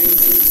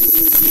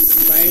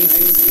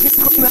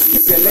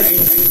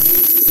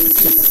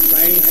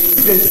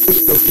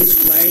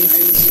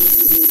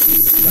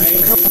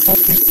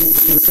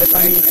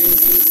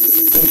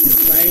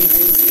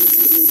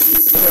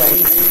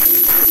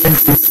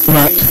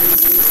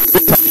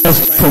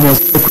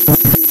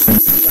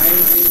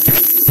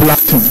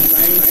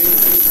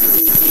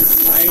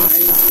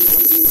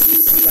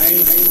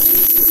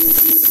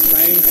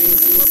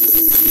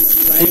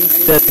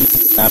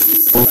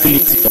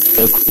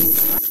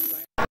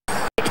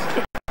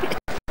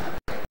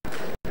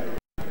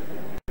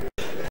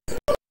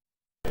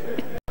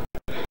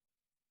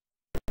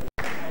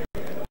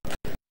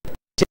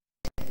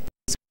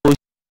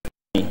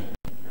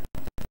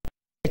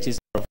is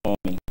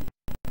performing.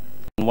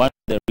 And one of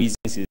the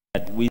reasons is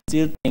that we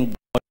still think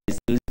God is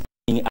still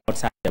speaking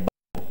outside the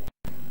Bible.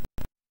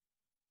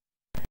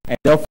 And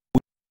therefore,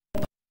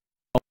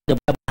 the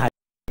Bible has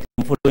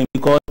been following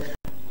because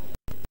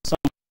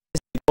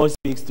sometimes God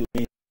speaks to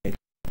me.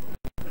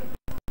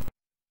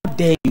 How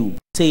dare you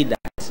say that?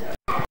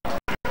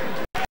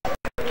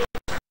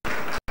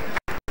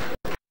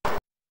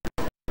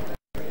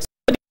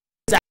 Somebody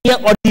is here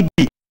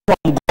audibly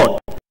from God.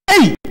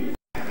 Hey!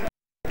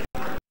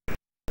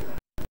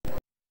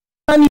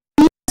 And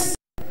yes,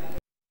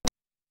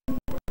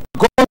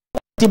 God's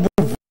audible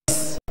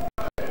voice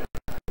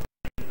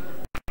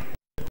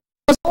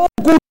was all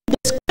good in the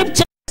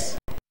scriptures.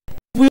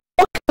 If we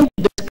all come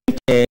to the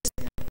scriptures,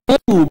 then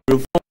we will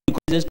perform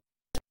because there's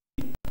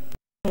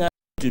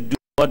to do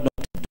what not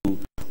to do.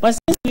 But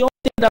since we all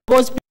think that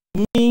God speaks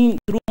to me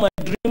through my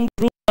dream,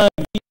 through my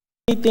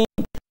anything,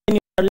 and you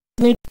are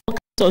listening to all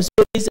kinds of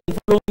stories and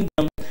following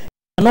them, you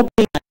are not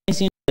paying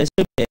attention to the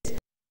scriptures.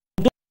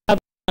 You don't have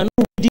to know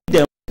who did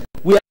them.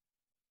 We are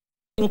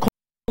in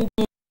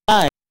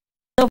life.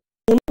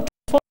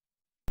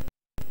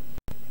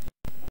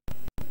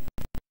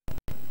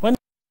 When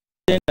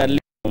the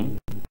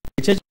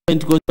church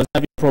went to go to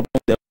having problem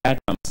with the prayer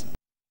camps.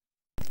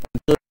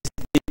 So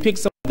they pick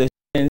some of the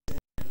students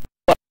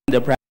who are in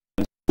the prayer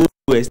camps who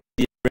were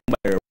still bring by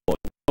a report.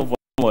 One of them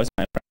was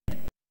my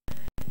friend.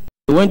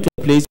 They went to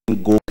a place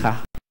in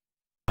Goka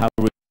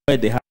where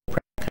they have a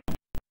prayer camp.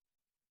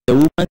 The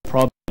woman's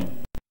problem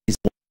is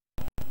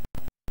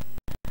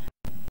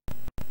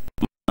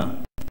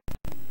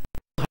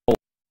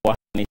or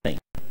anything.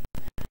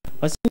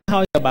 But see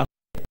how you're back.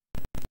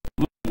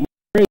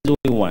 There is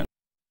only one.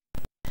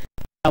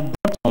 I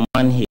brought a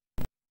man here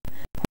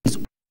who is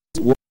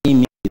working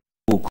me with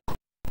the book.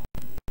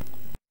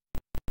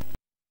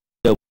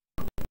 The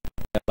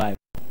Bible.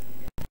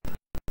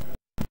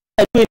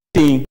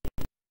 Everything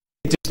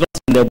it is not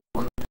in the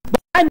book.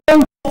 But I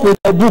don't work with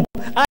the book.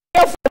 I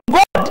hear from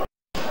God.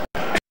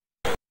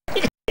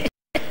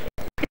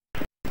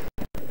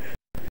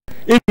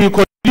 If you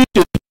continue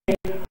to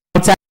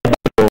outside the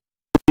Bible,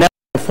 never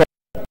fall.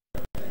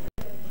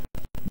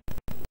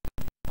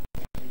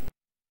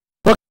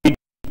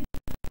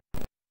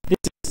 This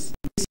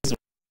is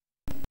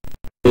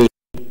a way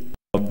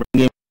of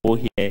bringing people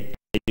here,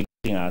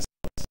 educating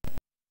ourselves.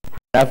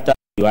 After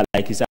you are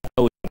like, it's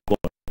after we have gone,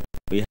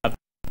 we have to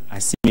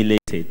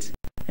assimilate it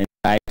and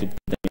try to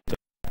put them into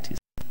practice.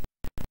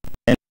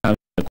 Then comes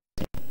the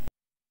question.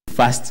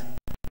 First,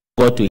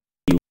 God to hear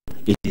you,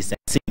 it is a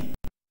sin.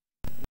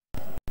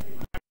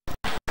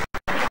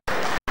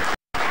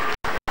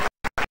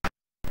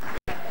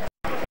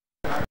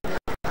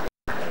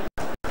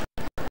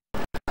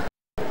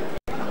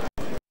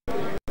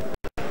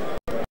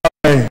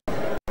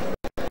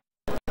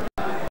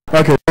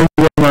 Okay, thank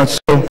you very much.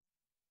 So,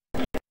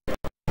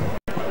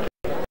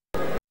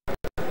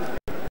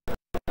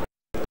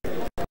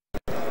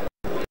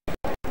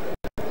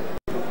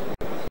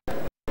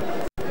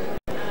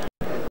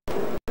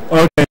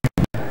 okay.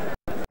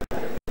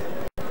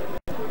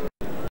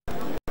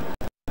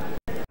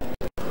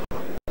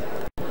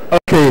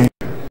 Okay.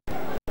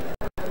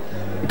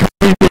 Can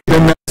we take the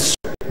next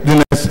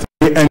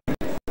and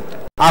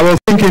I was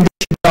thinking this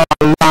should be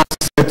our last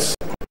set.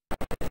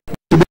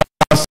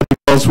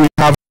 Because we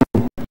have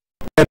to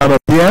get out of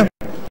here.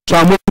 So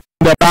I'm moving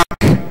in the back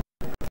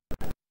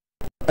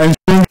and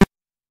showing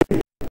you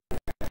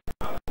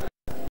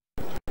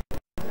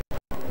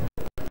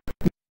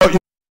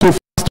too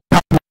fast to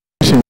have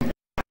conversation.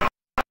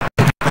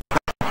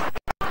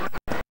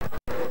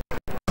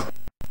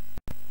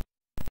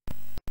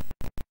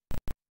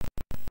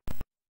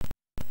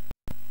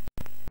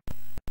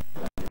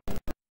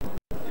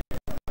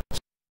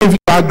 If you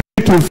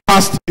agree to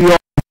fast your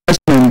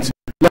investment,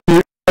 let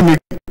me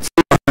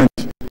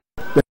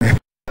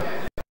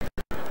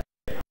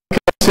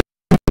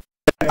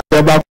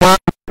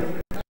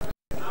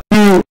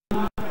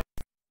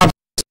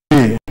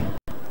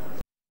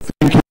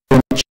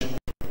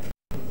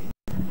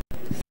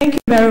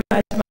very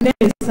much. My name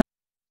is Sam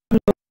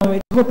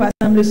with Hope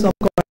Assemblies of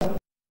God.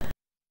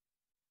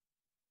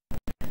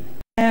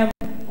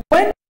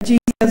 When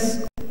Jesus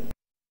was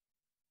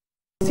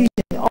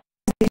teaching, all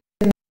his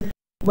teachings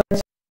were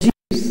to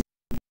Jews.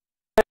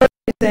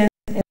 In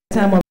the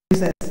time of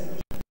Jesus.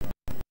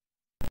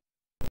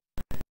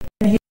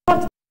 And he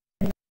taught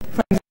them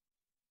from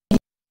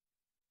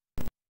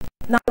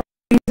now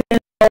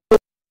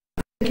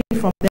taking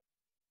from them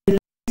the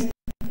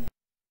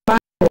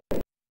Bible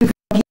to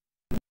forgive.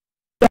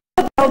 They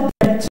tell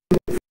them to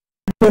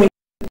pray.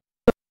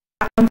 So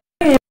I'm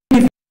very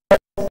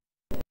difficult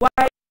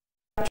why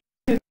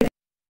to take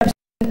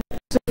exception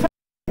to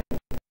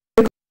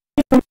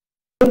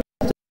from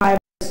chapter 5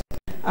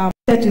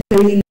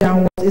 33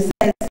 downwards. It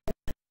says,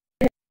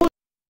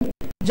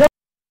 just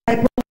like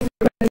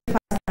frequently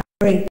fast and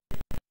pray.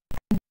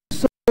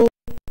 So,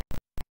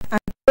 and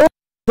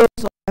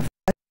those of the fast,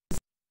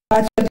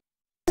 but you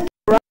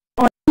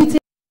on eating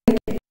and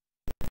drinking.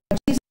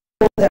 Jesus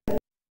told them,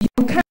 you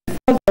can't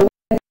force the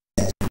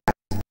wilderness to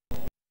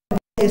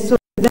fast. So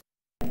then,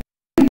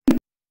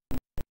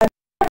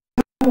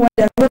 when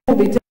the road will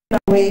be taken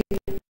away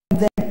from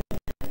them,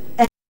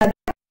 and at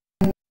that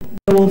time,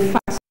 they will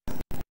fast.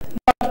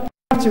 But I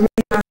have to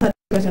really answer the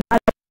question. I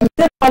will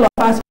take all of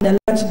us on the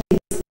lunch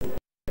dates.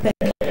 Thank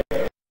you.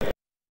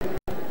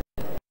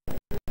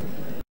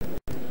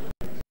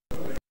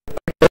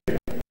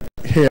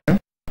 Here.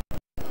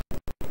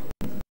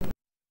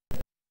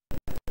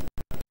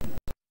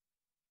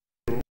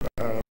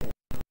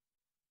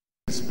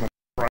 This is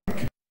Frank.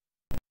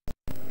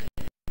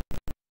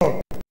 Oh,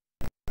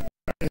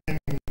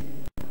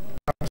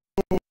 I'm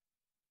so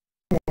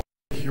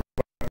you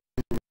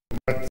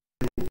Matthew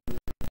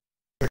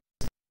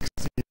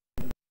 16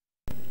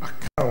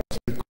 account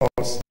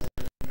because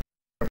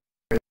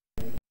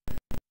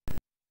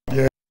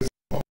yes,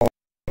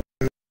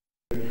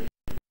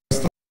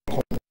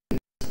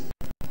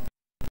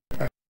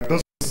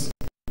 those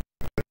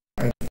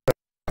and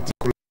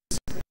particulars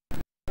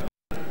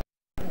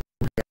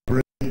we are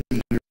bringing to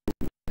you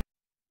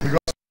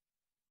because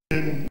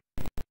in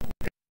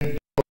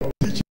your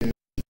teachings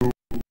you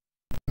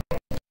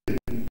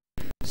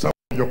some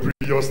of your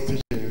previous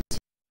teachings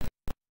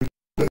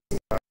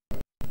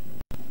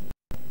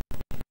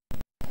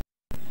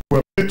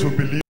we're made to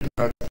believe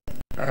that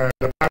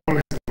the Bible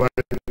is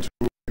divided into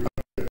what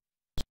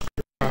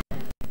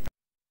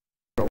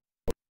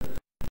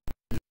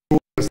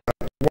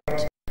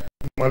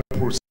normally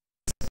proceeds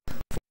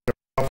from the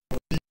mouth of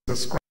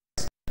Jesus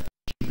Christ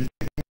should be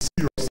taken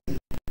seriously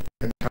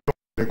and cannot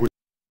be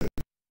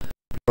negotiated.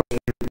 Because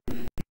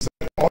you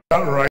said all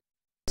that rights,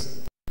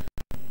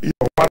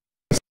 one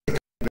second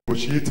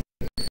negotiated.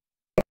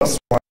 That's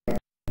why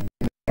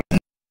in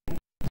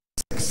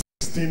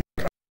 16,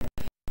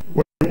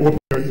 when you open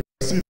your, you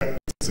can see that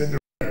it's in the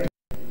red.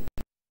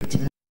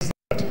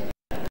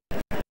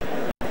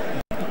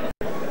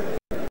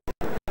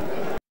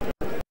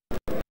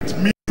 It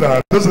means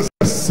that this is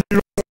a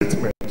serious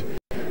statement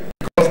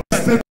because the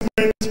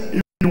statement,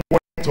 if you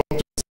went on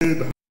to say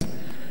that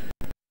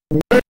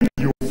when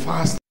you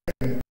fast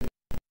and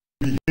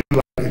behave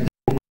like a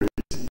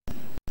hypocrite,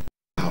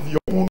 have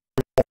your own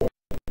reward,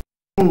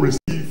 you will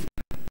receive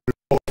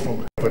reward from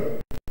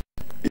heaven.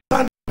 Is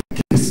that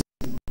the case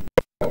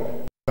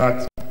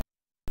that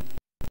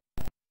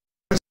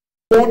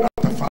reward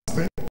after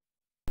fasting?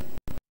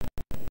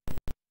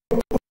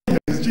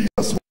 Yes, Jesus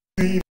was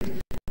saying,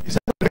 is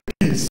that the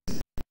case?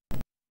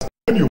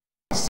 When you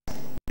fast,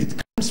 it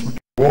comes with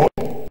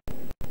reward.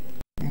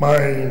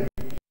 My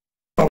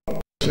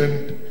question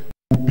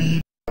would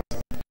be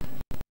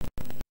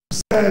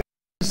that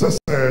Jesus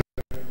said,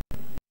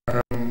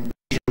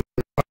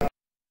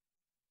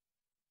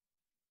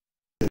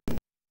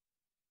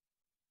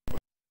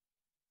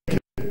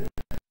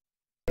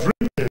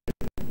 drinking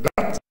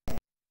that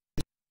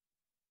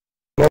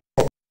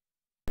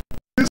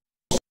this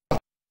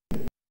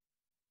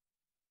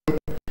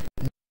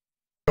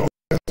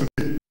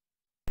today.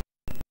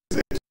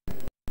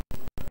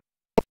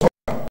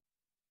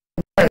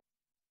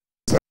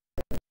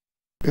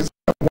 Is it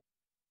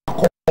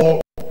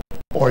alcohol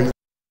or is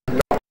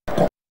it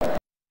alcohol?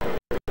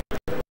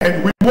 And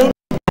we want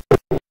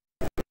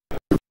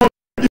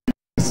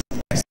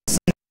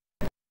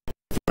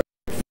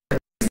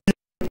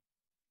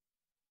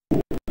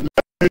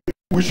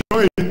we should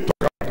not even talk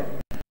about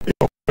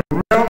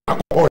real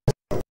alcohol is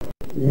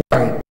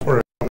wine, for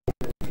example.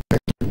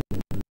 Thank you.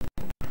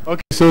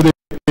 Okay, so the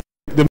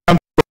man,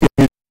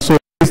 so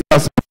this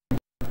is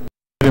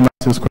very much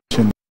this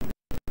question.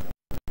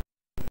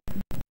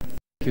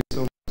 Thank you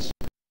so much.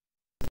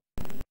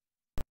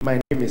 My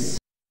name is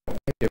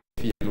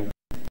VII.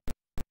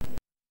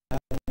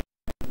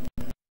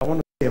 I want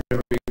to say a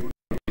very good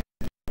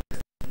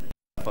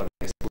for the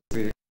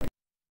expose.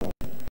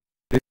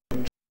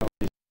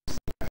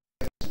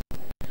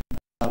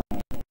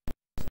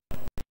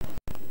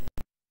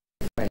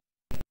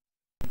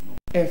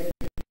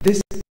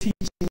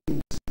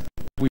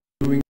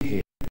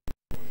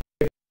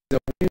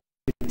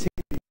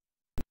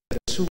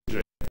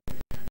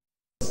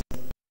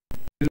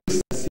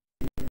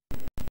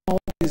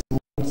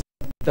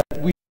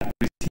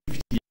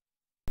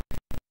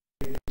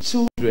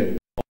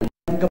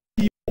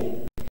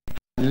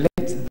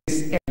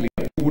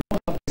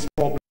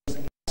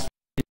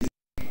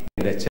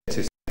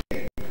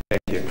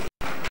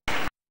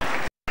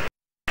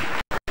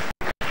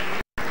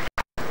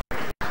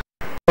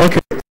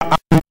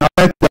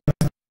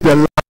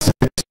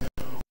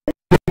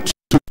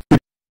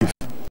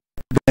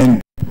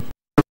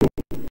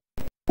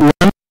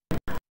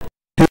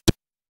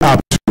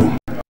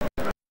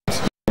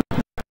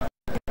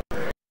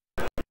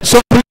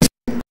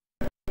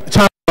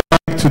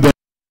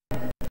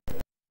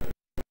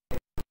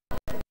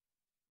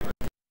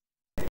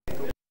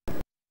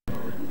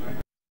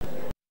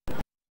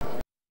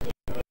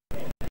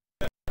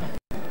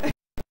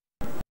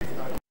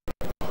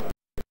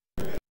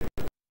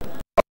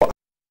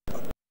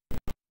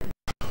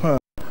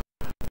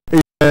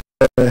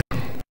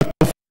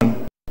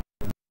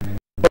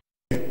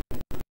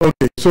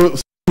 Okay, so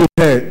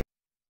okay,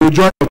 you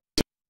join.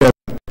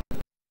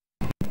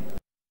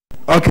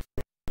 Okay.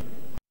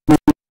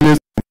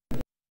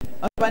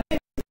 My name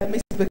is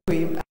Mrs.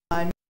 Bakwe.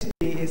 My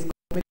ministry is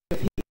Community of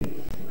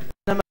Healing.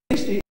 And I'm a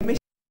ministry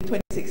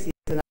 26 years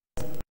and I'm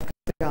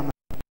a Ghana.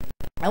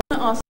 I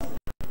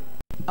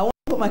want to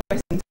put my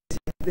question to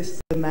this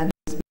man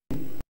who's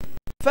speaking.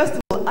 First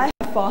of all, I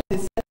have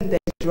fasted 7 days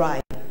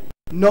dry,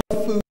 no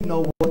food,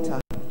 no water,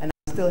 and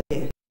I'm still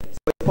here. So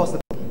it's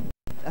possible.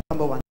 That's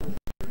number one.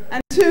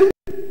 And two,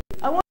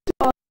 I want to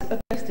ask a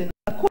question.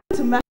 According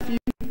to Matthew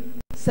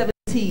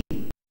 17,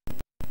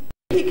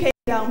 he came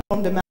down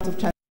from the Mount of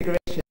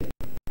Transfiguration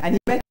and he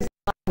met his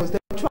disciples. They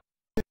were trying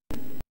to do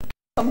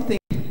something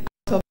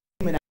out of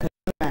human and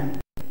man.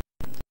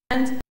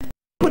 And he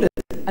couldn't.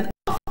 And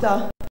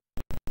after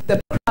the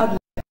crowd left,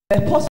 the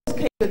apostles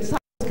came, the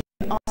disciples came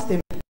and asked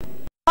him,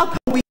 how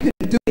come we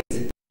couldn't do it?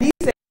 And he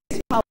said,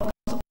 this power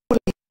comes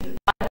only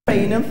by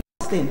praying and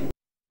fasting.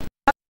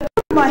 I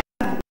put my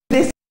hand on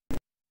this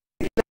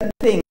particular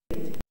thing.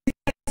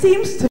 It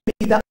seems to me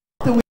that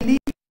after we leave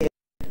here,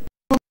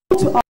 we'll go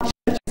to our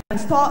churches and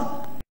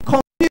start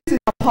confusing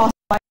our past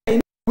by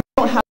saying we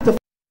don't have to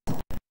fast.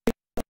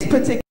 This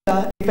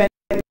particular event,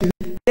 they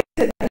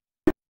said that it's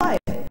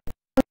required.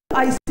 What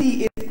I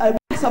see is a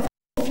mass of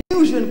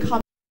confusion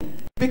coming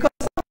because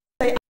some will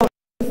say I don't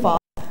have to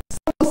fast,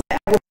 some will say I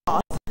will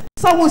fast,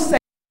 some will say I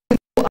will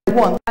do what I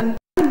want. And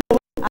I know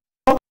as a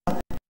doctor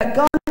that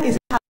God has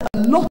a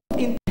lot of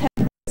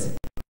intemperance. A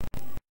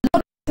lot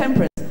of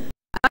intemperance.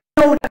 I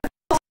know that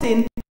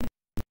fasting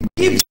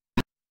gives you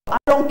power. I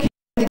don't care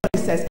what anybody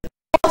says.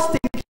 Fasting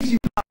gives you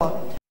power.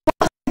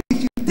 Fasting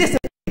gives you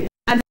discipline.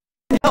 And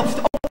it helps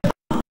to overcome.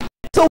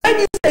 So when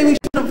you say we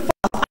shouldn't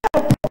fast, I have a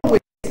problem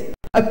with it.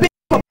 A big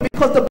problem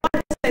because the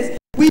Bible says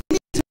we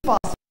need to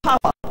fast for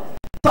power.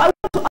 So I want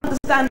to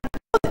understand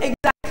what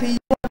exactly you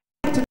are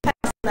trying to tell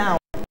us now.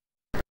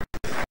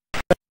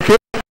 Okay,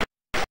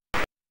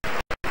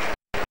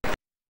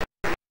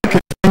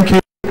 thank you.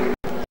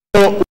 So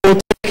we'll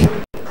take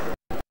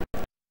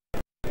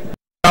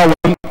that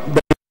one,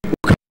 but we'll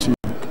come to you.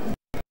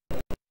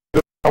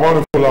 I want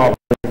to follow up.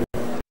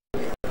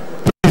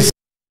 Please,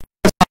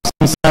 let's have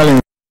some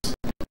silence.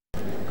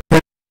 Thank you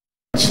very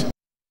much.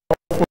 I'll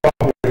follow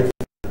up with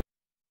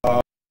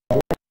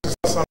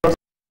Sister Sandra.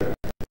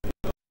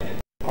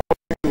 I want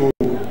you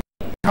to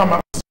come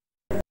up.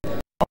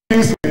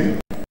 Obviously,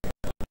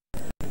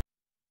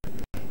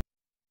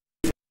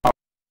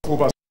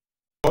 over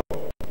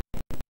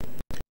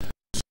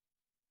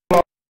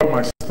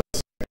my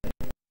sisters,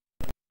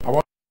 I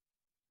want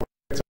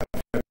to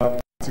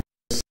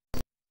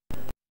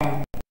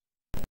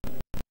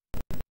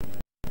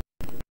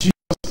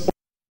Jesus,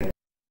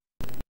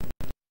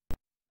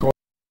 God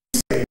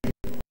said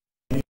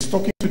he's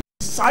talking to the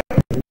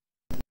disciples,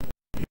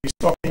 he's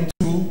talking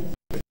to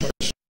the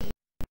church,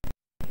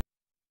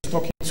 he's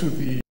talking to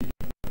the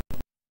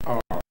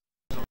crowd,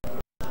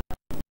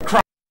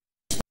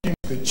 he's talking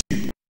to the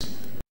Jews.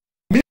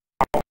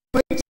 Meanwhile,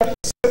 things that he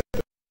said to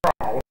the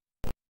crowd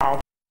are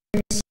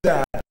things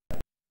that,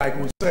 like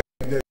we said,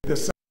 the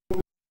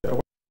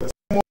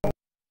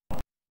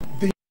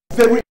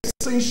very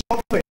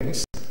essential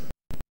things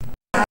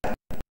that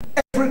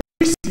every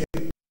Christian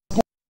is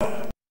going to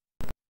have.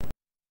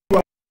 You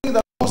are saying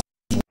that Moses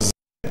was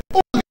sent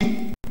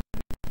only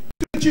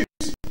to the Jews.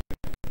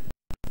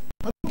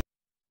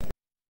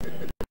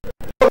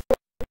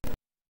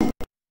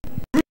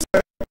 We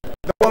said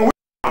that when we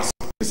ask,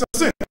 it's a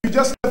sin. You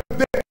just left it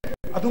there.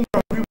 I don't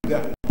agree with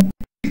that.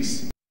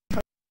 Please, can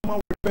you come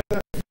out with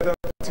better materials?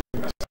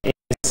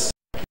 Yes.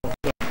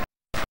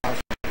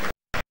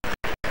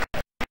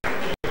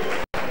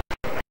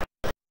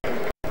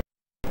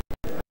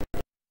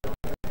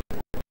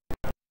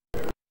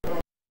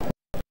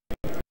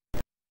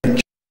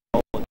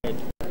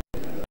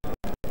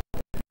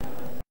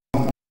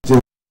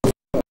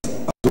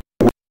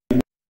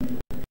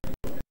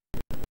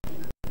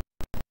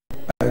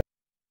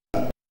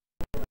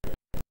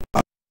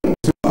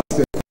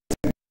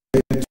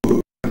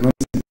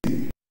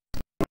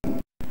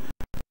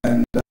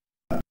 And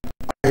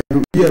I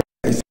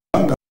realize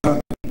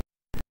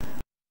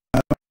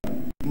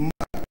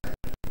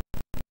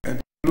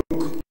and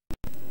look,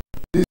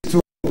 these two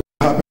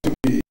happen to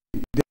be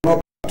the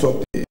not part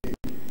of the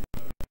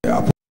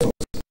apostles.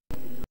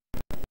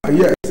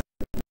 Yes, the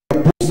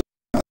apostles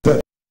are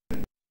said,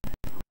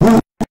 who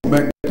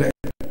recommended them?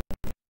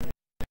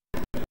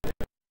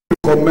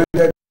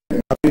 Recommended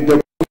them, I mean, the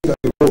books that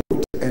they wrote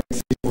and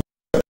see who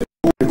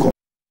recommended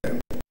them.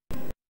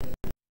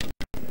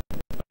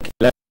 Okay,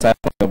 let's talk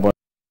about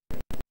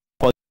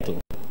Porto.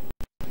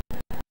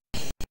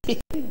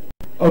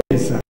 Okay,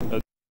 sir.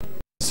 Okay.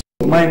 So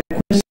my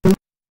question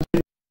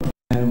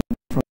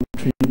from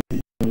Trinity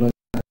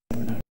Theological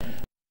Seminary.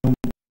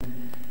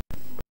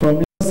 From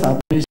your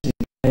submission,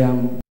 I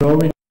am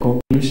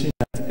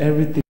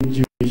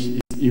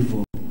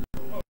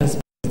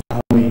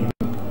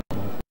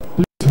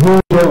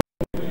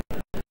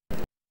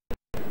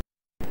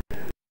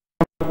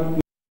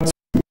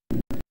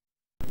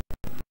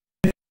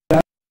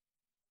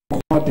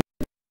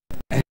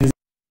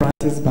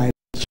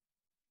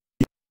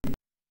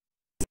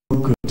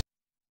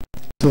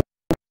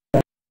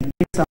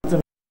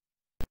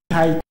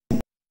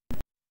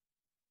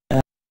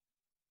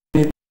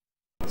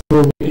So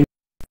if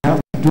I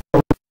have to do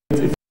all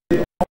this,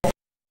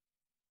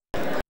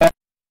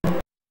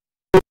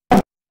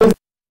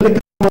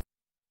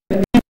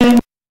 even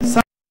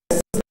some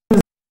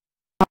systems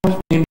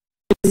have in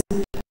place,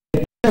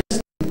 the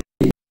church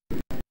today,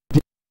 they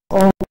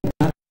all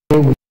that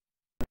way.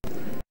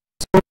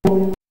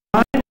 So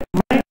my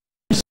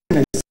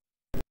question is,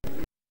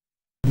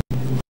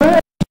 where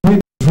do we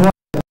draw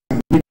the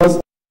line? Because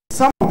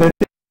some of the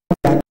things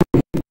we are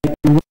doing, like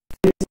the way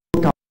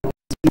Facebook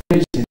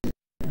inspiration,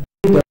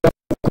 doing the work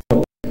of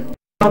God,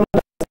 found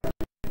that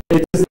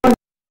it is not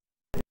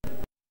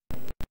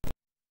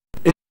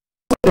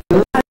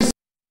the lives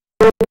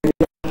of the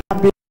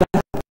habit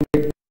that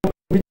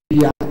which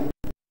we are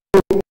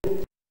to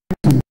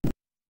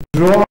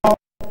draw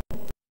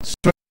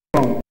strength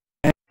from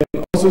and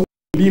also to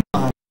live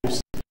our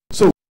lives.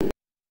 So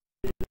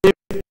if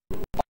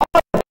all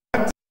the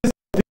practices of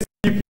these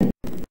people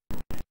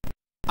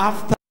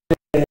after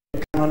the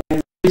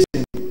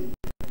canonization,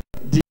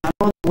 they are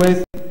not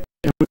worth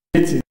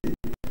emulating,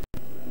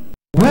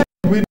 where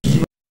do we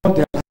draw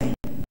the line?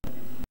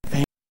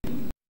 Thank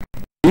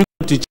You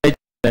go to church on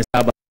the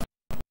Sabbath.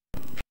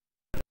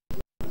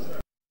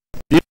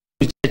 You go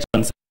to church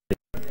on Sunday.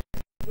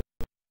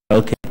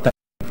 Okay.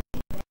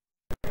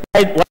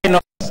 Why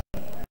not?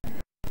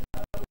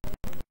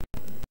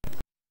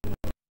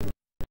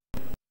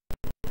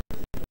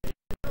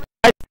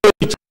 I go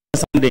to church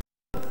on Sunday.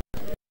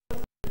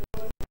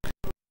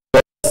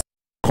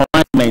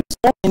 Commandments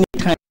so many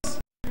times.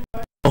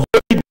 The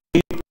holy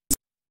day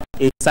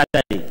is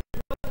Saturday.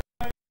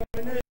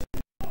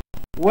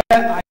 where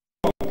I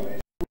go,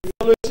 we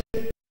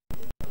fellowship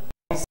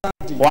on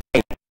Sunday. Why?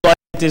 Because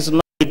it is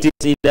not. It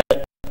is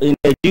in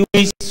the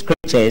Jewish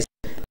scriptures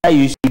that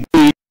you should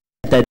do it.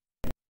 That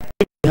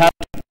if you have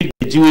to read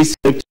the Jewish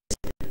scriptures,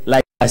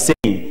 like I was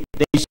saying,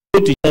 then you should go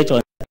to church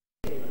on.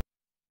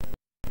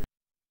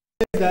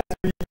 That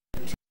we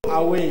throw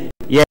away.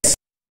 Yes.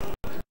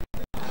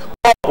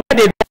 Oh, what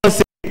did Paul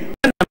say? When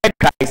I met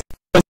Christ,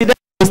 consider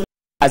those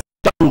as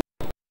dung.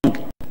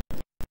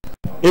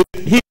 If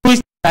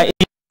Hebrews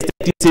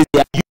it says they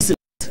are useless.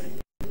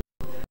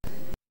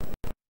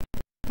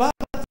 But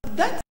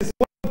that is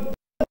what.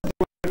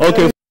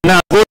 Okay, now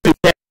go to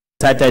church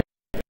Saturday.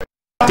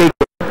 Take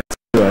it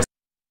serious.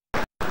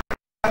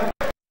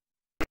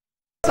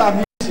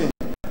 Submission.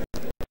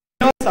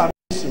 Not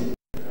submission.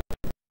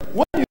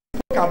 When you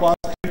spoke about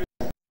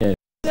scripture, Yes.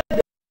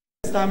 the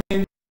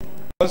Testament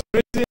was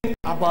written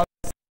about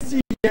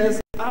 60 years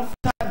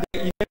after the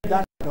event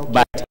that occurred.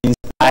 But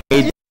inside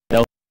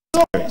the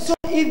So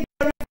if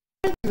they're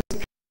referring to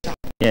scripture,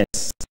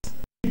 yes.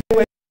 if they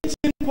were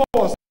teaching Paul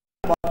was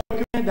about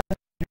document that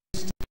he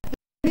used, it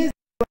means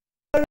they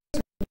were referring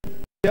to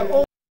the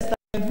Old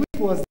Testament which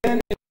was then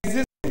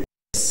existing.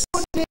 So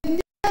they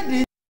needed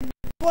it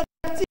for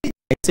that teaching.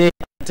 I say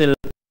until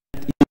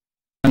you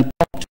can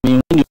talk to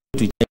me when you go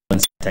to church on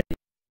Saturday.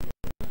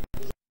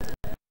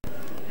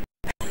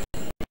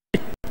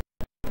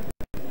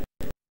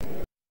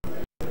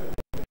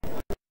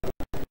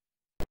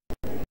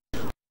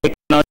 I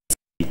cannot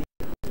see.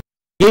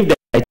 Give the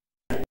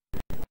criteria.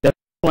 The first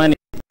one is,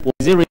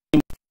 was it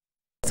written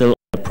by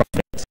a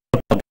prophet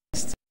or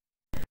Christ?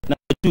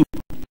 Number two,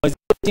 was it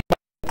written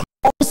by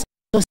a close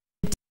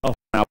associate of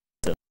an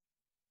apostle?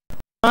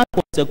 Mark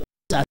was a close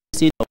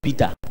associate of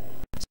Peter.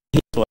 So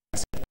his was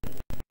accepted.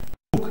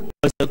 Luke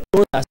was a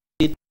close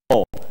associate of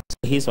Paul. So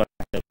his was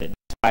accepted.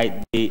 That's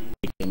why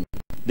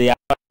they are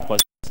not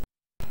apostles.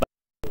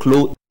 But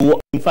close,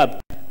 in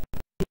fact,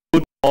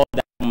 put all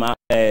that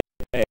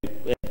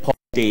Paul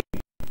did.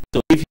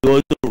 So if you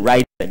also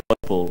write the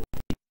gospel,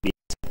 it will be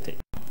accepted.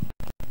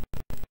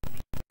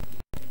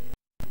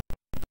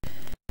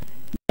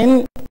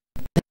 Then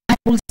the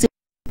Bible says,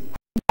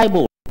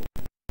 Bible.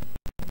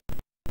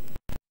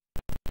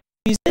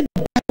 You said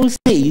the Bible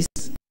says,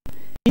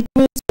 it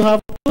means you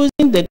have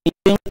chosen the King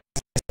James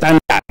as a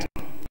standard.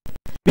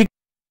 Because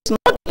it's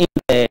not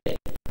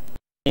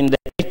in the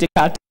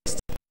critical text.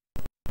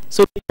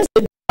 So let's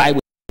say the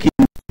Bible King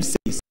James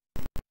says,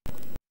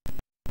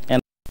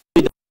 and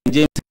the King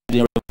James has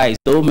been revised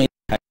so many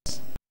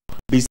times.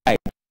 Besides,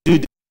 two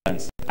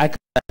demons. I cast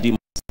out demons.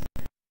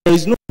 There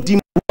is no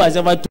demon who has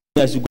ever told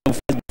me I should go and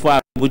fast before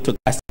I go to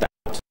cast it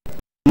out.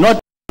 Not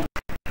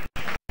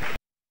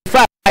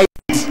before I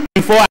eat,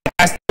 before I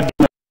cast out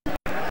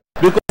demons.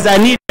 Because I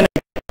need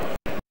energy.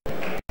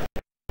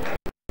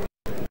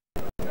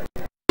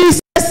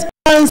 Jesus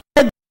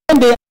answered when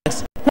they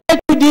asked, why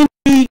couldn't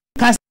we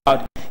cast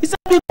out? He said,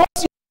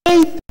 because your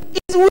faith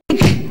is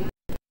weak.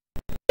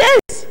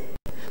 Yes.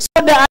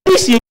 So the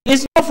addition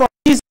is not from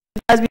this,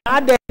 it has been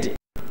added.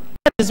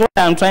 That is what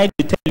I'm trying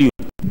to tell you.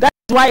 That's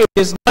why it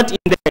is not in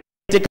the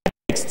critical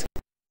text.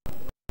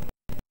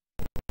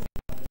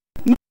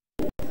 No.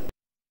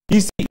 You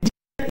see,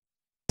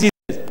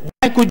 Jesus,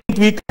 why couldn't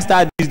we cast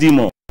out this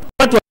demon?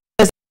 What was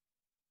this?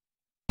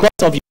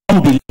 Because of your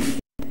unbelief.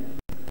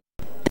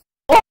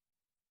 Oh.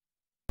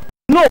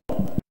 No.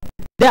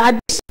 The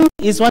addition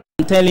is what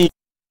I'm telling you.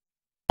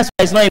 That's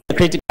why it's not in the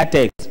critical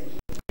text.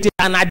 It is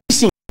an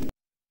addition.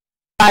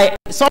 by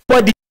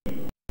somebody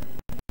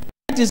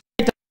that is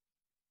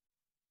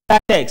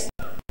that text,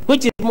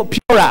 which is more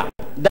purer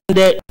than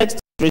the text,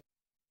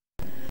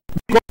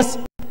 because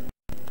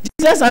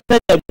Jesus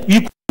answered them, you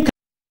couldn't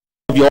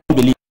of your own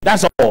belief.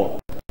 That's all.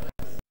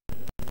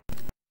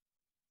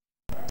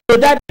 So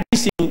that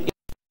teaching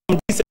from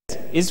Jesus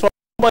is from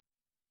somebody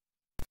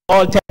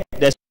alter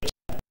the scripture,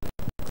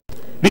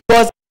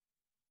 because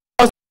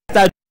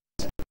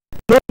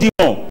no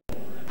demon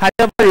has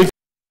ever refused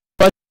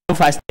to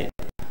fast.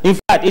 In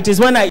fact, it is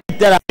when I eat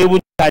that I'm able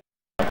to catch.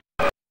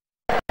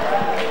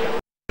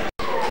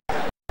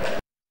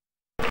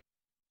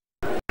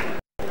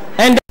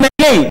 And then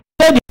again,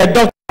 tell the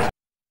doctor,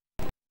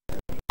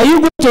 are you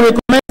going to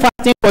recommend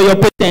fasting for your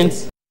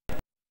patients?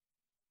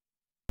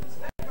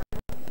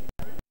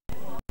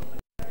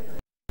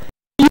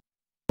 You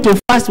to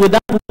fast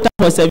without water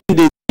for 7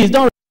 days. Please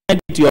don't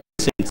recommend it to your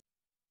patients.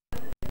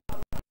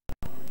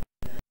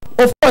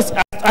 Of course,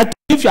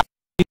 if you are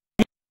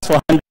for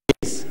 100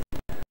 days,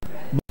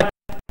 but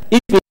if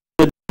you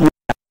without water,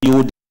 you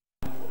would.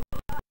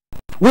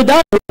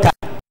 Without water,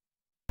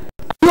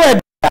 you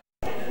are without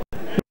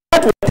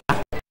water.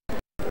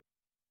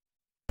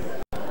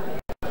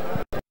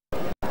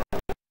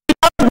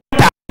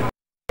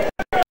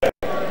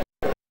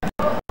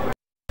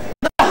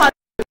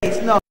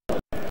 No.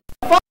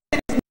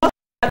 Fasting is not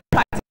a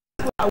practice. That's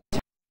what I would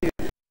tell you.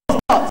 It's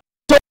not.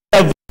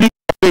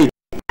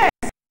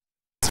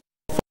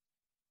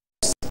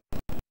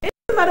 It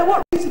doesn't matter what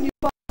reason you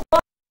fast.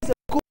 Fasting is a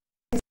good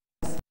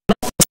business.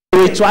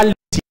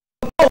 Spirituality.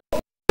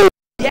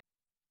 Yeah.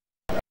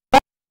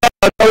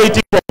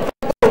 Authority for.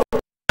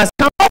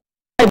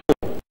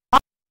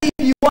 If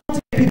you want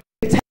to be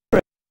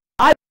temperate,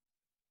 I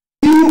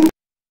do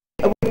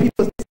with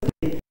people's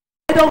discipline.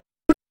 I don't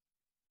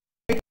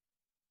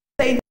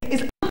say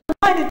it's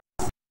undermining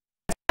us.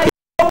 I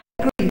don't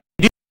agree.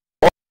 If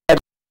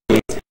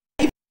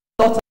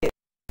not it,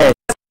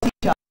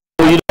 teacher.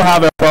 So you don't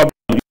have a problem.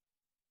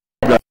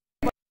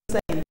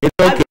 Saying, It's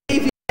I okay.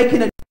 believe you're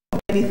making a joke of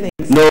many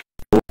things. No.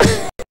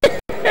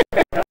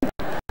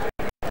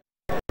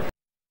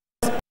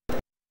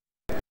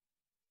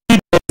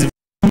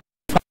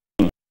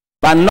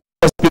 But not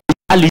for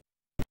spirituality.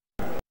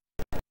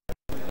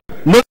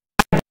 No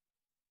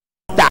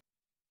that.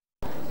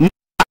 No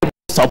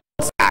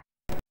supports that.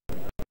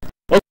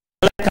 Okay,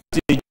 let's come to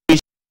the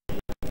Jewish.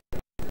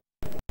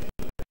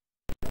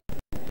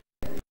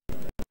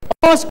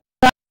 All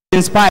scripture is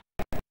inspired.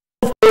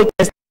 Of Old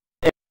Testament,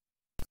 they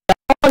are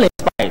all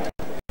inspired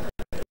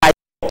by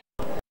God.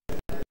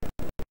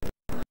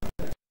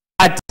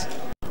 But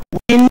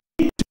we need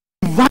to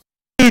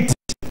evaluate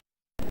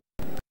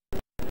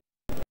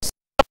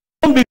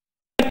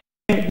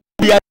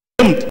we are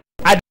doomed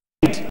at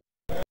the end.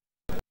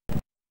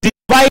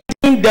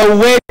 Dividing the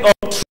word of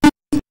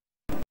truth.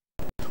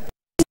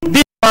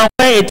 This one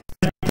where it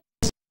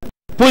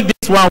put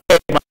this one where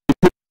it must be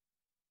put.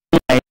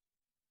 That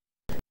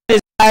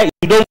is why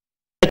you don't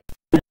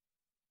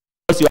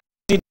because you are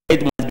it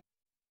must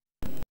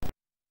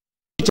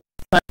be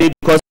Sunday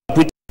because you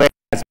put where it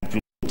has been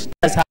put.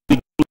 That's how we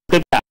do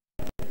scripture.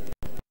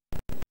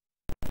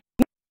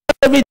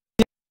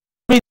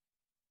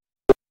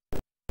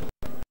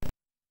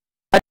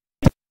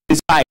 Is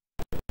fine.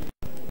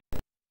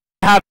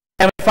 Have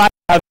the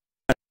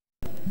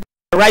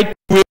right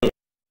will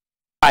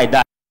by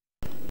that.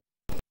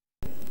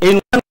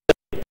 In one of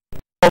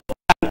that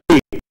way,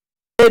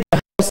 the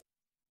house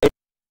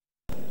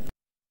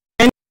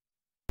and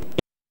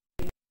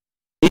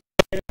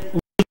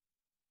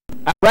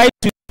right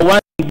to the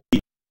one in B.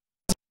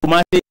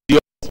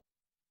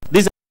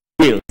 These are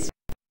wills.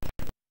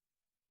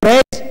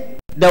 Read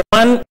the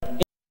one in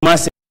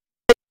Massive.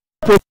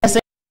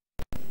 Processing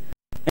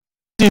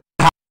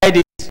hide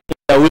it in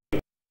a way.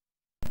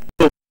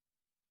 So,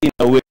 in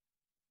a way,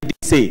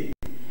 he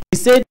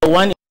said the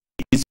one in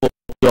B is for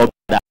your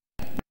brother,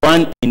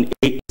 one in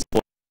A is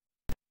for.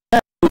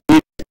 That's the way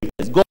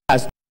God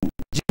has to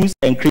Jews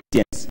and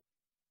Christians.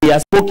 He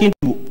has spoken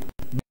to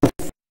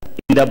both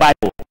in the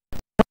Bible.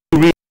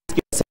 Read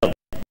yourself.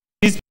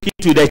 He's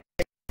speaking to the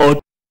church,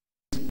 or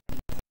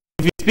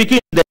if he's speaking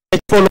to the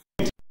church, follow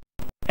it.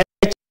 And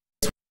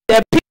the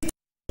peace,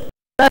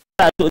 that's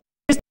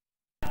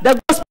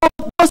the gospel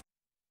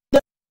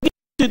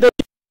to the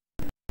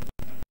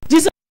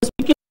Jesus was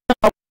speaking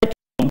about he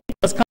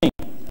was coming.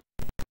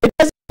 It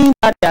doesn't mean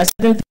that there are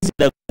certain things in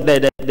the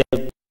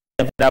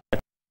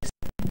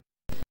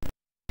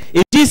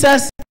if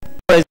Jesus,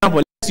 for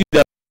example, let's use the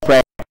Lord's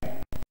Prayer.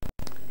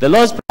 The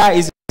Lord's Prayer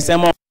is a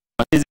sermon,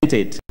 isn't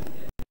it?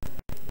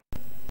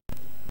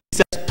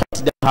 Jesus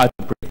taught them how to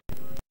pray.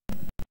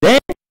 Then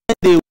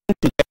they went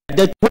to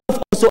the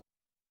 12 also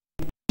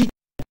teach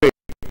pray.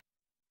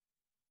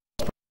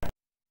 So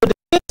the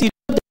things he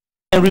taught them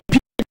and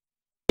repeat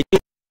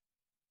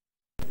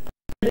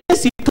the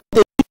things he taught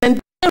them and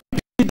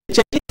repeat the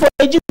church for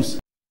the Jews.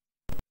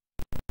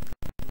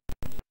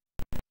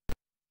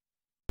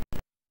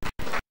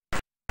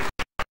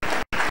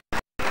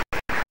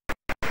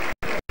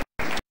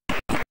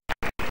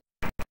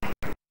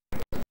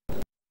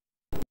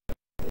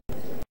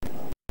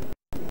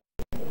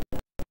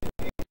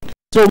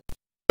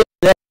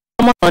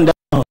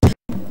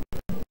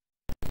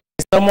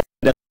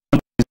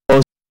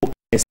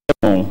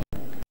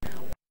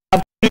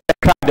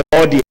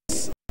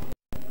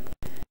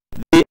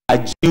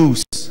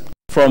 Jews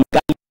from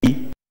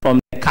Galilee, from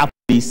the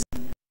Catholics,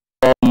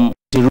 from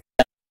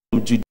Jerusalem,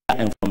 from Judea,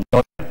 and from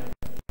Jordan.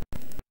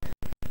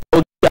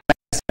 So,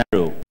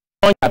 scenario.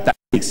 On chapter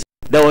 6,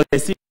 there was a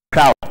sick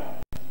crowd.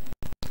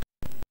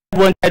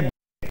 Wanted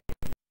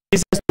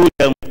Jesus told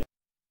them,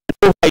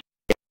 "Go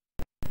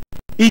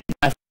eat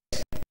my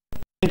flesh,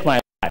 drink my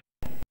blood."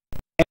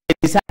 And the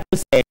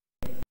disciples said,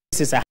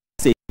 "This is a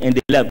saying," and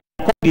they left.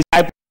 They called the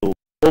disciples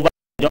over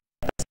John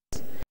chapter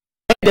 6.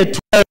 Then the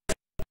 12,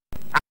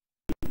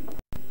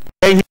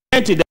 when he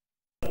went to the,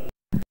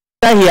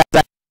 then he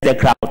addressed the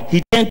crowd.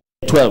 He turned to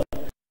the 12.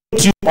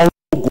 "Don't you also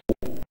go?"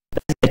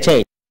 That's the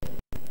church.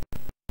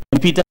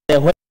 And Peter said,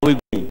 "Where are we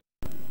going?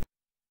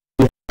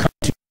 We have come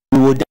to, we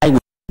will die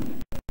with you."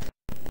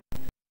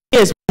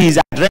 Yes, he's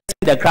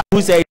addressing the crowd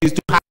who said it is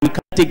too hard, we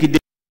can't take it.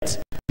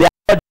 They are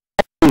not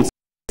disciples,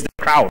 it's the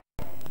crowd.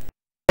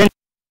 And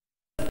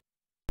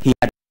he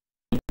had,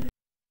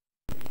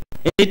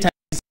 anytime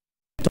he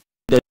talked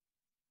to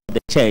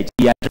the church,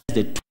 he addressed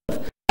the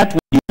 12. That's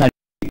what you can do.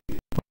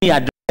 When he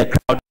addressed the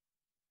crowd,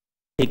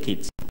 take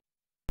it.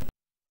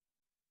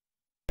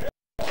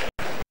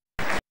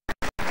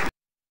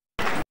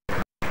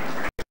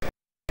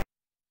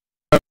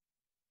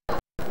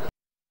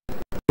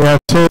 We have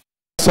told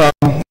some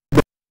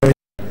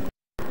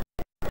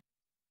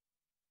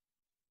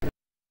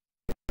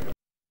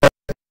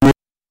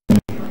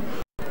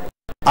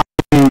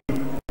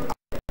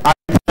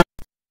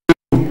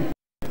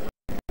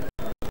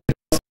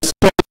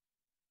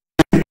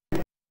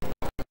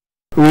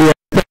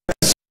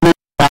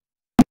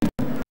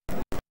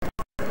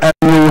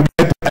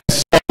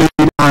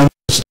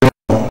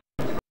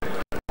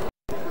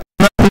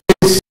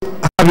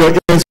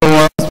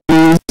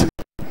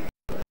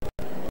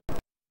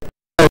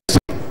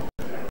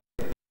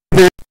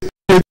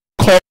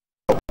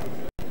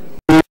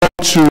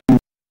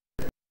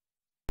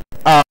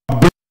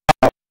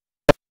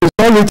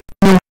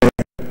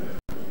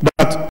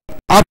that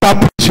after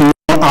preaching, you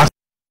don't ask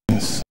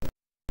questions.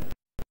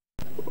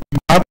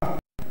 But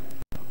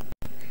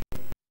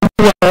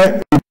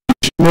where you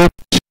preach, no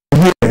preaching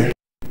here,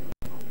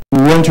 we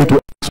want you to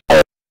ask all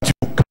that you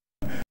can.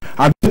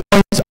 At this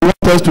point,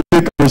 I want us to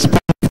take a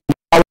response from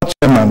our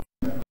chairman.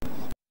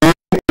 And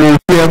we will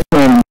hear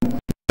from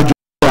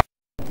Darkwa.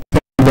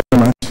 Thank you very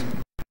much.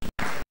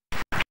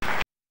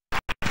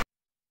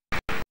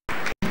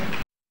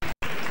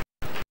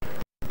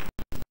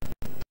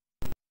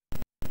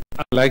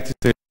 I'd like to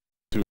say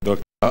to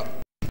Dr.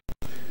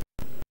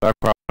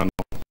 Darkwa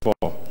for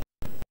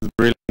his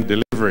brilliant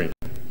delivery.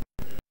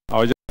 I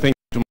was just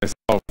thinking to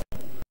myself,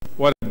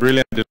 what a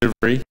brilliant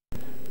delivery,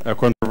 a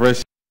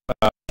controversial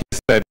case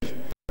study.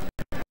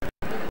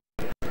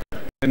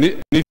 And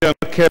if you're not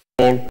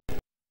careful,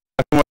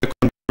 some of the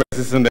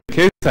controversies in the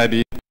case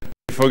study,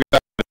 you forget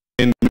about the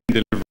main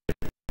delivery.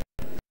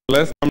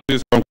 Let's come to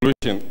his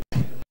conclusion.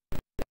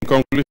 In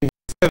conclusion, he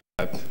said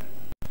that the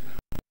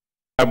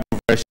Bible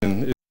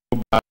version is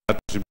so bad that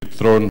it should be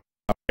thrown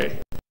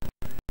away.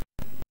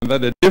 And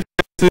that the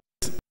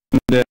differences in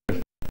the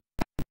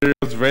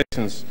various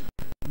versions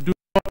do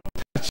not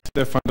touch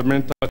the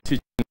fundamental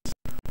teachings of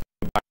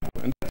the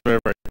Bible. And that's very,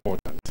 very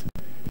important.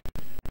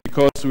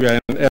 Because we are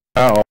in an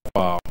era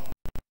of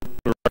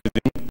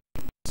pluralism,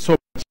 so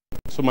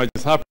much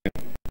is happening.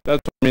 That's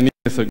why many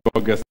years ago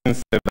Augustine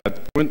said that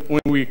when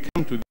we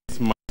come to these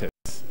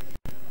matters,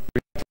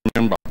 we have to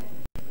remember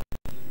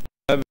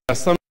that there are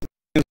some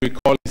things we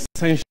call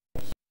essential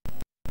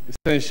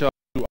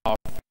to our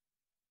faith.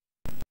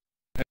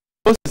 And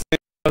those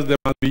essentials, there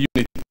must be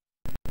unity.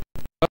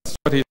 That's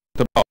what he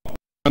talked about.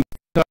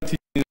 Fundamental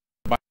teachings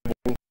of the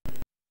Bible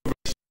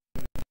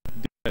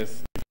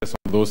differs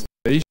on those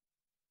things.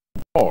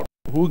 God,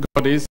 who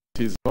God is,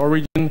 his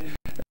origin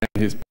and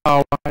his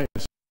power,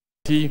 his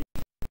authority,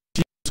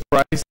 Jesus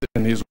Christ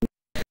and his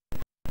work.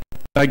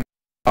 Like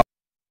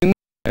and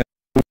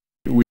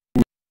we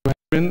have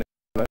been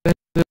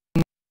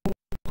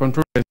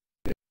controversy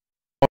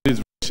of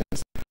these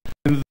versions.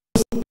 And those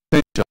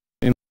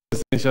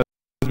essentials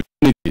must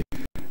be unity.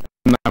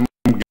 And I'm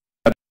glad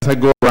that as I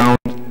go around,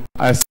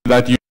 I see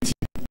that unity.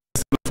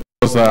 Of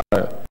course,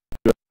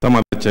 some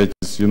other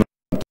churches, you know,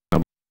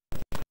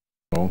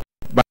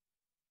 but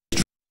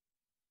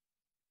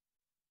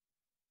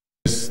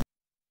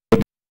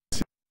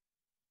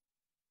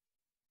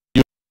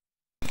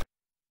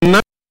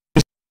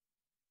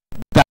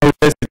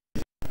diversity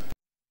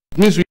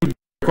means we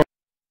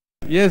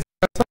yes,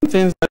 there are some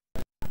things that,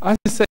 as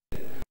I said,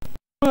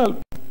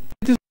 well,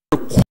 it is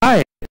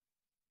required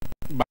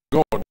by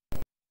God.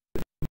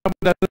 The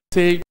Bible doesn't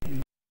say,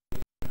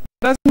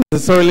 doesn't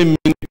necessarily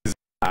mean it's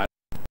bad.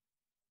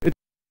 It's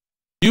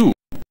you.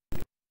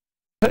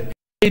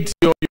 It's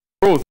your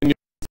growth and your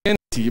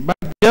identity, but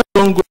just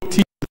don't go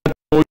teach that,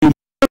 or you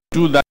must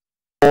do that,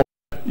 or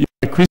you're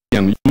a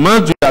Christian. You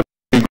must do that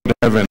to go to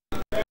heaven.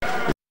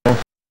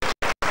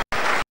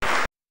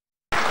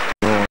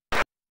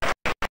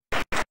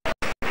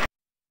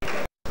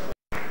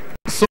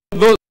 So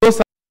those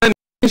are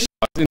non-essentials.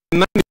 In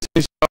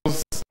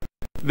non-essentials,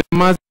 there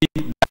must be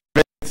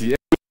diversity.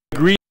 And we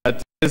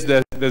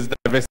there's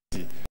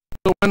diversity.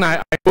 So when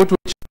I go to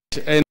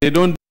church and they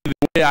don't do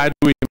the way I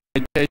do it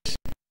in my church,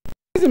 it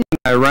doesn't mean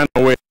I run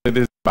away to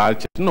this bad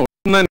church. No,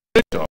 it's not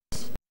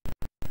religious.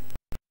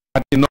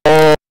 But in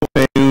all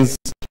things,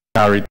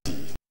 charity.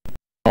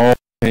 All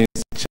things,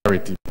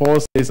 charity. Paul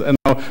says, and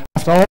now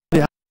after all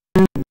the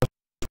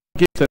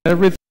gifts and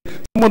everything,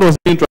 someone was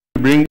being trying to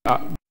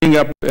bring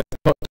up a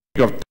topic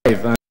of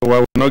tithe, and so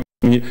we're not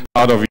getting it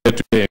out of here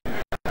today.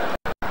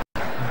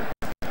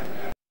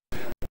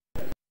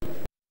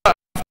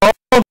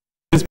 All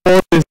this Paul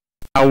says,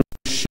 I will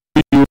show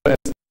you as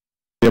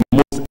the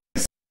most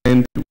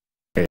excellent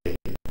way.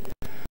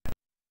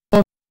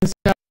 All things,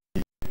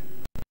 charity.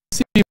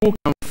 See, people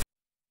can find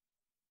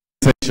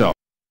essential.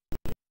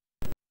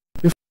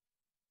 If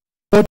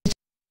God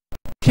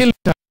kill each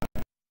other,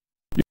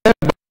 you heard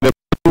about the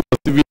people of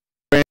civil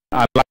when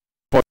are like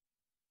for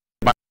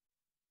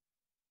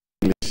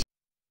English.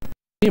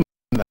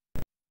 That.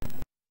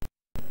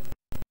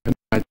 And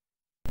I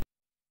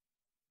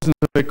wasn't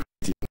very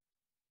critical.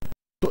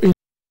 So it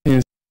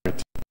is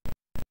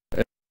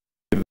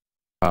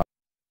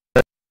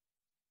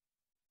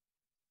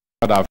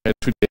what I've heard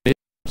today. I'm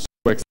so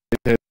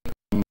excited.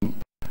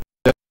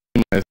 Just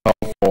myself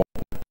for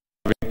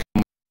having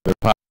come the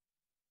past.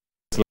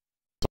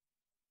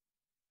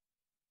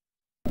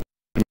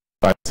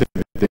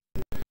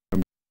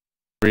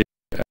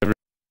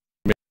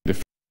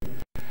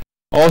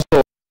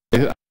 Also,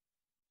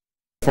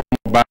 from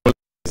Bible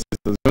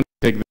sisters, don't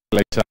take this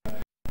lecture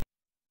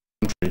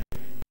country.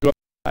 Because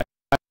I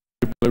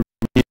people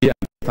really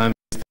understand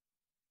this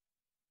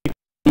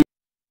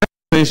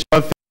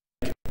essential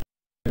thing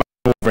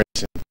Bible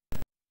version.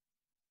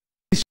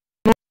 It should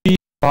not be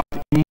about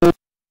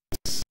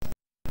emotions.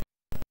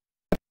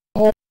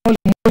 All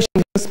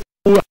emotions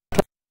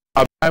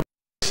are Bible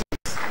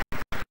versions.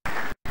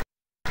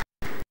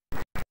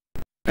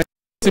 And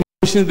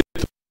emotions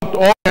they talk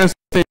all kinds of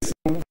things.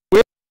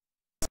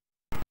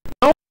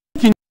 Now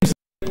can you say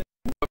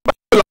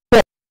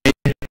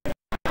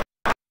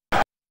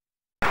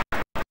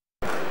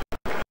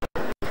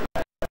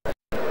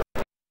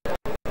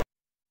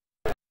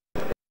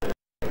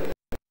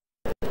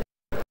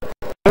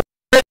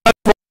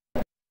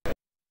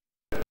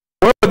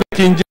what the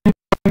King James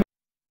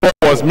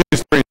was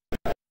ministering?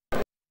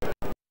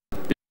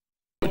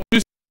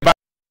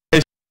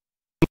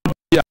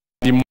 The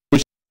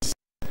emotions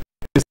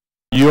is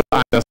your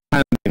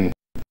understanding.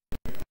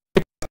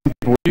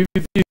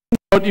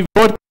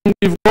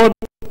 If God,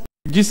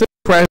 Jesus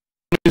Christ,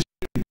 in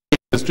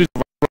the streets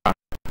of Accra,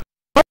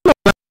 what of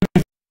that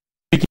is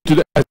speaking to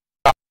the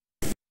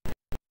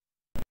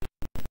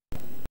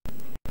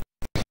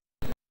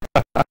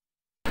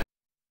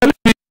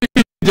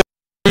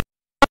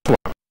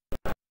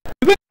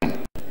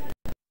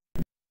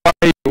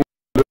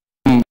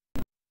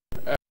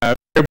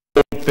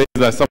things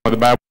that some of the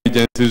Bible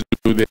agencies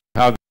do, they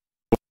have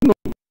no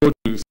go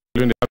to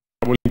school and they have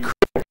Bible in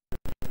Creole.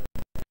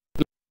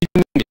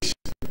 In English.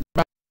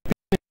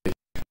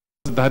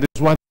 That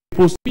is what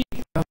people speak.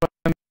 That's what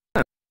I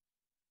understand.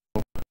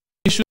 So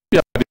it should be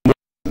about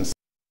emotions.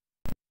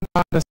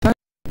 Understand.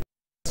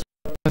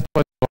 That's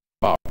what it's all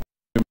about.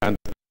 You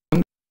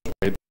understand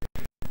it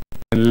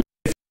and let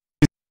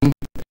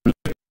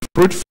it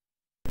fruitful.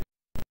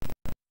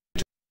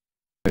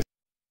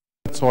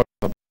 That's what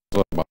it's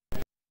all about.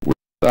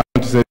 I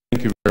want to say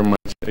thank you very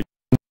much again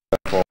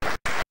for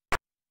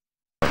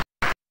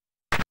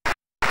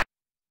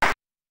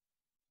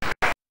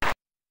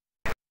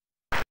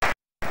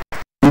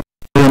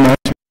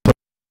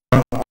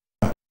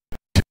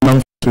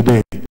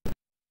today.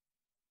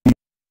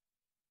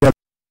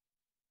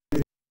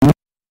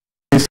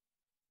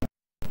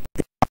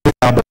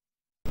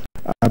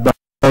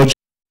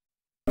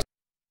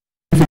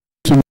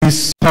 To me,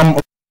 some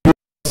of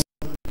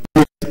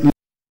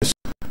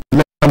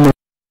let them know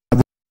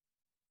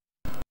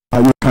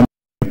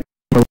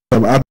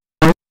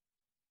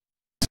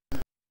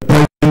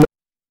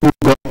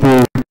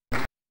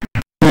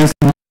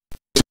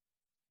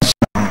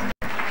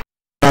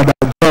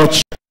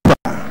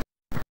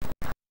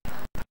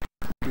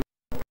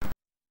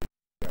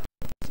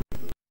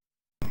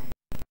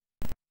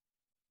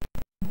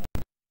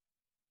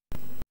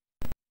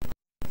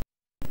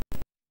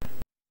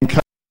you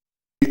can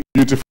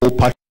beautiful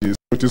packages,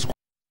 which is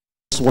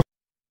what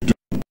you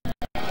do.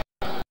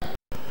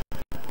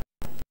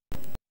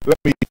 Let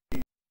me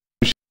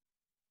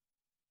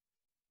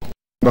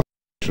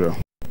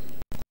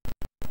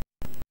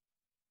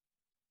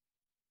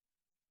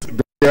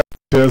the Berea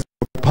tells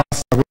for the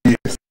past 7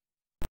 years.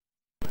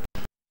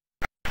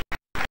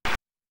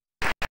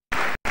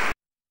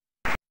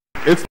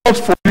 It's not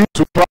for you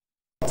to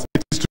practice,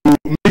 it is to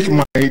make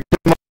my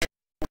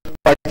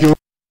vacuum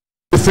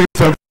the same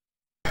service.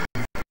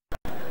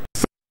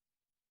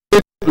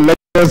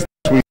 Lectures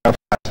that we have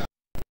had,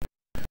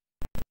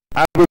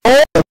 and with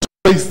all the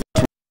topics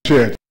that we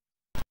shared,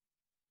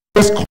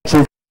 it's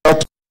controversial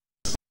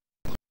topics,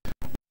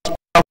 but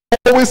I've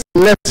always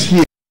left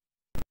here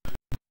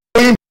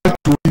going back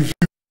to review,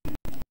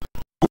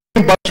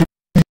 going back to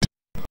read,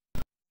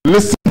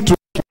 listen to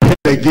it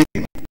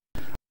again.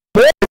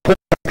 More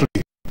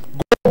importantly,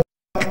 go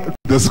back to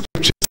the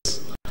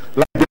scriptures,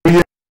 like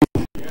Berea,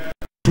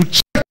 to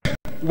check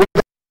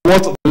whether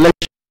what the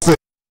lecture said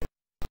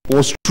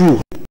was true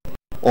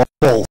or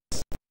false.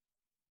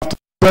 After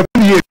 7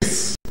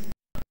 years,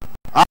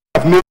 I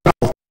have no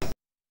doubt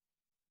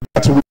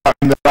that we are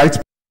in the right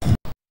path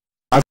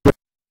as well.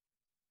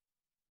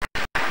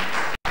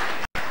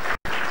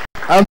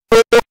 And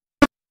so,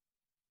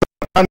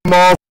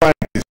 animal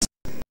scientists,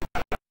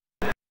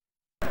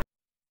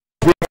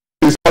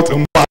 is not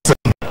important.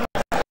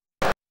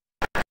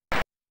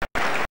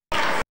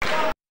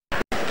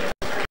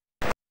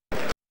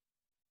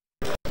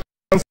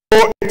 And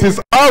so it is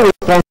our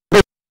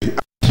responsibility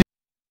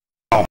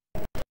now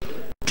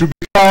to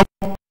become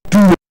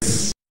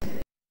doers,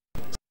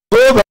 so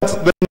that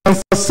the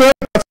answer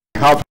that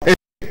we have heard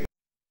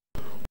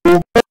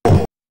will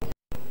go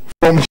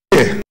from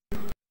here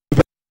to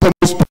the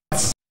uttermost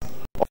parts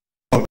of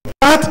the world.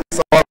 That is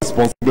our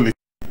responsibility.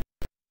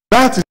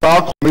 That is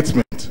our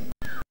commitment.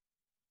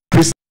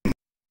 Christians,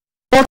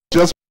 not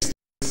just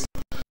Christians,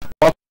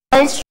 but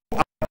also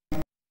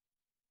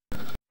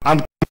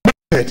and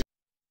committed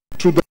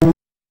to the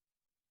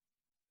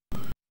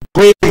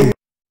going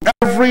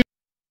every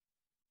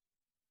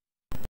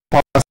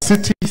of our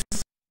cities,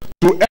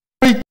 to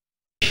every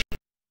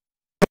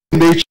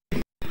nation.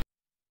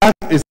 That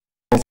is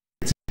the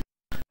responsibility,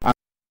 and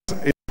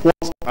that is what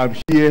I'm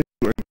here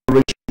to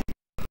encourage you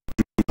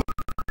to do.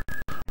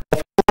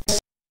 Of course,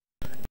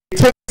 it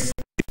takes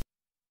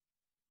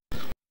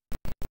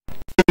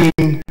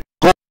in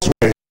God's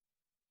way,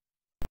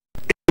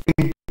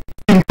 in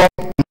kingdom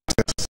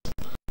matters,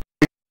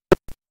 to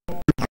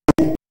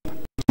grow,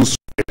 to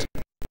spread.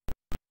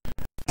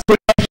 So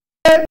I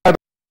share that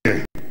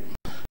idea.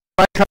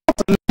 I cannot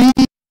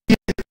leave here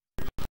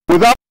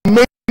without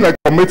making a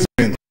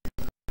commitment.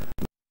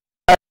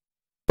 I'm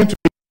going to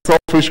be a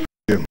selfish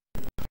Christian.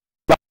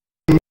 That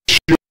I make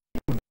sure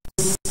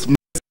this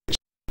message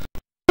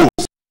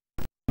goes,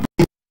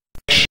 bring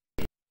action,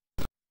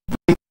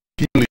 bring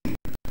healing,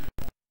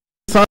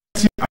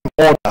 sanity and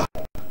order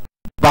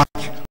back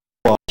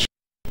to our church.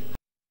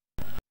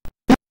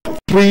 We have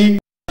 3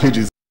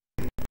 packages,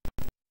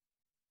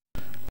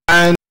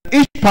 and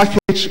each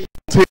package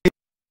contains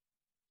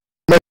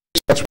a message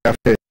that we have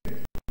heard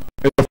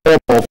in the form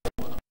of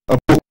a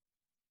book,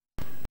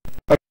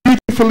 a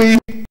beautifully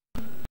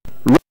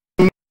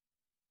written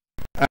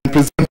and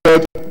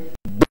presented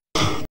book,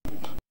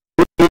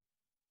 and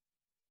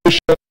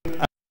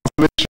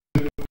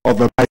translation of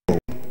the Bible.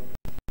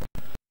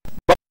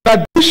 But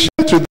in addition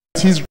to that,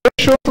 he's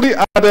graciously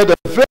added a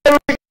very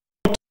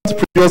important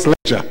previous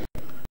lecture,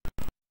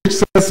 which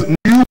says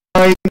new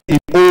wine in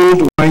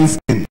old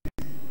wineskin.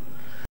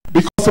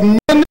 Because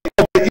many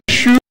of the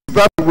issues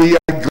that we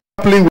are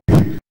grappling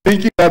with,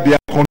 thinking that they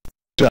are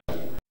controversial,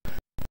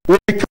 will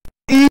become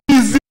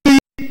easily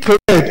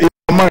cleared in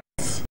our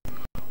minds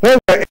when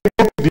we are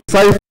able to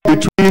decipher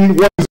between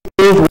what is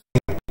old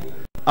wine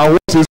and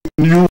what is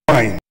new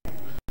wine.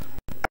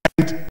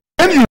 And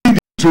when you read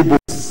these 2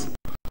 books,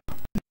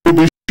 you will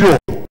be sure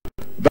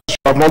that you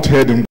have not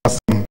heard him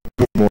passing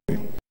good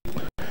morning.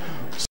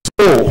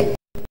 So,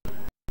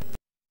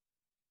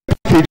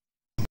 in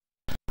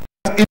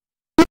addition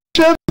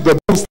to the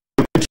books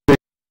that we read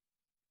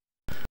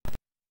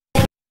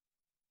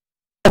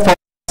of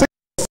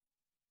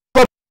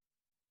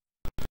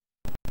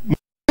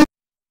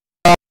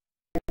our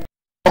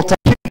Dr.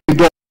 King,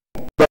 the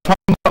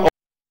founder of,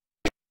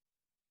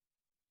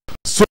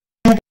 so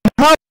you can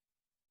have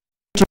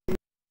to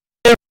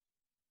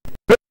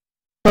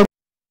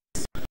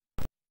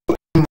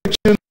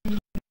enriching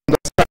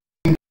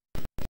understanding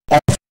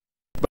of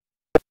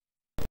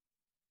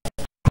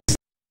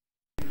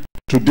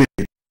today.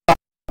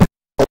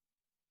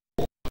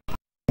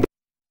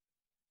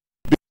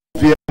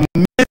 They are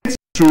meant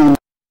to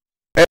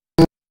end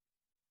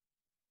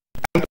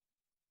and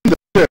the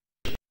church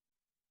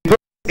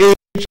in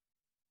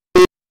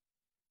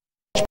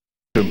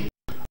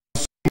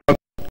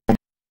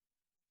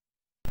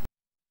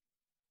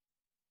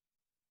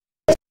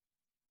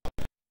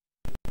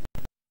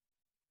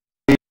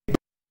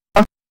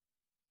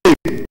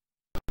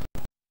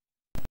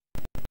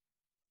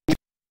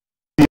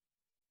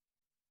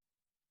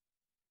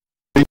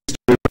this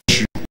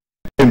age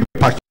in the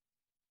package.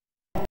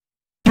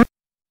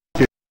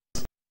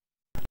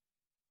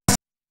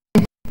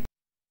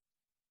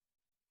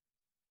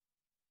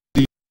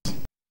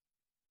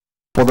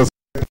 For the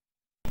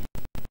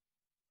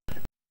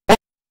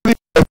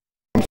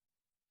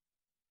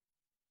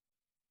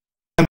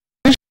and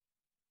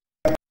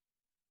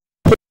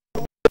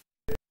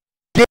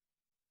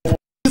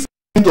this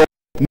kind of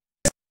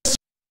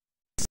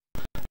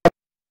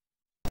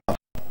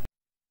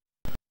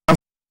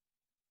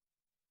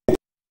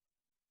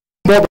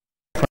more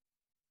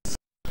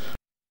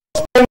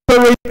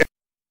sponsoring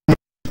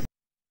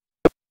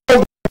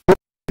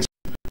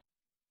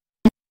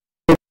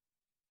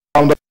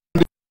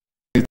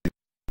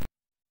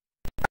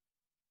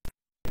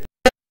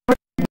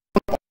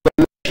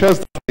lectures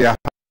that they are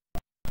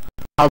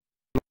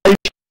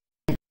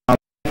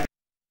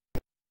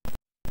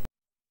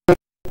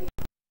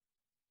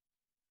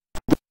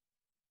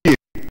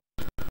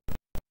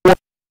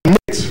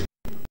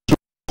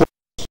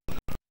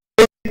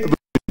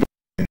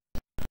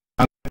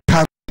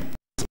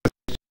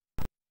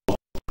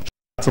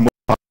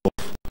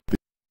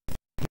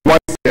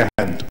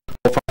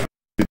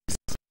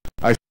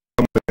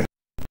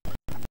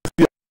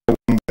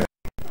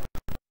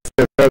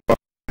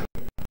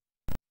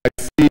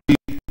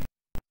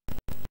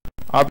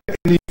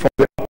from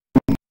the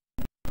afternoon.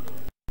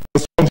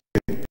 There's one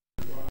here.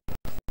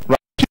 Right,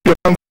 keep your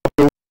hands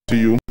up to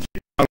you. Keep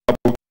your hands up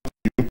to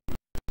you. Keep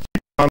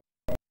your hands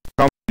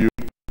down to you.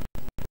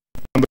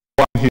 And the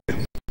one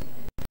here.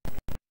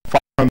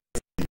 500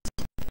 cities.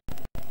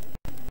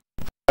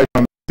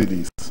 500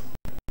 cities.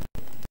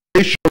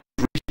 Make sure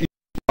you reach each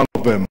one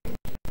of them.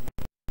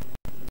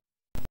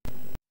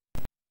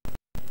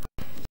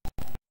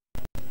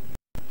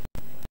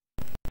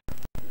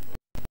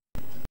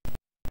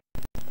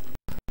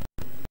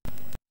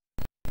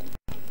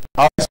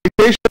 Our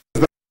expectation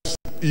is that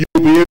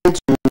you'll be able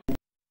to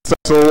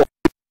settle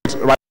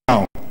right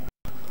now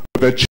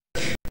with a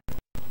check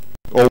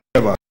or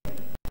whatever.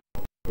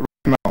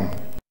 Right now.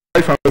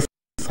 500 cities.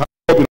 How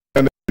will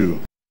we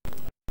do?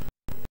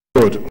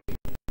 Good.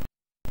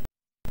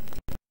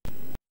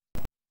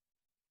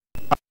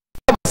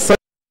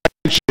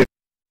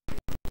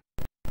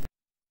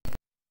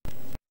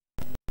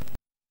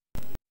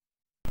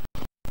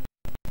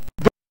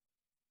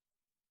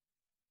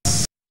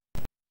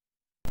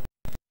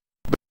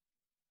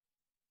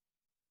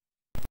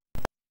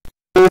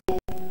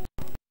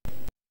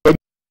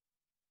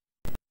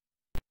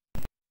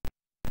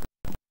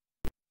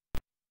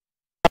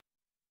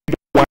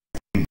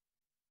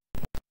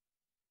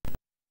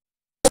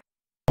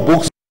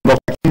 Books of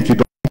Dr. Kinky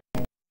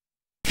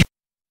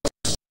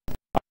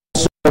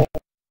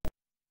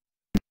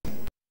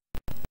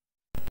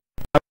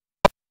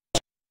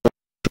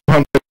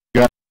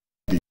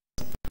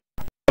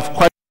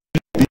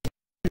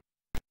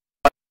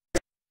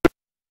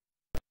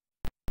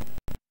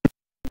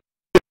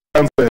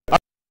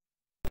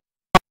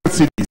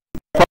cities.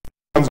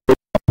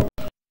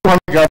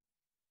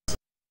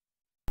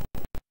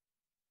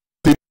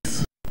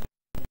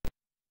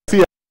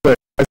 See, I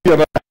see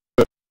another.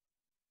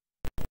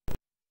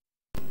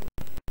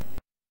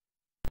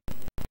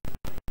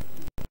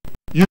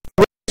 You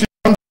can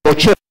your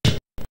church.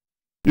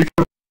 You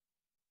can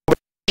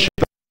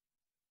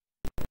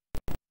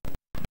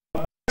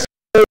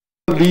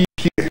leave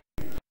here.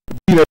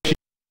 Be a here.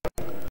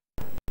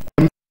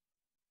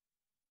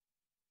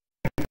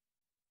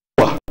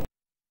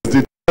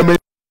 Determine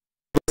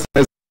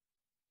the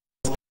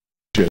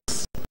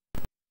churches.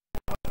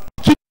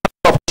 Keep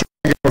up to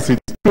Ghana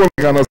City. To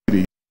Ghana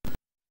City.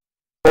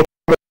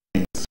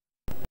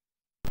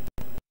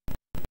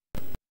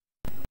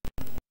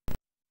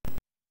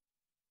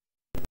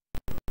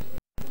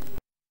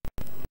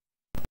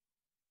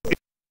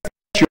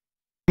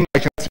 I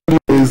can tell you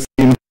is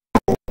in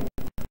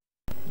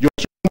your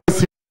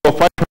city of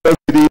 500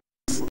 cities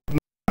is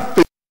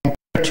nothing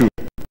compared to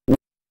what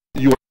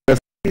you are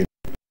investing in.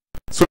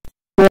 So,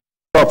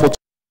 for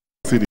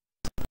cities.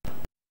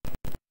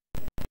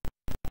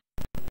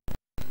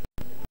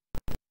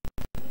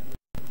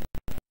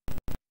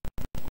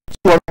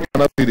 So,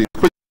 Ghana City,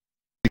 quickly.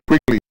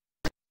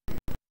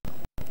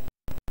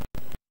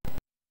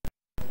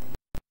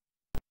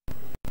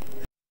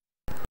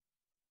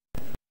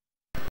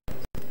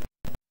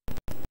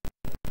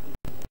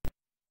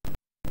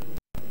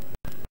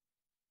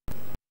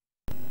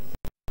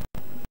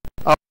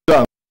 I'm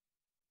done.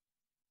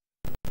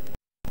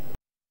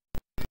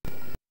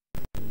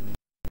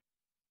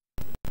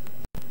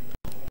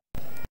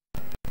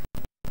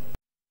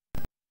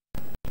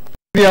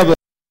 Any other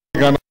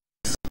Ghana?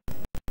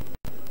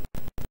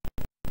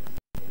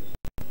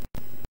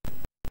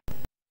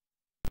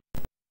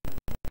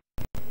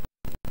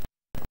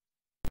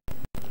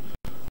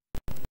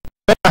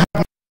 Then I have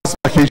my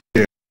package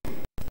here,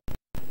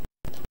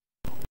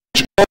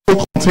 which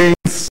also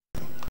contains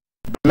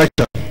the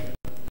lecture.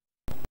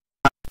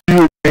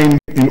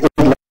 In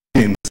old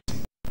games,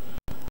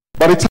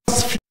 but it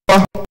has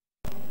fewer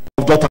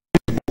of Dr.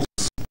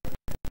 books,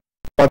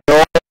 but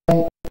they're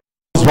all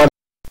those values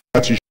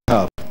that you should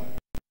have.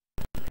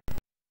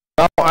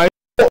 Now, I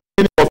know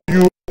many of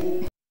you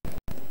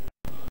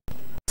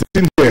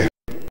sitting here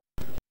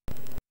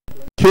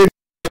came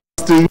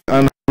fasting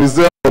and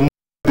reserved the money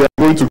they are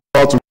going to go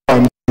out to go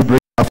and to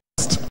break a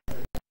fast.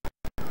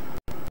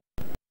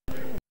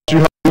 You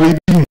have already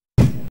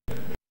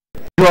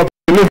you have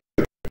delivered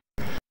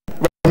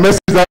the message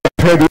that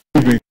I heard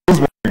this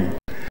morning.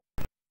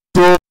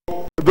 So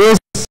those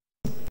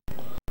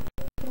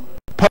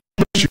parts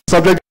should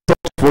subject